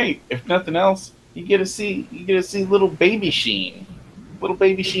 Hey, if nothing else, you get to see little baby Sheen. Little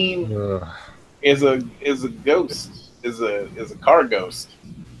baby Sheen is a ghost, is a car ghost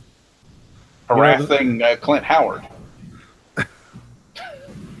harassing Clint Howard.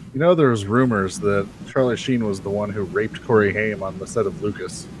 You know, there's rumors that Charlie Sheen was the one who raped Corey Haim on the set of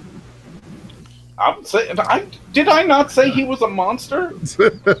Lucas. Did I not say he was a monster?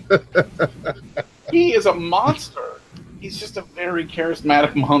 He is a monster. He's just a very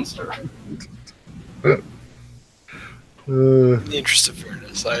charismatic monster. In the interest of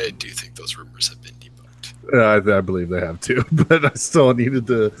fairness, I do think those rumors have been debunked. I believe they have too, but I still needed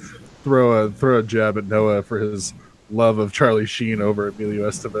to throw a jab at Noah for his love of Charlie Sheen over Emilio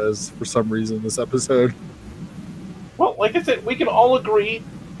Estevez for some reason this episode. Well, like I said, we can all agree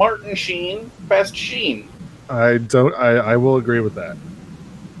Martin Sheen, best Sheen. I will agree with that.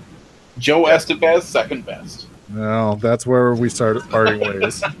 Joe Estevez, second best. No, that's where we started parting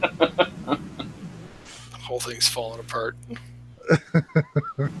ways. The whole thing's falling apart.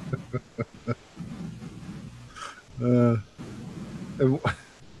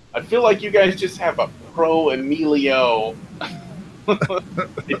 I feel like you guys just have a pro Emilio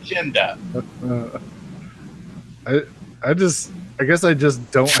agenda. I guess I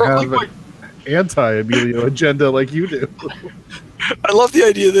just don't have an anti-Emilio agenda like you do. I love the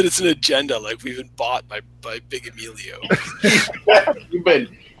idea that it's an agenda, like we've been bought by Big Emilio.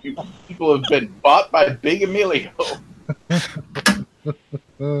 People have been bought by Big Emilio.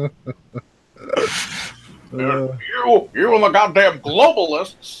 You and the goddamn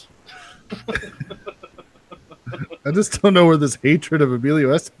globalists. I just don't know where this hatred of Emilio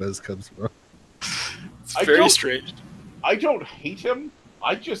Estevez comes from. It's very strange. I don't hate him.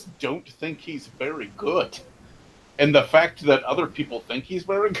 I just don't think he's very good. And the fact that other people think he's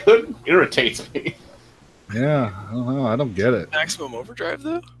very good irritates me. Yeah, I don't know. I don't get it. Maximum Overdrive,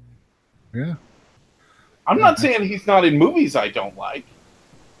 though? Yeah. I'm not saying he's not in movies I don't like.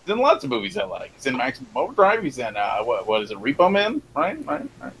 He's in lots of movies I like. He's in Maximum Overdrive. He's in, what is it, Repo Man? Right.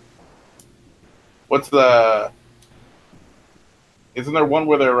 What's the... Isn't there one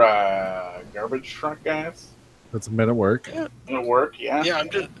where they're garbage truck guys? That's Men at Work. Yeah. Men at Work, yeah. Yeah,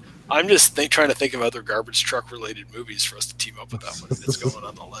 I'm just trying to think of other garbage truck related movies for us to team up with that one. It's going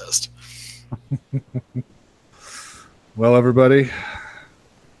on the list. Well, everybody,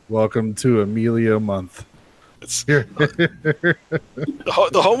 welcome to Emilio Month. It's the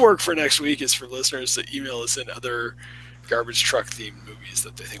homework for next week is for listeners to email us in other garbage truck themed movies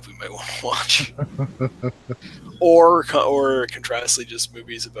that they think we might want to watch, or contrastly, just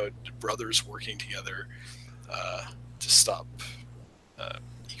movies about brothers working together to stop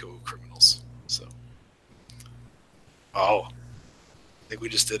eco criminals. So, I think we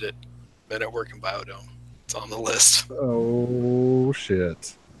just did it. Men at Work and Biodome. It's on the list. Oh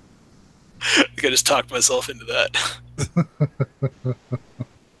shit! I think I just talked myself into that.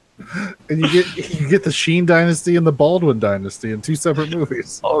 And you get the Sheen Dynasty and the Baldwin Dynasty in two separate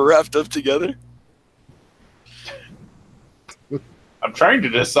movies, all wrapped up together. I'm trying to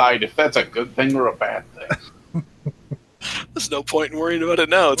decide if that's a good thing or a bad thing. There's no point in worrying about it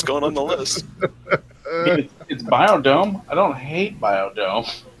now. It's going on the list. It's Biodome. I don't hate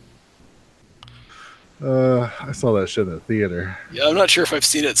Biodome. I saw that shit in the theater. Yeah, I'm not sure if I've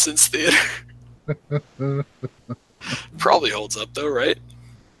seen it since theater. Ah, Probably holds up though, right?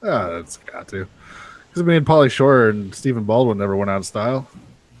 That's got to. Because Pauly Shore and Stephen Baldwin never went out of style.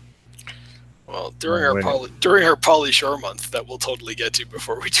 Well, during our Pauly Shore month that we'll totally get to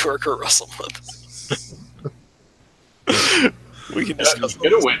before we do our Kurt Russell month. We can discuss. We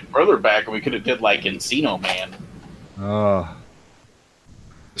could have went further back, and we could have did like Encino Man. Oh.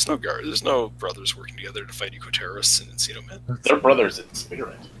 There's no brothers working together to fight eco-terrorists in Encino Man. They're brothers in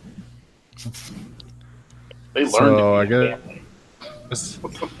spirit. They learned. So I guess.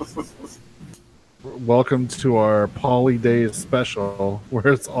 Welcome to our Pauly Days special, where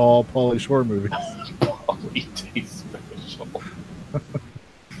it's all Pauly Shore movies. Pauly Days special.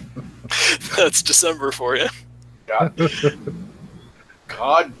 That's December for you.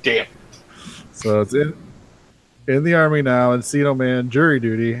 God damn it. So it's in the Army now, Encino Man, jury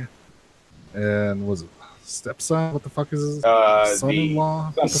duty, and was it stepson? What the fuck is his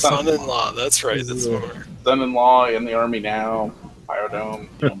son-in-law? Son-in-law, that's right. That's more. Son-in-law in the Army now. Biodome.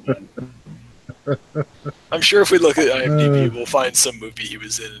 I'm sure if we look at IMDb, we'll find some movie he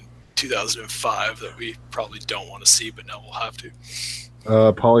was in 2005 that we probably don't want to see, but now we'll have to.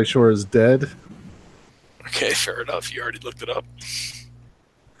 Pauly Shore is dead. Okay, fair enough. You already looked it up.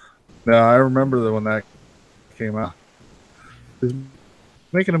 No, I remember that when that came out. He's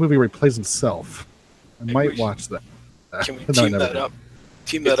making a movie where he plays himself. I might watch that. Can we team that up?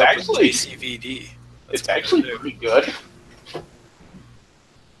 Team that up with JCVD. It's actually pretty good.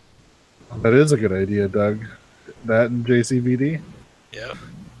 That is a good idea, Doug. That and JCVD? Yeah.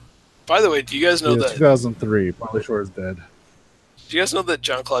 By the way, do you guys know that 2003, Pauly Shore is dead. Do you guys know that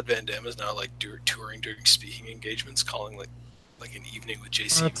Jean-Claude Van Damme is now like touring during speaking engagements, calling like an evening with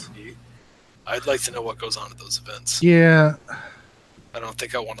JCVD? I'd like to know what goes on at those events. Yeah. I don't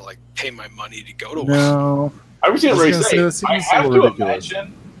think I want to like pay my money to go to one. I was going to say, I have to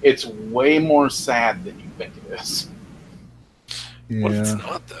imagine it's way more sad than you think it is. Yeah. What if it's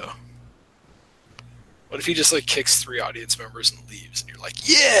not, though? What if he just like kicks 3 audience members and leaves, and you're like,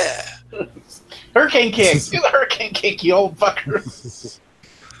 yeah! Hurricane kick! Do the hurricane kick, you old fucker!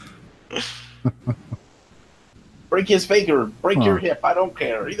 Break his finger, break your hip, I don't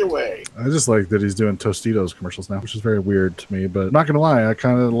care, either way. I just like that he's doing Tostitos commercials now, which is very weird to me, but I'm not going to lie, I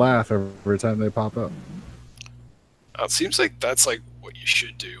kind of laugh every time they pop up. It seems like that's like what you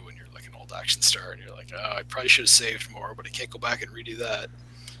should do when you're like an old action star, and you're like, oh, I probably should have saved more, but I can't go back and redo that.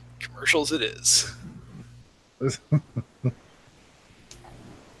 Commercials it is. It's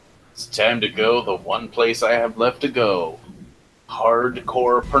time to go the one place I have left to go.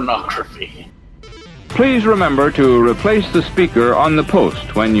 Hardcore pornography. Please remember to replace the speaker on the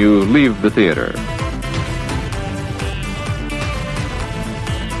post when you leave the theater.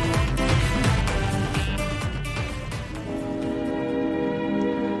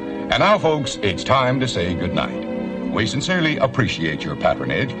 And now, folks, it's time to say goodnight. We sincerely appreciate your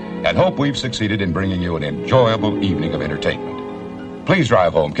patronage and hope we've succeeded in bringing you an enjoyable evening of entertainment. Please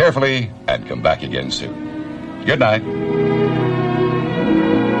drive home carefully and come back again soon. Good night.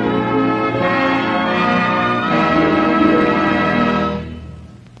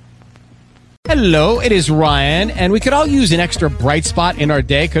 Hello, it is Ryan, and we could all use an extra bright spot in our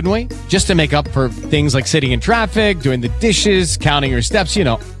day, couldn't we? Just to make up for things like sitting in traffic, doing the dishes, counting your steps, you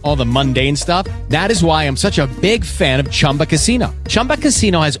know, all the mundane stuff. That is why I'm such a big fan of Chumba Casino. Chumba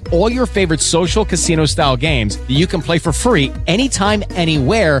Casino has all your favorite social casino-style games that you can play for free anytime,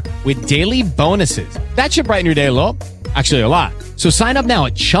 anywhere with daily bonuses. That should brighten your day a little. Actually, a lot. So sign up now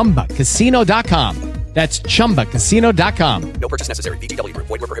at ChumbaCasino.com. That's ChumbaCasino.com. No purchase necessary. VGW Group.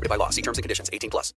 Void where prohibited by law. See terms and conditions. 18+.